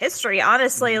of history,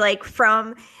 honestly, like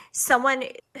from someone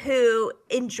who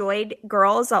enjoyed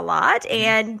girls a lot.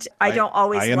 And I don't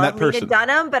always love Lena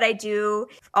Dunham, but I do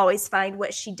always find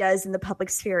what she does in the public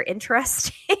sphere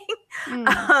interesting.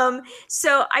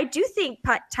 So I do think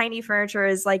Tiny Furniture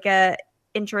is like a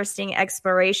interesting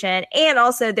exploration. And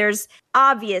also there's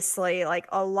obviously like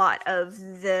a lot of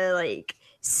the like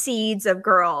seeds of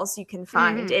girls you can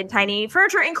find in Tiny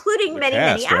Furniture, including many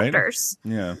actors.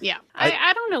 Right? Yeah.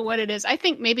 I don't know what it is. I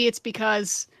think maybe it's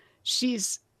because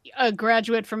she's a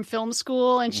graduate from film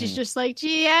school and she's just like,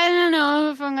 gee, I don't know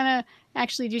if I'm gonna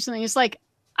actually do something. It's like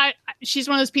she's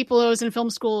one of those people who was in film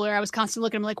school where I was constantly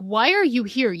looking, I'm like, why are you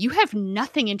here? You have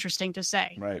nothing interesting to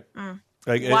say. Right.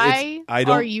 Like, why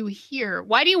are you here?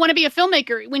 Why do you want to be a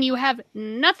filmmaker when you have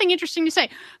nothing interesting to say?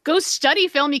 Go study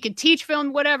film. You can teach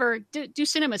film, whatever. Do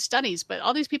cinema studies. But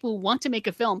all these people who want to make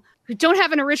a film who don't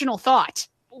have an original thought.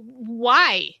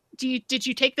 Why? Did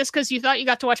you take this because you thought you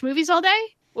got to watch movies all day?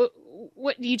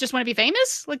 What do you just want to be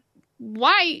famous? Like,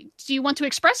 why do you want to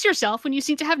express yourself when you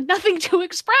seem to have nothing to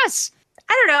express?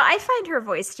 I don't know. I find her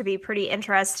voice to be pretty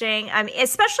interesting. I mean,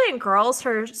 especially in girls,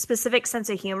 her specific sense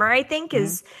of humor, I think,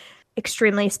 is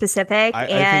extremely specific.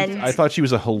 I thought she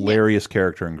was a hilarious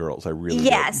character in Girls. I really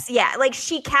did. Yeah. Like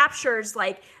she captures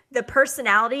like the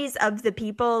personalities of the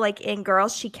people like in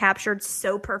Girls. She captured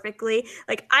so perfectly.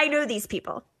 Like I know these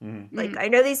people. Like I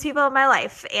know these people in my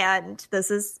life, and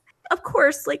this is, of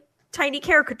course, like tiny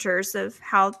caricatures of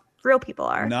how real people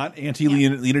are. Not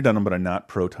anti-Lena Dunham, but I'm not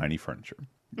pro Tiny Furniture.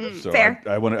 So fair.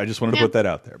 I just wanted to put that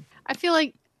out there. I feel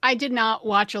like I did not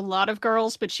watch a lot of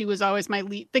Girls, but she was always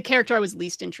the character I was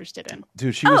least interested in.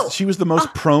 Dude, she was the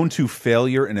most prone to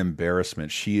failure and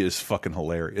embarrassment. She is fucking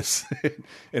hilarious.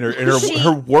 and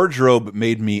her wardrobe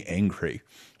made me angry.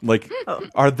 Like,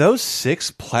 are those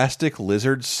 6 plastic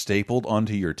lizards stapled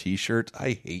onto your t-shirt?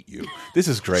 I hate you. This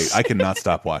is great. I cannot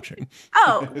stop watching.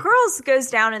 Girls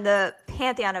goes down in the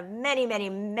pantheon of many, many,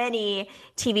 many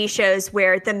TV shows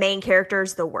where the main character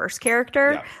is the worst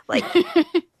character. Yeah. Like,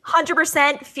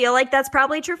 100% feel like that's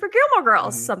probably true for Gilmore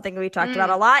Girls, something we talked about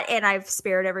a lot, and I've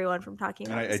spared everyone from talking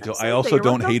about it. I also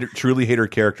don't truly hate her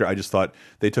character. I just thought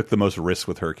they took the most risks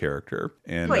with her character,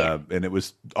 and it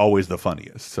was always the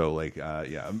funniest. So like,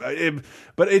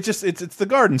 but it's the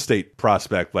Garden State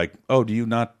prospect. Like, oh, do you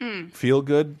not feel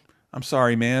good? I'm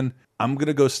sorry, man. I'm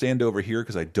gonna go stand over here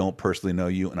because I don't personally know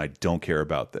you, and I don't care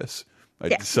about this.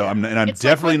 So I'm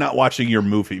definitely not watching your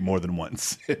movie more than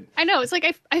once. I know. It's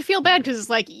like I feel bad because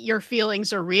it's like your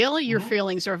feelings are real, your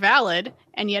feelings are valid,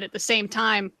 and yet at the same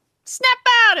time, snap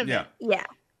out of it. Yeah.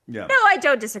 No, I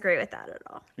don't disagree with that at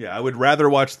all. Yeah, I would rather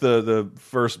watch the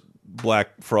first Black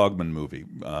Frogman movie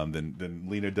than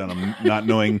Lena Dunham not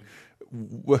knowing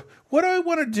what do I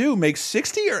want to do? Make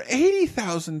 $60,000 or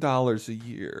 $80,000 a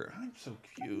year? I'm so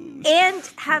confused. And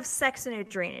have sex in a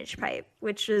drainage pipe,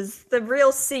 which is the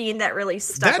real scene that really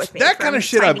stuck with me. That kind of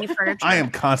shit I am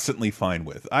constantly fine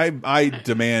with. I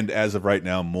demand as of right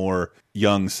now more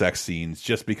young sex scenes,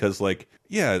 just because like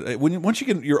once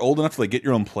you're old enough to like get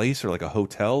your own place or like a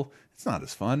hotel, it's not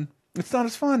as fun. It's not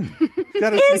as fun. You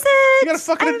gotta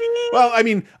fucking. Well, I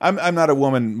mean, I'm not a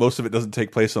woman. Most of it doesn't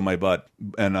take place on my butt,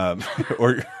 and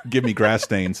or give me grass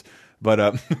stains.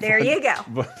 But there you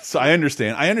go. So I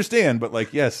understand. But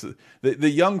like, yes, the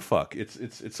young fuck.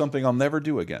 It's something I'll never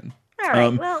do again. All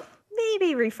right. Well,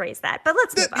 maybe rephrase that, but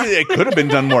let's move on. It could have been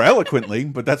done more eloquently,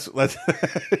 but that's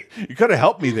you could have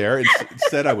helped me there.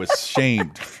 Instead, I was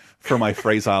shamed for my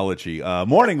phraseology.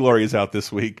 Morning Glory is out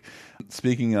this week.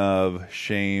 Speaking of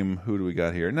shame, who do we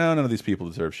got here? No, none of these people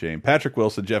deserve shame. Patrick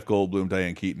Wilson, Jeff Goldblum,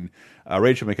 Diane Keaton,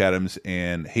 Rachel McAdams,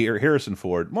 and Harrison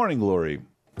Ford. Morning Glory.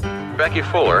 Becky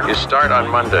Fuller is start on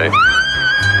Monday.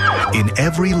 In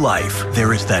every life,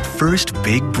 there is that first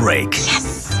big break.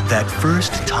 Yes! That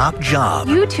first top job.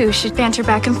 You two should banter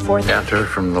back and forth. Banter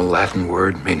from the Latin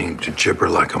word meaning to gibber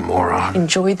like a moron.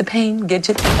 Enjoy the pain,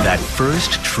 Gidget. That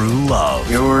first true love.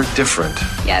 You're different.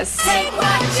 Yes.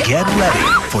 Get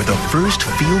ready for the first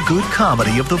feel-good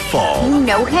comedy of the fall. You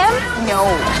know him? No.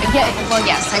 Yeah, well,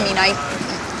 yes. I mean,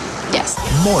 yes.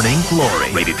 Morning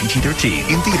Glory. Rated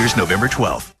PG-13. In theaters November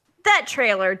 12th. That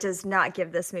trailer does not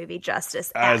give this movie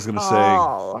justice I was going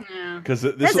to say, because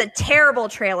that's a terrible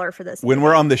trailer for this movie. When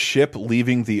we're on the ship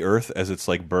leaving the Earth as it's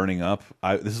like burning up,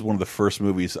 this is one of the first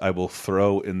movies I will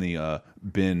throw in the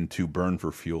bin to burn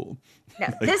for fuel. No,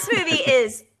 this movie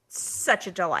is such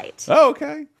a delight. Oh,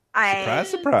 okay.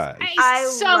 Surprise. I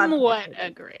somewhat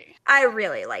agree. I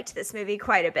really liked this movie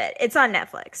quite a bit. It's on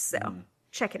Netflix, so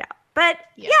check it out. But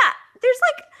yeah, there's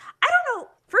like, I don't know.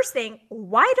 First thing,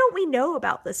 why don't we know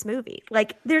about this movie?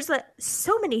 Like, there's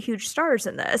so many huge stars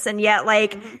in this, and yet,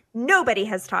 like, nobody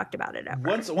has talked about it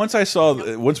ever.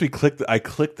 Once we clicked, I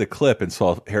clicked the clip and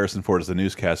saw Harrison Ford as the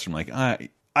newscaster. I'm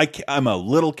like, I'm a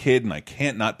little kid and I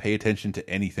can't not pay attention to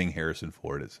anything Harrison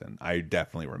Ford is in. I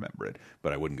definitely remember it,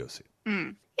 but I wouldn't go see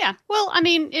it. Yeah, well, I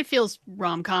mean, it feels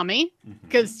rom-com-y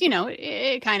because, you know,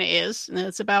 it kind of is. And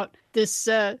it's about this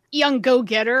young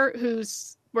go-getter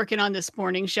who's working on this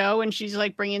morning show, and she's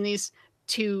like bringing these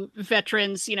two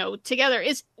veterans, you know, together.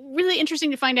 It's really interesting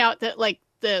to find out that like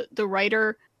the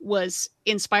writer was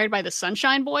inspired by the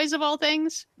Sunshine Boys of all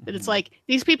things. That it's like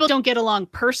these people don't get along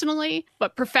personally,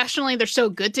 but professionally they're so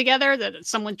good together that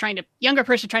it's younger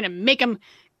person trying to make them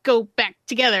go back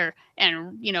together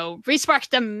and, you know, re-spark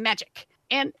the magic.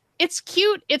 And it's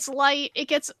cute, it's light, it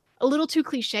gets a little too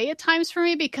cliche at times for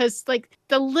me because like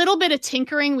the little bit of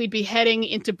tinkering, we'd be heading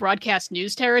into broadcast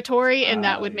news territory, and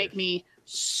that would make me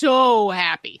so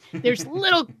happy. There's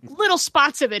little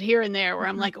spots of it here and there where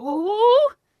I'm like,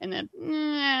 oh, and then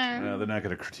no, they're not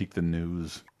going to critique the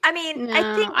news. I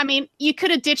mean, you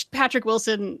could have ditched Patrick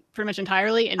Wilson pretty much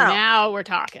entirely, and now we're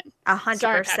talking 100%.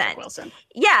 Patrick Wilson.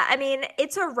 Yeah, I mean,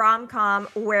 it's a rom-com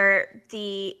where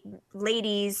the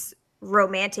lady's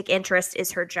romantic interest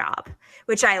is her job,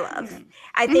 which I love.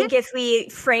 I think if we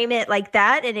frame it like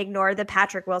that and ignore the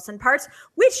Patrick Wilson parts,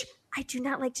 which I do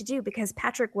not like to do because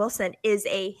Patrick Wilson is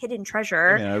a hidden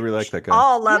treasure. Yeah, I really like that guy.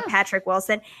 All love Patrick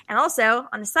Wilson. And also,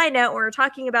 on a side note, when we're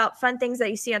talking about fun things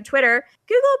that you see on Twitter,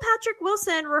 Google Patrick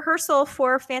Wilson rehearsal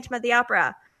for Phantom of the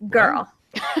Opera. Girl.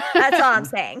 That's all I'm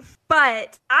saying.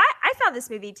 But I found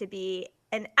this movie to be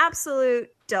an absolute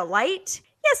delight.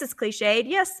 Yes, it's cliched.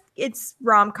 Yes, it's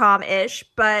rom-com-ish,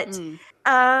 but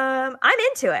I'm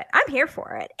into it. I'm here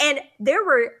for it. And there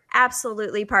were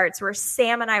absolutely parts where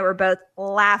Sam and I were both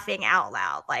laughing out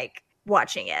loud, like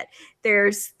watching it.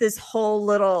 There's this whole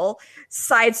little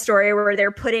side story where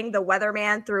they're putting the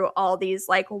weatherman through all these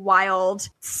like wild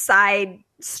side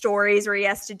stories where he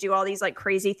has to do all these like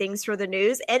crazy things for the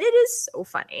news. And it is so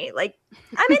funny. Like,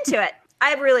 I'm into it.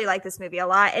 I really like this movie a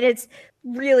lot, and it's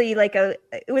really like it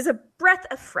was a breath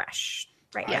of fresh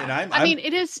right now. I mean,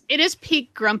 it is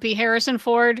peak grumpy Harrison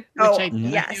Ford, which I do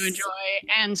enjoy,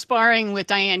 and sparring with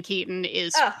Diane Keaton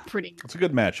is it's a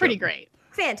good match. Pretty great.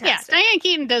 Fantastic. Yeah, Diane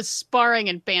Keaton does sparring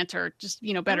and banter just,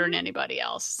 you know, better than anybody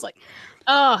else. It's like,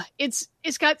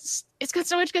 it's got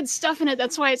so much good stuff in it.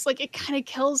 That's why it's like it kind of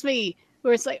kills me.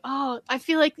 Where it's like, I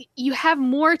feel like you have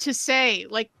more to say.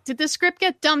 Like, did the script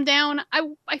get dumbed down?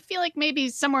 I feel like maybe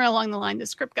somewhere along the line the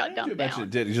script got dumbed down. It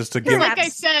did, just to give. Like I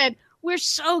said, we're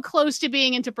so close to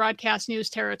being into broadcast news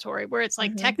territory where it's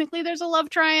like technically there's a love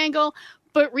triangle,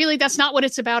 but really that's not what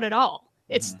it's about at all.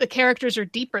 It's the characters are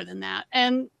deeper than that,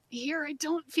 and here I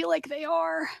don't feel like they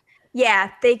are. Yeah,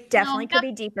 they definitely could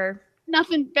be deeper.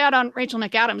 Nothing bad on Rachel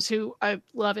McAdams, who I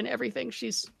love in everything.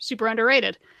 She's super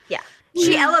underrated. Yeah.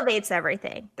 She elevates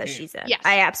everything that she's in. Yes.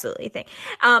 I absolutely think.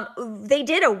 They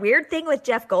did a weird thing with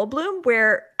Jeff Goldblum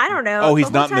where, I don't know. Oh,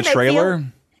 he's not in the trailer?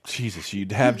 Jesus,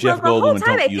 you'd have Jeff Goldblum and don't use him in the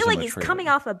trailer. I feel like he's coming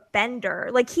off a bender.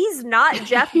 Like, he's not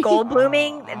Jeff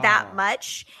Goldbluming that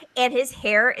much, and his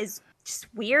hair is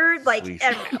just weird. Like,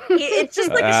 I don't know. It's just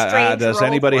like a strange does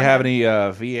anybody have any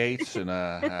V8s and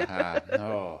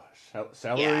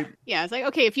celery? Yeah, it's like,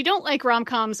 okay, if you don't like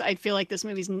rom-coms, I feel like this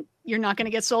movie's you're not going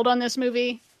to get sold on this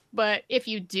movie. But if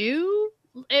you do,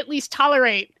 at least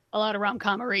tolerate a lot of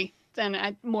rom-comery,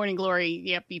 then Morning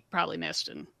Glory, you probably missed.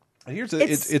 And here's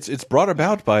it's brought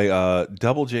about by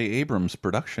Double J Abrams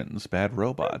Productions, Bad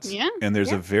Robots. Yeah, and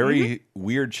there's a very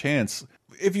weird chance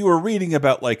if you were reading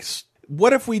about like,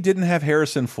 what if we didn't have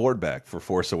Harrison Ford back for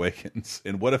Force Awakens,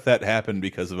 and what if that happened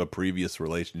because of a previous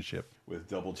relationship with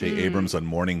Double J Abrams on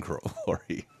Morning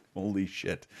Glory? Holy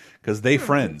shit. Because they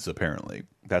friends, apparently.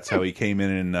 That's how he came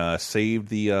in and saved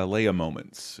the Leia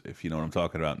moments, if you know what I'm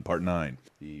talking about, in Part 9.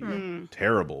 The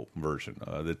terrible version.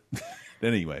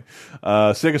 Anyway,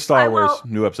 sick of Star Wars.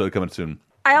 New episode coming soon.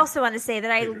 I also want to say that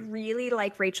I really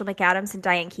like Rachel McAdams and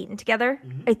Diane Keaton together.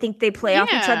 I think they play off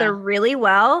each other really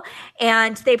well.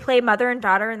 And they play mother and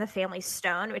daughter in The Family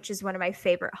Stone, which is one of my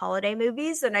favorite holiday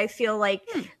movies. And I feel like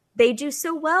they do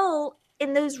so well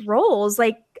in those roles.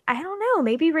 Like, I don't know,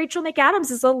 maybe Rachel McAdams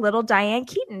is a little Diane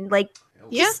Keaton. Like,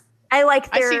 I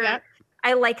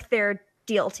like their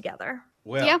deal together.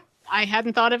 Well, yeah, I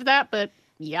hadn't thought of that, but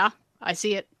yeah, I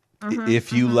see it.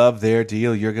 If you love their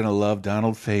deal, you're going to love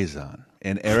Donald Faison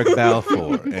and Eric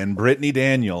Balfour and Brittany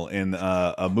Daniel in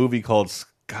a movie called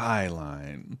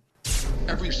Skyline.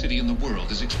 Every city in the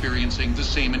world is experiencing the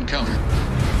same encounter.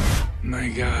 My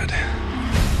God.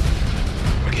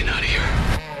 We're getting out of here.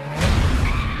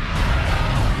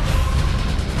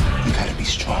 You gotta be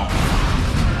strong.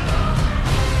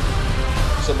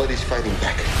 Somebody's fighting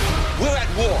back. We're at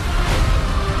war.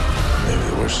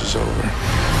 Maybe the worst is over.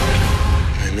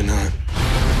 Maybe not.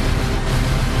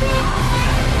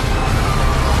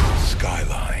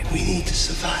 Skyline. We need to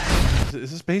survive.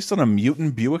 Is this based on a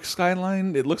mutant Buick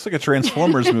Skyline? It looks like a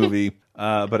Transformers movie,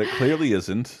 but it clearly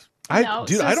isn't. I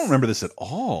don't remember this at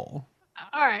all.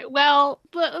 All right. Well,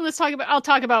 I'll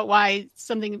talk about why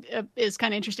something is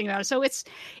kind of interesting about it. So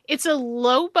it's a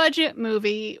low budget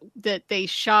movie that they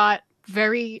shot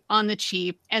very on the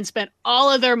cheap and spent all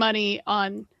of their money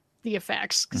on the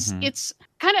effects. Because it's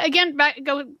kind of, again,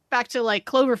 go back to like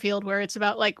Cloverfield, where it's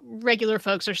about like regular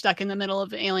folks are stuck in the middle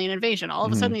of alien invasion. All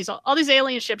of a sudden all these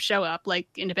alien ships show up, like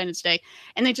Independence Day,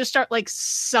 and they just start like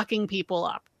sucking people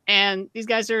up. And these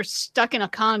guys are stuck in a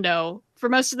condo for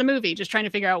most of the movie, just trying to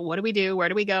figure out, what do we do? Where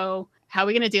do we go? How are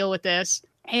we going to deal with this?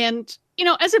 And, you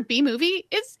know, as a B movie,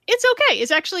 it's okay.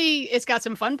 It's got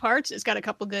some fun parts. It's got a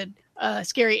couple good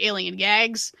scary alien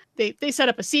gags. They set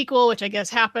up a sequel, which I guess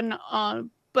happened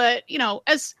but, you know,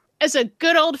 as a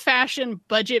good old fashioned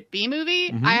budget B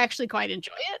movie, I actually quite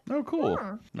enjoy it. Oh, cool.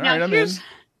 All now, right, I'm in.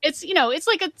 It's, you know, it's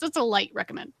like it's a light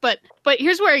recommend, but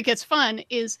here's where it gets fun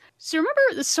is, so remember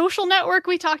The Social Network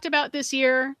we talked about this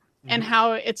year and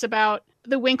how it's about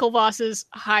the Winklevosses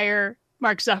hire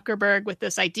Mark Zuckerberg with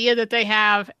this idea that they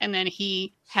have, and then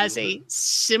he has a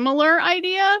similar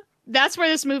idea. That's where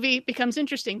this movie becomes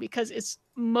interesting, because it's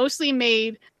mostly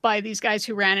made by these guys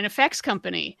who ran an effects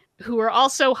company, who are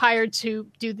also hired to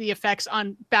do the effects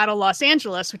on Battle Los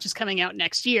Angeles, which is coming out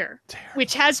next year,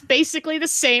 which has basically the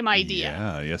same idea.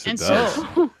 Yeah, yes, it and does.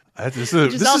 So,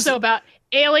 which is also about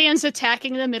aliens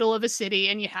attacking the middle of a city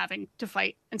and you having to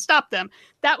fight and stop them.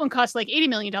 That one costs like $80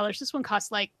 million. This one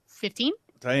costs like 15.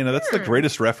 Diana, that's the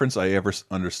greatest reference I ever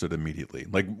understood immediately.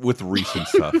 Like with recent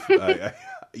stuff.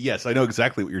 Yes, I know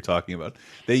exactly what you're talking about.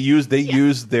 They use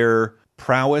their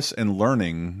prowess and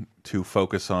learning to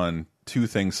focus on two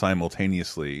things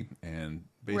simultaneously, and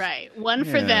one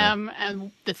for them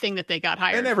and the thing that they got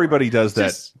hired. And everybody does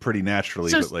that pretty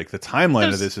naturally, but like the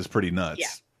timeline of this is pretty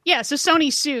nuts. Yeah. So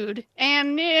Sony sued,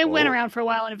 and it went around for a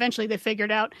while, and eventually they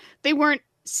figured out they weren't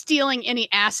stealing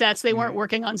any assets. They weren't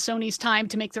working on Sony's time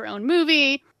to make their own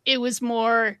movie. It was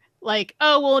more like,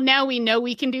 oh, well, now we know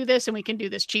we can do this and we can do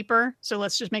this cheaper, so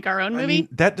let's just make our own movie. I mean,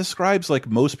 that describes like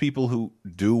most people who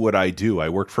do what I do. I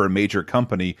work for a major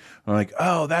company. I'm like,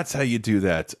 oh, that's how you do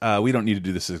that. We don't need to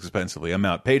do this expensively. I'm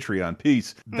out. Patreon,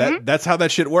 peace. That's how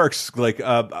that shit works. Like,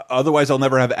 otherwise I'll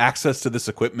never have access to this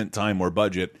equipment, time, or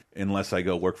budget unless I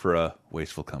go work for a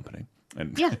wasteful company.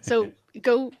 And so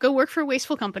go work for a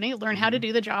wasteful company, learn how to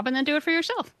do the job, and then do it for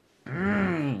yourself.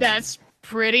 That's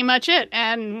pretty much it.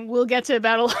 And we'll get to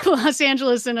Battle of Los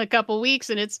Angeles in a couple weeks,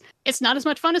 and it's not as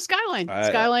much fun as Skyline.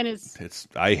 Skyline is.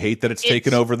 I hate that it's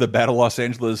taken over the Battle Los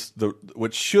Angeles,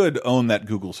 which should own that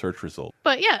Google search result.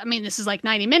 But yeah, I mean, this is like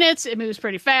 90 minutes. It moves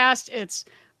pretty fast. It's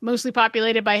mostly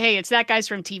populated by, hey, it's that guy's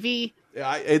from TV.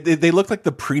 They look like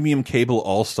the premium cable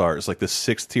all-stars, like the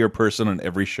 6th tier person on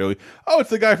every show. Oh, it's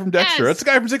the guy from Dexter. It's the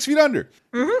guy from 6 Feet Under.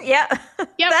 Yeah. Yep.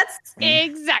 That's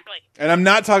exactly. And I'm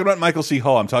not talking about Michael C.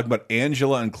 Hall. I'm talking about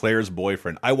Angela and Claire's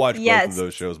boyfriend. I watched both of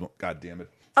those shows. God damn it.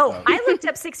 Oh, I looked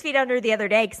up 6 Feet Under the other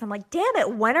day because I'm like, damn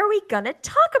it, when are we going to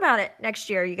talk about it next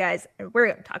year, you guys? We're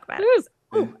going to talk about it.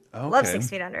 Ooh, love 6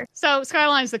 Feet Under. So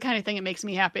Skyline's the kind of thing that makes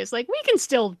me happy. It's like, we can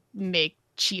still make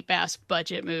cheap ass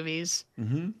budget movies.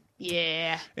 Mm-hmm.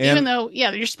 Yeah. And even though,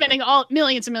 you're spending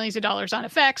millions and millions of dollars on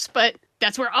effects, but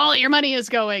that's where all your money is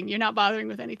going. You're not bothering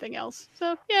with anything else.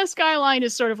 So yeah, Skyline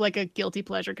is sort of like a guilty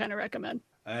pleasure kind of recommend.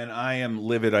 And I am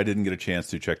livid I didn't get a chance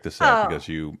to check this out because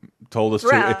you told us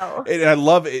to. And I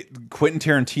love it. Quentin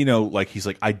Tarantino, like, he's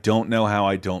like, I don't know how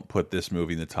I don't put this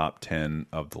movie in the top 10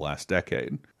 of the last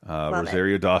decade.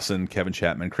 Rosario Dawson, Kevin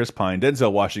Chapman, Chris Pine,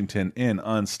 Denzel Washington in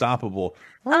Unstoppable.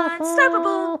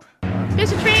 Unstoppable.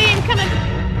 There's a train coming.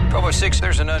 1206,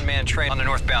 there's an unmanned train on the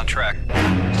northbound track.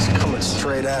 It's coming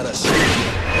straight at us.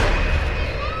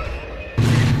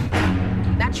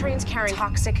 That train's carrying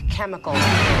toxic chemicals.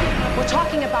 We're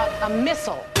talking about a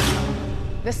missile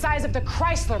the size of the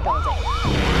Chrysler building.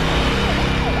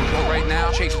 Go right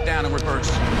now, chase it down in reverse.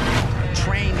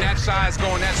 Train that size,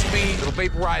 going that speed, it'll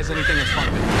vaporize anything in front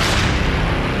of it.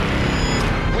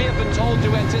 We have been told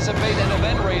to anticipate an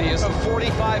event radius of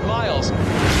 45 miles.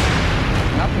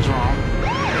 Nothing's wrong.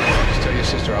 Just tell your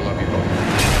sister I love you both.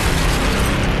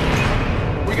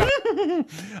 We got.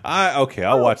 Okay,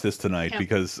 I'll watch this tonight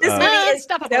because this movie is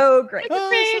so great.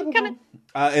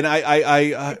 And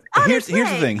here's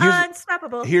the thing.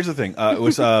 Unstoppable. Here's the thing. It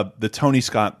was the Tony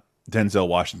Scott Denzel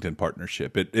Washington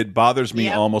partnership. It bothers me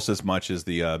almost as much as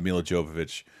the Mila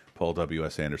Jovovich Paul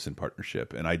W.S. Anderson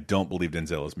partnership, and I don't believe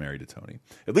Denzel is married to Tony,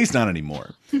 at least not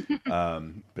anymore. Bit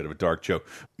of a dark joke.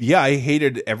 Yeah, I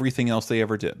hated everything else they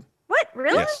ever did. What,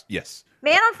 really? Yes.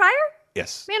 Man on Fire?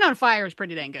 Yes. Man on Fire is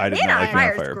pretty dang good. I did not like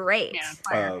Man on Fire. Is great. Man on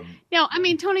Fire. No, I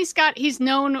mean, Tony Scott, he's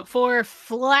known for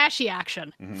flashy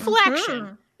action.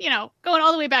 Flaction. You know, going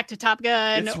all the way back to Top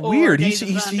Gun. It's weird. He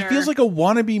feels like a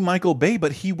wannabe Michael Bay,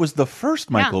 but he was the first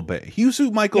Michael Bay. He's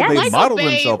who Michael Bay modeled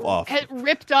himself off. Had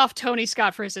ripped off Tony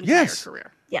Scott for his entire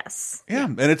career. Yes. Yeah,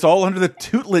 and it's all under the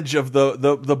tutelage of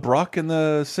the Brock and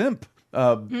the Simp.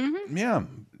 Yeah.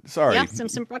 Sorry. Yeah,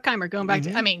 Simpson Bruckheimer going back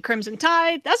to, I mean, Crimson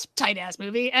Tide, that's a tight ass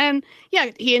movie. And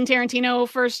yeah, he and Tarantino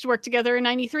first worked together in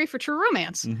 '93 for True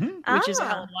Romance, which is a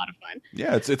hell of a lot of fun.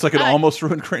 Yeah, it's like an almost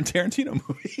ruined Quentin Tarantino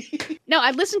movie. No,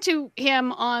 I listened to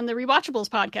him on the Rewatchables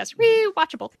podcast,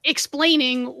 Rewatchable,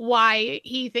 explaining why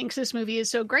he thinks this movie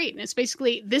is so great. And it's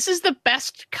basically, this is the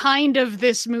best kind of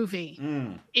this movie.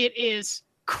 It is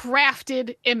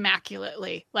crafted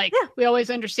immaculately. Like, we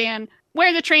always understand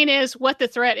where the train is, what the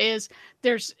threat is.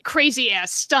 There's crazy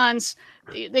ass stunts.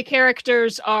 The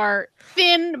characters are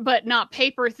thin, but not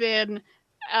paper thin.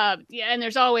 And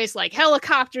there's always like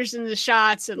helicopters in the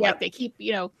shots, and like they keep,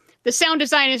 the sound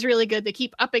design is really good. They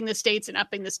keep upping the stakes and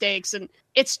upping the stakes. And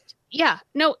it's,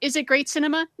 is it great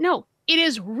cinema? No, it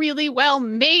is really well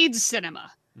made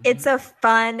cinema. It's a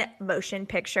fun motion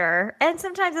picture. And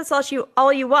sometimes that's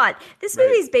all you want. This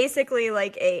movie is basically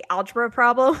like a algebra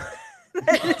problem.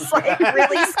 It's like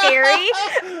really scary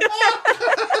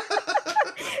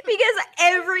because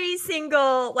every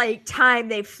single time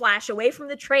they flash away from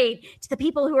the train to the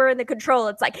people who are in the control,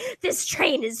 it's like, this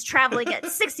train is traveling at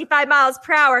 65 miles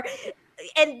per hour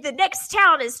and the next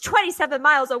town is 27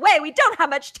 miles away. We don't have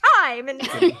much time. And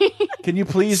can you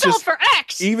please solve for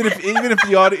X? Even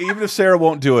if Sarah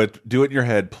won't do it in your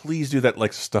head, please do that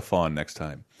like stuff on next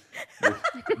time.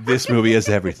 This movie has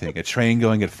everything. A train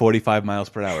going at 45 miles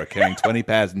per hour, carrying 20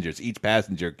 passengers. Each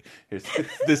passenger is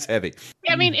this heavy.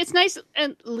 Yeah, I mean, it's nice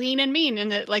and lean and mean,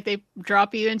 and that they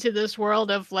drop you into this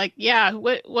world of what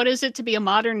is it to be a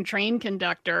modern train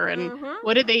conductor, and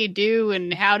what do they do,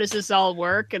 and how does this all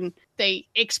work? And they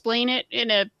explain it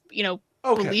in a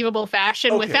believable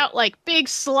fashion without big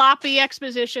sloppy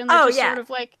exposition. They're sort of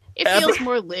it feels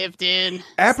more lived in.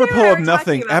 Apropos of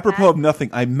nothing,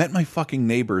 I met my fucking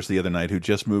neighbors the other night who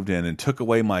just moved in and took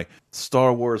away my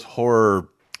Star Wars horror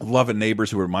loving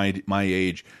neighbors who were my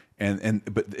age, and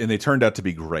they turned out to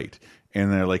be great.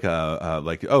 And they're like,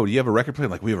 oh, do you have a record player?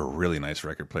 I'm like, we have a really nice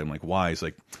record player. I'm like, why? He's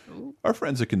like, our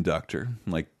friend's a conductor.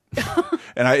 I'm like,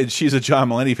 and she's a John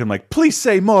Mulaney fan. I'm like, please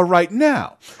say more right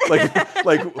now.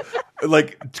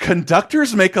 Like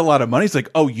conductors make a lot of money. It's like,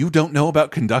 oh, you don't know about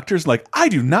conductors? Like, I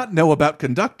do not know about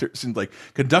conductors. And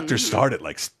conductors start at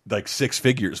like six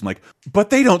figures. I'm like, but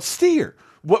they don't steer.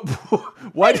 What?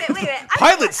 Why? Wait,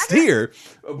 pilots steer.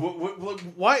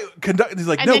 Why conduct? He's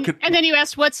like, and then you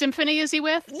asked, what symphony is he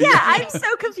with? Yeah, I'm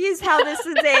so confused how this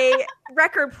is a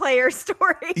record player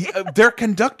story. Their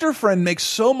conductor friend makes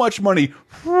so much money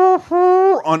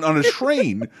on a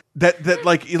train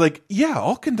that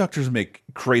all conductors make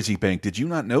crazy bank. Did you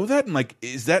not know that? And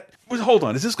is that? Hold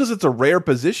on, is this because it's a rare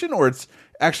position, or it's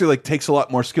actually takes a lot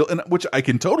more skill, and which I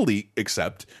can totally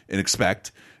accept and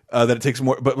expect. That it takes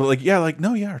more, but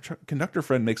our conductor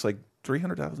friend makes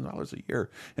 $300,000 a year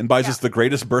and buys us the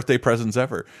greatest birthday presents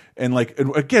ever. And like,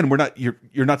 again,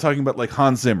 you're not talking about like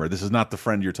Hans Zimmer. This is not the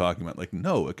friend you're talking about. Like,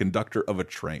 no, a conductor of a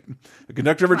train. A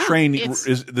conductor of a train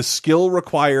is the skill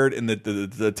required and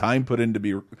the time put in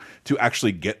to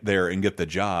actually get there and get the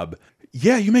job.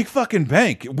 Yeah, you make fucking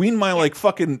bank. Meanwhile, like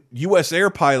fucking U.S. air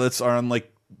pilots are on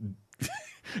like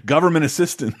government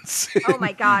assistance. Oh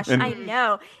my gosh, I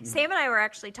know. Sam and I were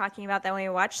actually talking about that when we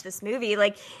watched this movie.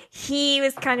 Like, he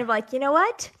was kind of like, you know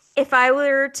what? If I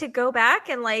were to go back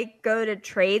and like go to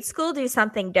trade school, do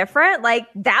something different, like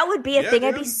that would be a thing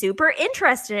I'd be super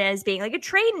interested in, as being like a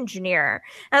train engineer.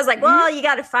 And I was like, well, you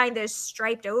got to find those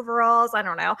striped overalls. I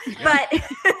don't know, but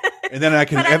and then I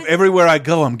can everywhere I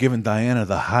go, I'm giving Diana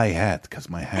the high hat because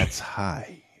my hat's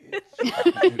high.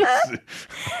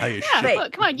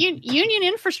 But come on, union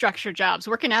infrastructure jobs,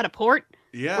 working at a port,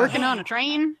 working on a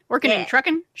train, working in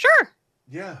trucking, sure.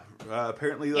 Yeah,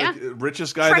 apparently, like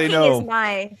richest guy trucking they know. Is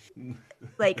my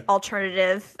like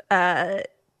alternative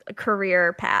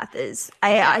career path.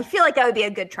 I feel like I would be a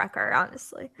good trucker,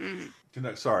 honestly.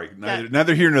 Sorry,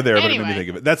 neither here nor there, but it made me think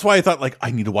of it. That's why I thought, like,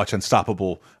 I need to watch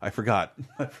Unstoppable. I forgot.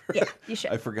 Yeah, you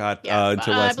should. I forgot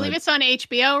until last I believe it's on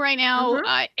HBO right now.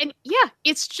 And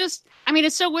it's just, I mean,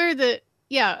 it's so weird that,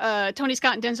 Tony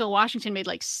Scott and Denzel Washington made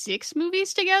like 6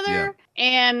 movies together.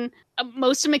 And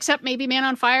most of them, except maybe Man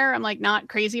on Fire, I'm like not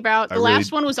crazy about. The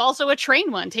last one was also a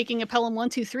train one, taking a Pelham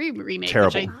 1-2-3 remake,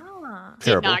 terrible. which I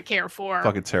did not care for.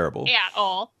 Fucking terrible. At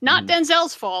all. Not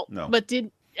Denzel's fault, but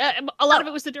a lot of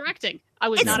it was the directing. I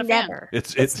was not a fan.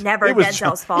 It's never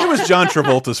Denzel's fault. It was John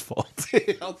Travolta's fault.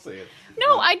 I'll say it.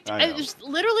 No, it's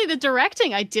literally the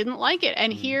directing. I didn't like it.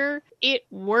 And here it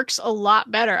works a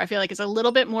lot better. I feel like it's a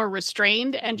little bit more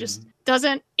restrained and just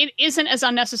it isn't as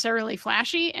unnecessarily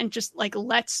flashy and just like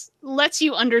lets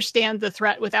you understand the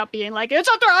threat without being like, it's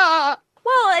a threat. Well,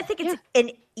 I think it's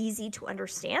an easy to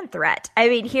understand threat. I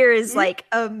mean, here is like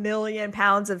 1 million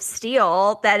pounds of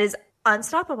steel that is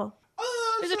unstoppable.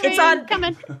 There's a train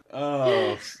coming.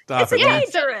 Oh, stop it. It's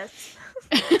dangerous.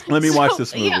 Let me watch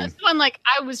this movie. Yeah, so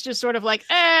I was just sort of like,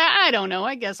 I don't know.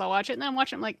 I guess I'll watch it. And then I'm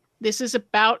watching. I'm like, this is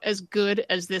about as good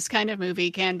as this kind of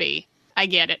movie can be. I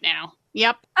get it now.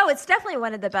 Yep. Oh, it's definitely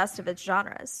one of the best of its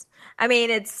genres. I mean,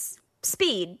 it's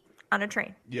speed on a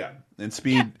train. Yeah, and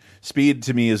Speed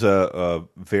to me is a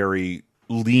very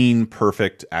lean,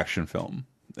 perfect action film.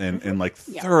 And like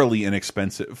thoroughly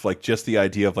inexpensive. Like just the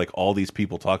idea of like all these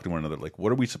people talking to one another. Like,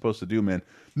 what are we supposed to do, man?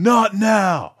 Not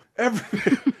now. I'm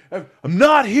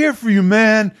not here for you,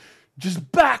 man.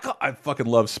 Just back up. I fucking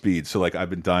love Speed. So like I've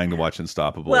been dying to watch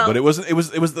Unstoppable. But it was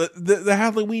the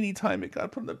Halloween-y time it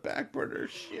got put on the back burner.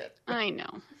 Shit. I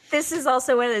know. This is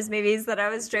also one of those movies that I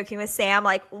was joking with Sam.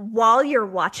 Like, while you're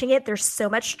watching it, there's so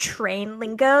much train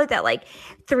lingo that, like,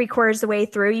 3/4 of the way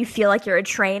through, you feel like you're a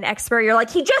train expert. You're like,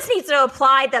 he just needs to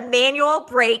apply the manual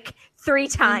brake 3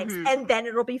 times, and then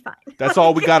it'll be fine. That's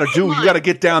all we got to do. You got to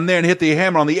get down there and hit the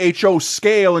hammer on the HO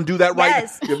scale and do that right.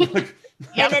 Yes.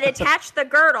 And then attach the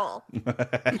girdle.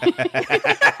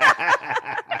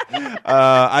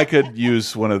 I could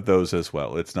use one of those as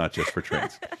well. It's not just for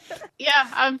trains. Yeah,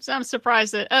 I'm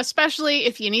surprised that, especially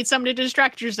if you need something to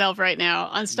distract yourself right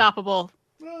now. Unstoppable.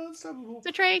 Unstoppable.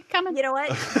 The train coming. You know what?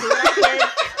 Do what I did.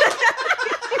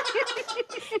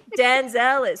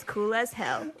 Denzel is cool as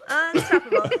hell.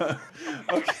 Unstoppable.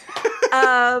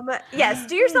 Yes,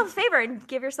 do yourself a favor and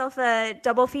give yourself a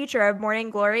double feature of Morning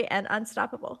Glory and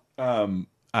Unstoppable. I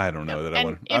don't know that I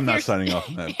want. I'm not signing off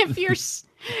on that. If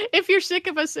you're sick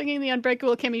of us singing the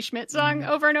Unbreakable Kimmy Schmidt song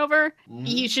over and over,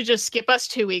 you should just skip us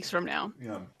 2 weeks from now.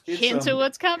 Yeah. Hint to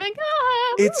what's coming.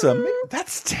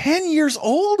 That's 10 years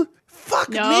old. Fuck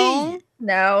me.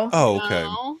 No. Oh, okay.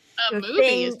 No. The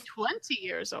movie is 20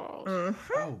 years old. Oh,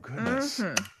 goodness.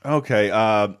 Okay.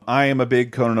 I am a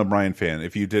big Conan O'Brien fan.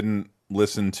 If you didn't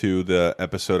listen to the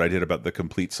episode I did about the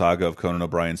complete saga of Conan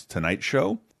O'Brien's Tonight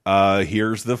Show,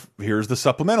 here's the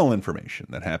supplemental information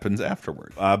that happens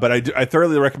afterward. But I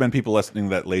thoroughly recommend people listening to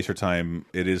that Laser Time.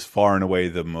 It is far and away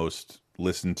the most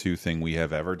listened to thing we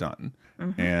have ever done.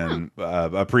 And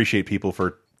appreciate people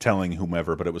for telling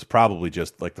whomever, but it was probably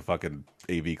just like the fucking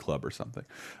AV Club or something.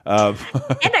 And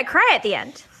I cry at the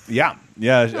end. Yeah.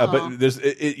 But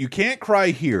you can't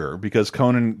cry here because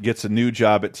Conan gets a new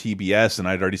job at TBS, and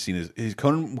I'd already seen his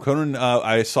Conan.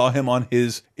 I saw him on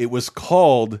his. It was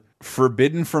called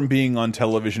Forbidden from Being on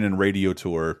Television and Radio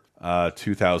Tour,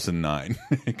 2009,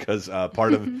 because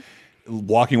part of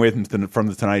walking away from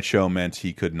the Tonight Show meant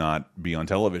he could not be on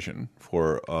television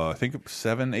for I think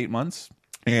 7-8 months,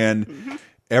 and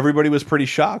everybody was pretty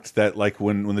shocked that like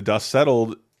when the dust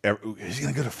settled, is he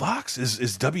going to go to Fox? Is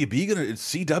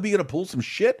CW going to pull some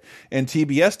shit? And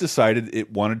TBS decided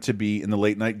it wanted to be in the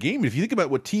late night game. If you think about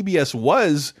what TBS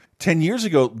was 10 years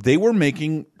ago, they were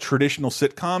making traditional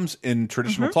sitcoms and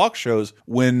traditional talk shows.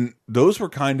 When those were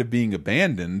kind of being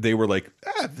abandoned, they were like,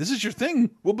 this is your thing.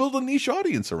 We'll build a niche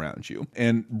audience around you.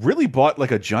 And really bought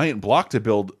like a giant block to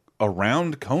build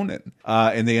around Conan.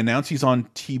 And they announced he's on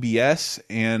TBS,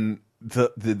 and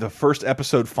the first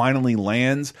episode finally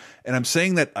lands. And I'm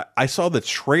saying that I saw the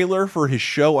trailer for his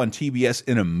show on TBS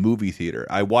in a movie theater.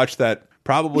 I watched that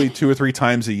probably 2 or 3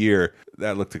 times a year.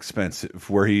 That looked expensive,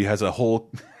 where he has a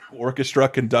whole orchestra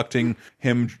conducting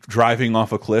him driving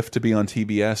off a cliff to be on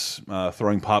TBS,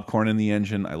 throwing popcorn in the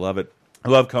engine. I love it. I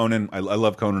love Conan. I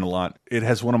love Conan a lot. It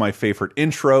has one of my favorite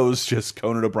intros, just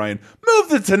Conan O'Brien, move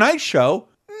the Tonight Show.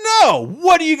 No,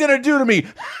 what are you going to do to me?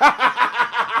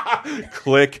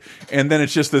 Click. And then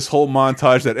it's just this whole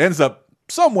montage that ends up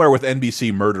somewhere with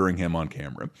NBC murdering him on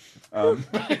camera.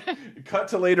 Cut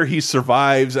to later, he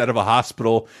survives out of a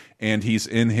hospital, and he's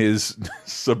in his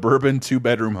suburban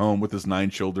 2-bedroom home with his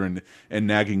 9 children and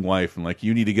nagging wife, and like,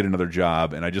 you need to get another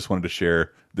job. And I just wanted to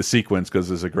share the sequence because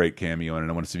there's a great cameo, and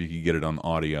I want to see if you can get it on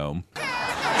audio.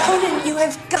 Conan, you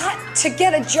have got to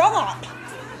get a job.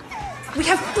 We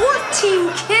have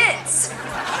 14 kids.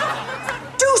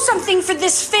 Do something for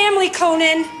this family,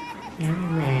 Conan. Get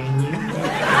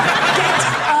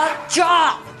a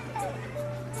job.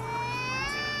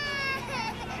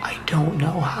 I don't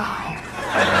know how.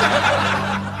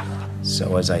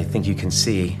 So as I think you can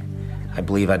see, I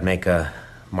believe I'd make a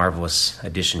marvelous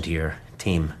addition to your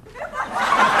team.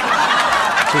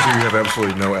 Says you have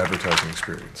absolutely no advertising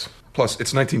experience. Plus,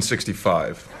 it's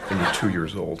 1965, and you're 2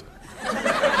 years old.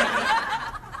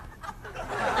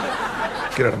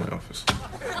 Get out of my office.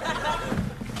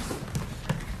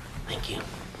 Thank you.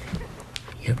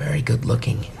 You're very good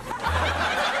looking.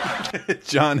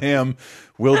 John Hamm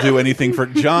will do anything for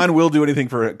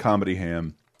Comedy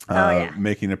Ham.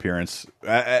 Making an appearance,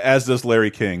 as does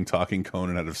Larry King, talking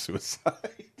Conan out of suicide.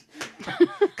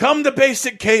 Come to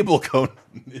basic cable, Conan.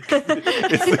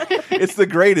 It's the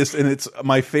greatest, and it's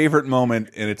my favorite moment,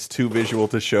 and it's too visual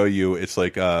to show you. It's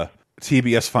like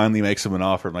TBS finally makes him an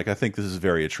offer. I'm like, I think this is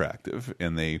very attractive,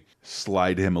 and they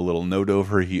slide him a little note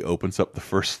over. He opens up the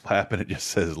first flap, and it just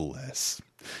says less.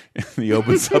 And he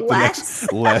opens up the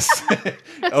next less.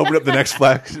 Open up the next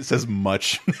flap. It says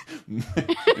much.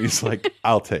 He's like,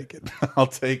 I'll take it. I'll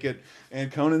take it.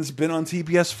 And Conan's been on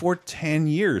TBS for 10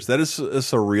 years. That is a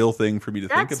surreal thing for me to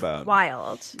think about. That's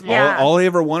wild. Yeah. All I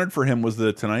ever wanted for him was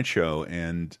the Tonight Show,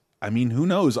 and I mean, who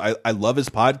knows? I love his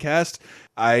podcast.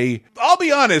 I'll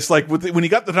be honest, like when he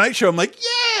got the Tonight Show, I'm like,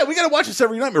 yeah, we got to watch this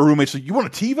every night. My roommate's like, you want a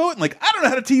TiVo? And like, I don't know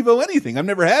how to TiVo anything. I've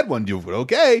never had one. But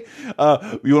okay. You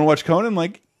want to watch Conan?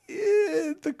 Like,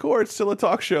 the core, it's still a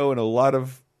talk show and a lot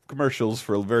of commercials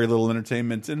for very little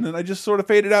entertainment. And then I just sort of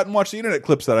faded out and watched the internet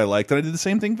clips that I liked. And I did the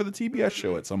same thing for the TBS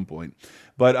show at some point.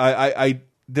 But I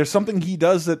there's something he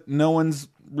does that no one's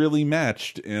really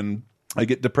matched. And I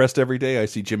get depressed every day. I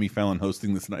see Jimmy Fallon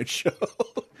hosting this Tonight Show.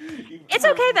 It's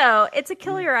okay though. It's a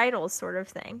kill your idols sort of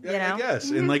thing. Yeah, you know? I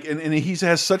guess. And like, and he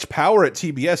has such power at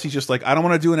TBS. He's just like, I don't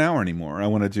want to do an hour anymore. I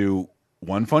want to do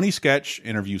one funny sketch,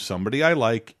 interview somebody I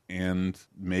like, and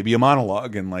maybe a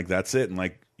monologue, and like that's it. And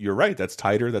like, you're right. That's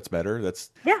tighter. That's better.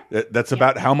 That's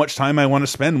about how much time I want to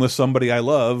spend with somebody I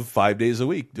love 5 days a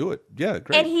week. Do it. Yeah,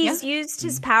 great. And he's used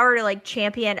his power to like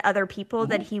champion other people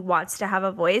that he wants to have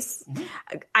a voice.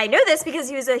 I know this because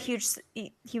he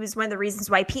was one of the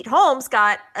reasons why Pete Holmes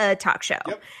got a talk show,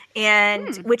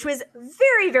 and which was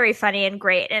very, very funny and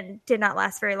great, and did not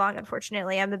last very long.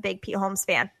 Unfortunately, I'm a big Pete Holmes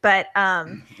fan, but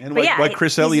like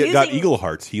Chris Elliott got Eagle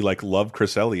Hearts. He like loved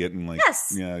Chris Elliott and like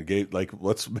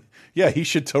he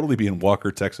should totally be in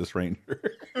Walker, Texas Ranger.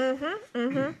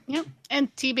 Yep.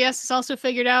 And TBS has also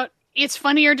figured out it's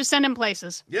funnier to send him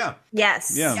places. Yeah.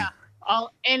 Yes. Yeah. I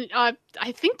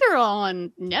think they're all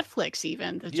on Netflix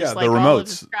even. Just the like remotes. All of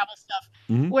his travel stuff.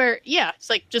 Where it's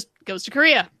like just goes to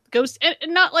Korea, goes and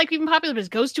not like even popular, but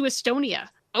goes to Estonia.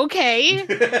 Okay.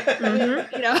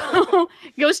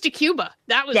 Goes to Cuba.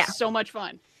 That was so much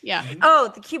fun. Yeah.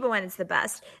 Oh, the Cuba one is the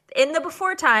best. In the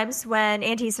before times when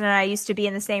Antis and I used to be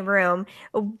in the same room,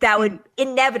 that would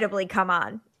inevitably come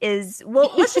on. Let's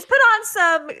just put on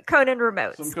some Conan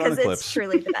remotes because it's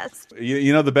truly the best.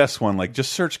 You know the best one, like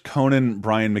just search Conan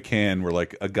Brian McCann, where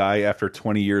like a guy after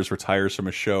 20 years retires from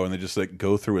a show and they just like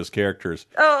go through his characters.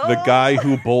 The guy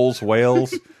who bowls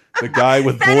whales, the guy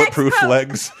with bulletproof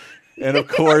legs. And of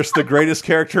course, the greatest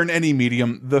character in any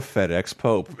medium, the FedEx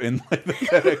Pope. And like the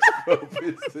FedEx Pope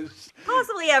is this...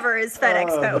 possibly ever is FedEx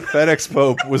Pope. The FedEx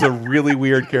Pope was a really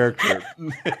weird character.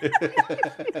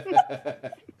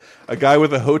 A guy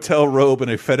with a hotel robe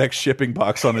and a FedEx shipping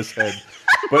box on his head,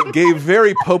 but gave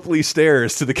very popely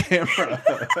stares to the camera.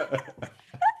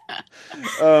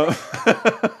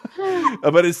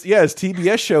 But his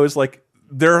TBS show is like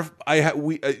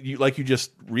like you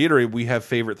just reiterated, we have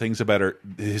favorite things about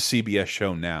his CBS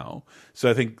show now. So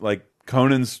I think like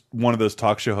Conan's one of those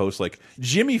talk show hosts. Like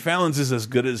Jimmy Fallon's is as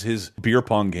good as his beer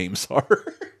pong games are.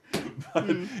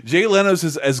 Jay Leno's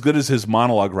is as good as his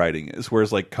monologue writing is.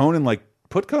 Whereas like Conan, like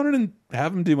put Conan and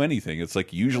have him do anything. It's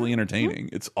like usually entertaining.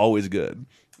 It's always good.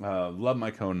 Love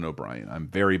my Conan O'Brien. I'm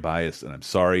very biased, and I'm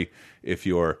sorry if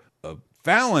you're a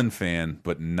Fallon fan,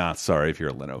 but not sorry if you're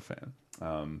a Leno fan.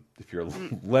 If you're a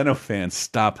Leno fan,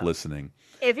 stop listening.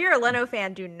 If you're a Leno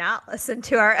fan, do not listen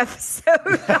to our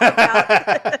episode.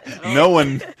 No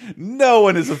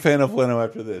one is a fan of Leno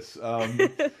after this.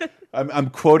 I'm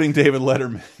quoting David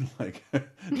Letterman. Like,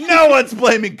 no one's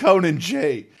blaming Conan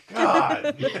J.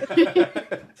 God.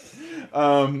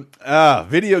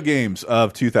 Video games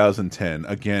of 2010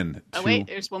 again. Oh wait,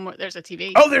 there's one more. There's a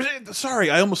TV. Oh, sorry,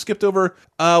 I almost skipped over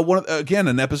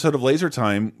an episode of Laser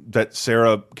Time that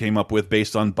Sarah came up with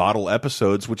based on bottle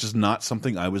episodes, which is not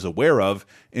something I was aware of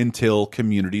until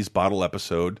Community's bottle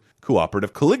episode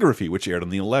Cooperative Calligraphy, which aired on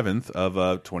the 11th of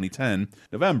 2010,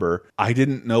 November. I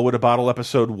didn't know what a bottle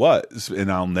episode was,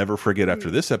 and I'll never forget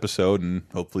after this episode, and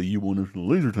hopefully you won't after the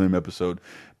Laser Time episode.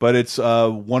 But it's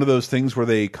one of those things where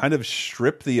they kind of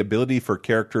strip the ability for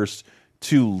characters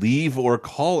to leave or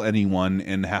call anyone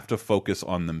and have to focus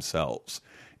on themselves.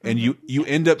 And you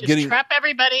end up getting... trap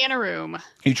everybody in a room.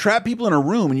 You trap people in a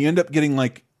room, and you end up getting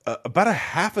like about a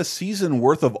half a season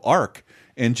worth of arc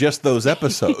in just those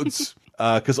episodes.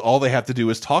 Because all they have to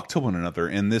do is talk to one another.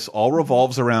 And this all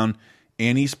revolves around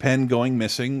Annie's pen going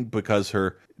missing because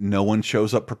no one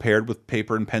shows up prepared with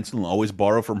paper and pencil and always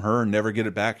borrow from her and never get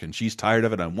it back. And she's tired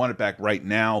of it. I want it back right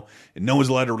now. And no one's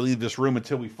allowed to leave this room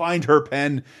until we find her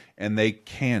pen. And they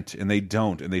can't, and they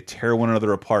don't. And they tear one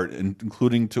another apart,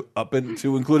 including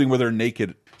where they're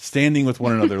naked, standing with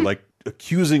one another, like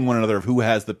accusing one another of who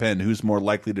has the pen, who's more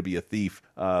likely to be a thief,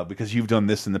 because you've done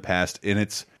this in the past. And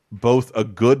it's both a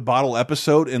good bottle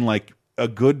episode and like a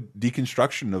good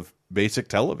deconstruction of basic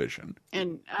television.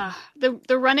 And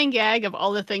the running gag of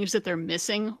all the things that they're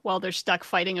missing while they're stuck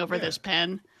fighting over this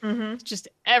pen. Just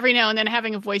every now and then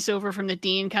having a voiceover from the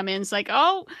dean come in. It's like,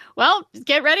 oh, well,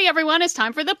 get ready, everyone. It's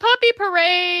time for the puppy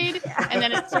parade. And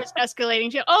then it starts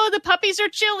escalating to, oh, the puppies are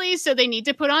chilly, so they need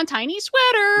to put on tiny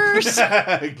sweaters.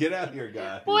 Get out here,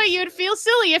 guys. Boy, you'd feel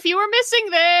silly if you were missing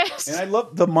this. And I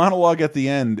love the monologue at the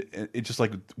end. It's just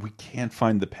like, we can't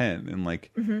find the pen. And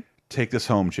like, take this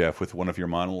home, Jeff, with one of your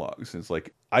monologues. It's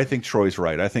like, I think Troy's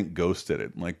right. I think Ghost did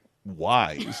it. I'm like,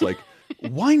 why? It's like,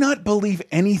 why not believe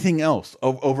anything else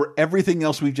over everything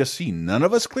else we've just seen? None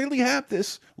of us clearly have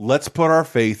this. Let's put our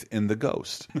faith in the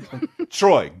ghost.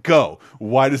 Troy, go.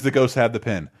 Why does the ghost have the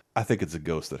pen? I think it's a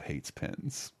ghost that hates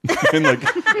pens. And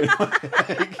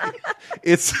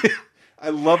it's. I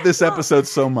love this episode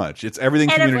so much. It's everything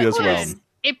Community does well.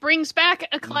 It brings back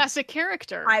a classic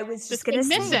character. I was just going to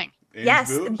say. Missing. Yes,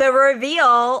 the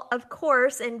reveal, of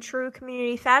course, in true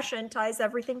Community fashion, ties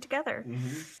everything together.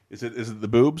 Is it the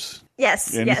boobs?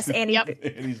 Yes, yes, Annie. Yep.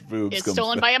 Annie's boobs. It's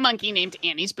stolen by a monkey named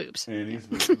Annie's boobs. Annie's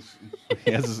boobs.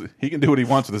 He can do what he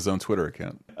wants with his own Twitter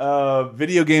account.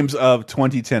 Video games of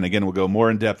 2010. Again, we'll go more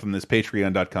in depth on this.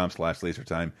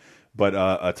 Patreon.com/LaserTime. But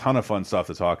a ton of fun stuff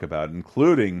to talk about,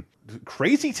 including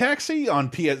Crazy Taxi on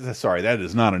PS. Sorry, that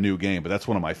is not a new game, but that's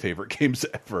one of my favorite games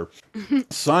ever.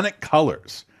 Sonic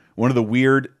Colors. One of the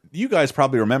weird, you guys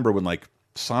probably remember when like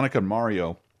Sonic and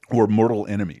Mario were mortal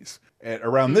enemies.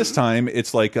 Around this time,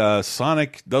 it's like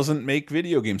Sonic doesn't make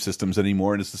video game systems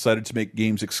anymore and has decided to make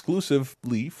games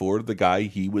exclusively for the guy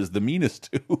he was the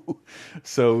meanest to.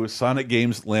 So Sonic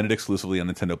games landed exclusively on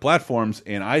Nintendo platforms,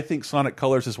 and I think Sonic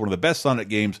Colors is one of the best Sonic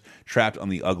games trapped on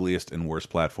the ugliest and worst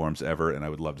platforms ever, and I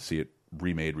would love to see it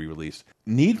remade, re-released.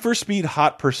 Need for Speed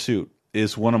Hot Pursuit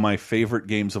is one of my favorite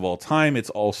games of all time. It's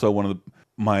also one of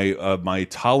my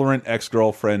tolerant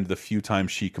ex-girlfriend, the few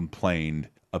times she complained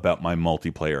about my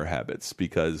multiplayer habits,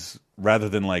 because rather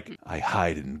than like I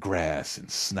hide in grass and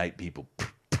snipe people,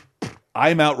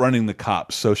 I'm outrunning the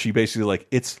cops. So she basically like,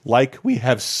 it's like we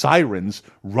have sirens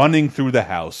running through the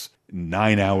house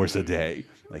 9 hours a day.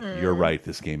 Like, you're right,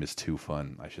 this game is too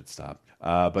fun. I should stop.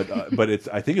 But it's,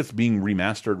 I think it's being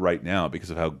remastered right now because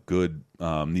of how good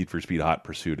Need for Speed Hot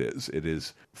Pursuit is. It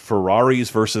is Ferraris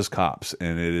versus cops,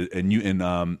 and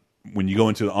when you go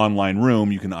into the online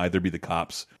room, you can either be the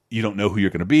cops. You don't know who you're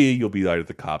going to be. You'll be either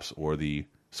the cops or the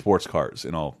sports cars,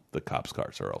 and all the cops'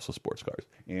 cars are also sports cars.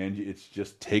 And it's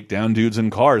just take down dudes in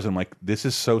cars. I'm like, this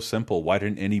is so simple. Why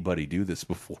didn't anybody do this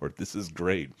before? This is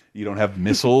great. You don't have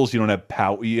missiles. You don't have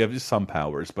power. You have some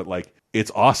powers, but like,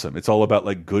 it's awesome. It's all about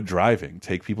like good driving.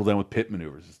 Take people down with pit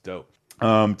maneuvers. It's dope.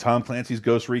 Tom Clancy's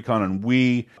Ghost Recon on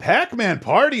Wii. Pac-Man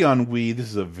Party on Wii. This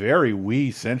is a very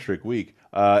Wii-centric week.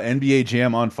 NBA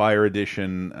Jam on Fire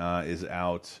Edition is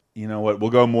out. You know what? We'll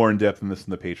go more in depth in this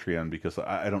in the Patreon because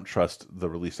I don't trust the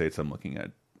release dates I'm looking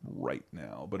at right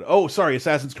now. But oh, sorry,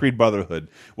 Assassin's Creed Brotherhood.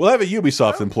 We'll have a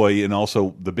Ubisoft employee and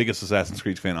also the biggest Assassin's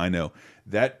Creed fan I know.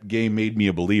 That game made me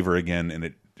a believer again, and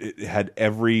it had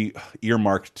every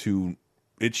earmark to.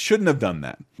 It shouldn't have done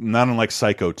that. Not unlike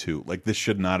Psycho 2. Like, this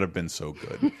should not have been so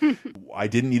good. I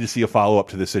didn't need to see a follow-up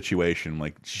to this situation.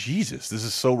 Like, Jesus, this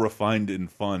is so refined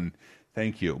and fun.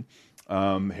 Thank you.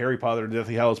 Harry Potter and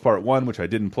Deathly Hallows Part 1, which I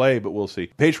didn't play, but we'll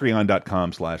see.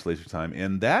 Patreon.com/LaserTime.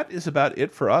 And that is about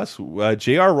it for us.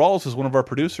 J.R. Rawls is one of our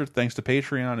producers, thanks to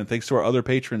Patreon, and thanks to our other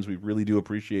patrons. We really do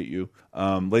appreciate you.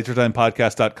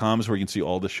 LaserTimePodcast.com is where you can see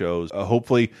all the shows.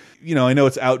 Hopefully, you know, I know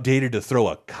it's outdated to throw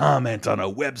a comment on a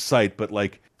website, but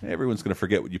like, everyone's going to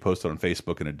forget what you posted on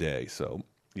Facebook in a day. So,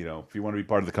 you know, if you want to be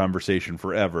part of the conversation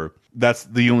forever, that's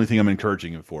the only thing I'm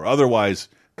encouraging it for. Otherwise,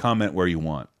 comment where you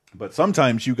want. But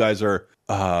sometimes you guys are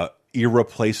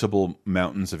irreplaceable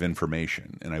mountains of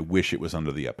information, and I wish it was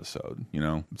under the episode, you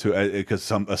know, because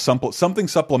something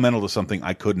supplemental to something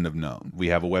I couldn't have known. We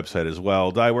have a website as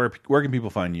well. Di, where can people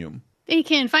find you? They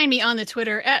can find me on the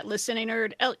Twitter at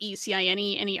ListeningNerd,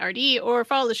 LeCineNerd, or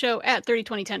follow the show at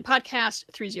 302010 Podcast,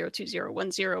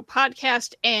 302010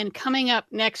 Podcast. And coming up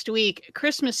next week,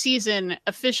 Christmas season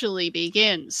officially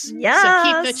begins.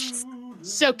 Yes.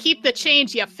 So keep the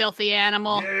change, you filthy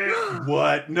animal.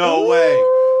 What? No way.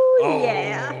 Oh,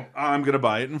 yeah. I'm going to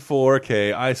buy it in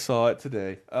 4K. I saw it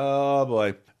today. Oh,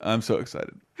 boy. I'm so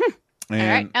excited. All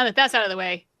right. Now that that's out of the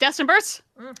way, deaths and births.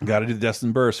 Got to do the deaths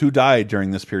and births. Who died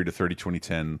during this period of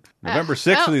 30-2010? November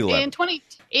 6th or the 11th?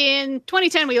 In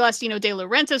 2010, we lost Dino De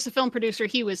Laurentiis, the film producer.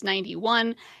 He was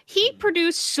 91. He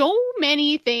produced so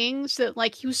many things that,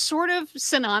 like, he was sort of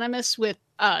synonymous with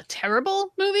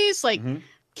terrible movies, like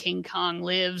King Kong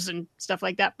Lives and stuff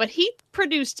like that. But he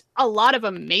produced a lot of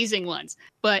amazing ones.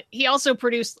 But he also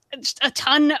produced a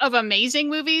ton of amazing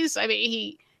movies. I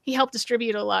mean, he helped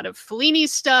distribute a lot of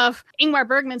Fellini's stuff. Ingmar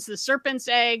Bergman's The Serpent's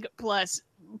Egg, plus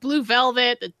Blue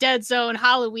Velvet, The Dead Zone,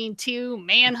 Halloween 2,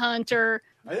 Manhunter.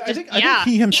 I think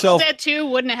he himself... Evil Dead 2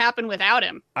 wouldn't have happened without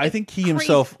him. I think he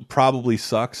himself probably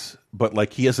sucks, but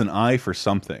like he has an eye for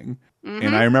something.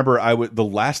 And I remember the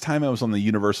last time I was on the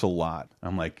Universal lot,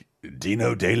 I'm like,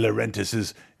 Dino De Laurentiis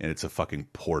is, and it's a fucking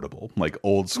portable, like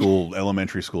old school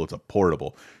elementary school. It's a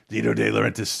portable Dino De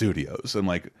Laurentiis Studios.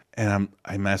 And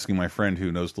I'm asking my friend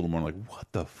who knows a little more, like, what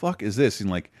the fuck is this? And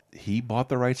like, he bought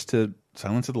the rights to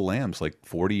Silence of the Lambs like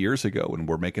 40 years ago, and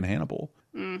we're making Hannibal.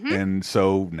 And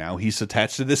so now he's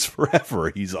attached to this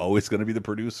forever. He's always going to be the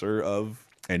producer of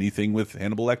anything with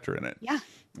Hannibal Lecter in it. Yeah.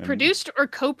 Produced or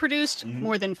co-produced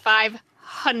more than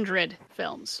 500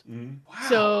 films. Wow.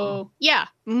 So, yeah,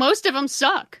 most of them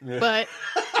suck. But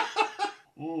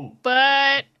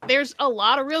but there's a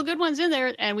lot of real good ones in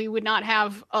there, and we would not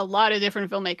have a lot of different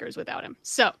filmmakers without him.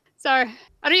 So, sorry.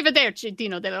 Arrivederci,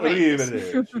 Dino De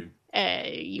Laurentiis.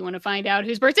 You want to find out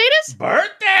whose birthday it is?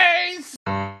 Birthdays!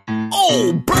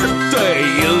 Oh, birthday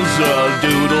is a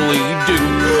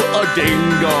doodly-doo, a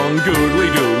ding-dong,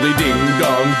 doodly-doodly,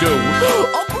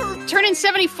 ding-dong-doo. Turning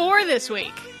 74 this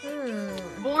week.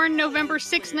 Born November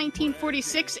 6,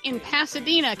 1946 in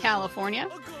Pasadena, California.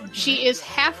 She is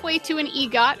halfway to an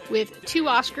EGOT with 2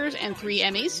 Oscars and 3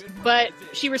 Emmys, but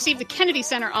she received the Kennedy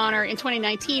Center honor in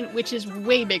 2019, which is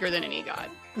way bigger than an EGOT.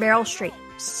 Meryl Streep.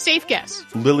 Safe guess.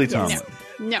 Lily Tomlin.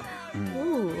 No.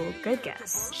 Ooh, good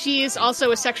guess. She is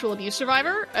also a sexual abuse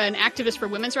survivor, an activist for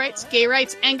women's rights, gay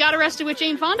rights, and got arrested with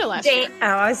Jane Fonda last year. Oh,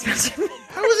 I was supposed to...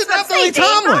 How was it not Lily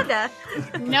Tomlin?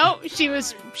 No, she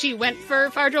went for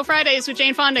Far Fridays with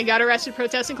Jane Fonda and got arrested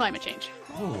protesting climate change.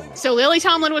 Oh. So Lily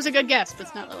Tomlin was a good guess, but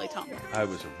it's not Lily Tomlin. I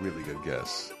was a really good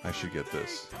guess. I should get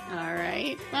this. All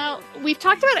right. Well, we've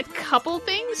talked about a couple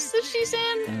things that she's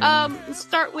in. Let's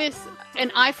start with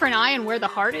An Eye for an Eye and Where the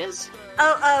Heart Is.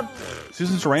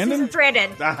 Susan Sarandon? Susan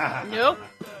Sarandon. Nope.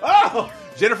 Oh!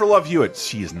 Jennifer Love Hewitt.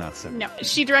 She is not 70. No.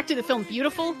 She directed the film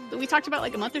Beautiful that we talked about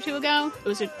like a month or two ago. It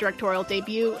was a directorial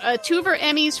debut. 2 of her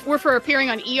Emmys were for appearing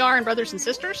on ER and Brothers and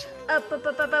Sisters.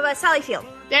 Sally Field.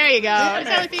 There you go. Damn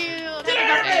Sally it. Field.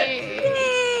 Damn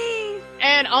it.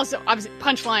 And also, obviously,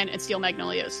 Punchline and Steel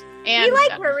Magnolias. And we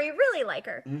like her. We really like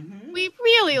her. We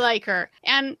really like her.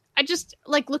 And I just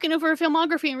like looking over her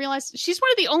filmography and realized she's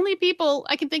one of the only people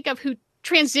I can think of who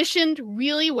transitioned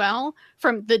really well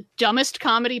from the dumbest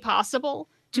comedy possible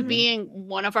to being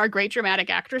one of our great dramatic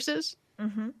actresses.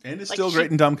 And is still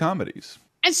great in dumb comedies.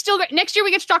 And still great. Next year we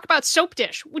get to talk about Soap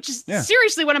Dish, which is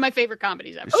seriously one of my favorite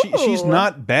comedies ever. She's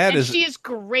not bad. And she is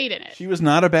great in it. She was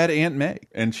not a bad Aunt May.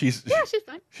 And she's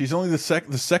fine. She's only the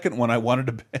second one I wanted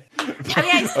to bet. I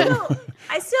mean,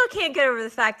 I still can't get over the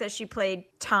fact that she played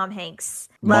Tom Hanks'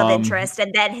 love interest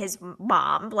and then his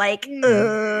mom. Like,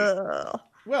 ugh.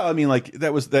 Well, I mean, like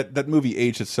that movie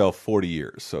aged itself 40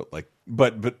 years. So like,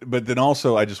 but then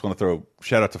also I just want to throw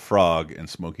shout out to Frog and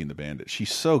Smokey and the Bandit.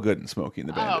 She's so good in Smokey and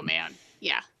the Bandit. Oh man,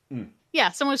 yeah, yeah.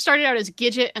 Someone who started out as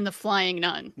Gidget and the Flying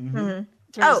Nun.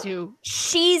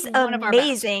 She's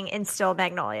amazing in Still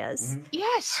Magnolias.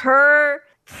 Yes, her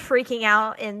freaking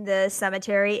out in the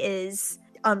cemetery is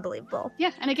unbelievable.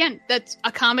 Yeah, and again, that's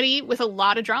a comedy with a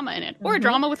lot of drama in it, or a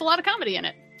drama with a lot lot of comedy in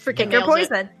it. Frickin' Your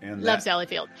Poison. Love Sally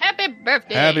Field. Happy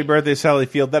birthday. Happy birthday, Sally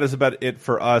Field. That is about it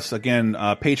for us. Again,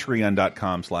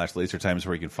 patreon.com/lasertime is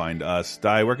where you can find us.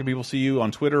 Di, where can people see you?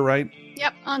 On Twitter, right?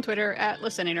 Yep, on Twitter at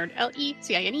LiciningNerd.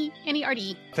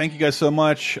 LeCineNerd. Thank you guys so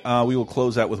much. We will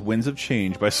close out with Winds of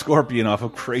Change by Scorpion off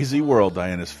of Crazy World,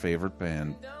 Diana's favorite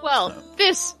band. Well,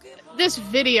 this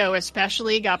video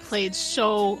especially got played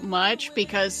so much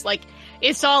because, like,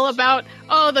 it's all about,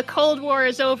 the Cold War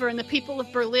is over and the people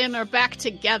of Berlin are back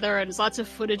together, and there's lots of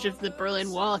footage of the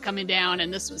Berlin Wall coming down,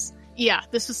 and this was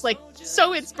like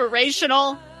so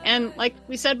inspirational. And like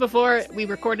we said before, we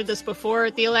recorded this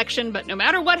before the election, but no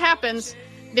matter what happens,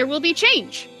 there will be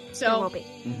change. So there will be.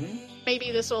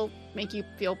 Maybe this will make you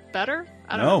feel better.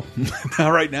 I don't know. Not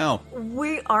right now.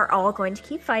 We are all going to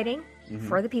keep fighting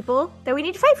for the people that we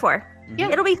need to fight for. Yeah,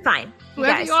 it'll be fine.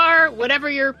 Whoever you are, whatever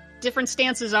your different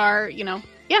stances are, you're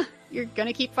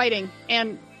gonna keep fighting.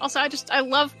 And also I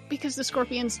love, because the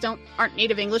Scorpions aren't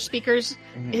native English speakers,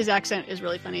 his accent is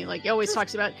really funny. Like, he always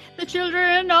talks about the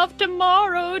children of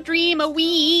tomorrow dream a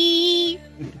wee.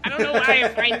 I don't know why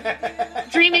I'm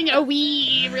dreaming a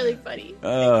wee. Really funny.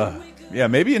 Yeah,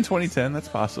 maybe in 2010 that's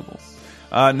possible.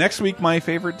 Next week, my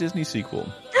favorite Disney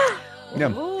sequel.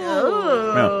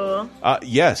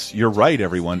 Yes, you're right,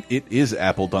 everyone. It is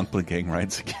Apple Dumpling Gang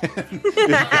Rides Again.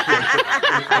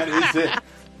 That is it.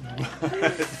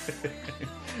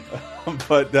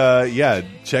 But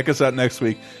check us out next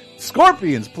week.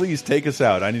 Scorpions, please take us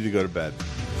out. I need to go to bed.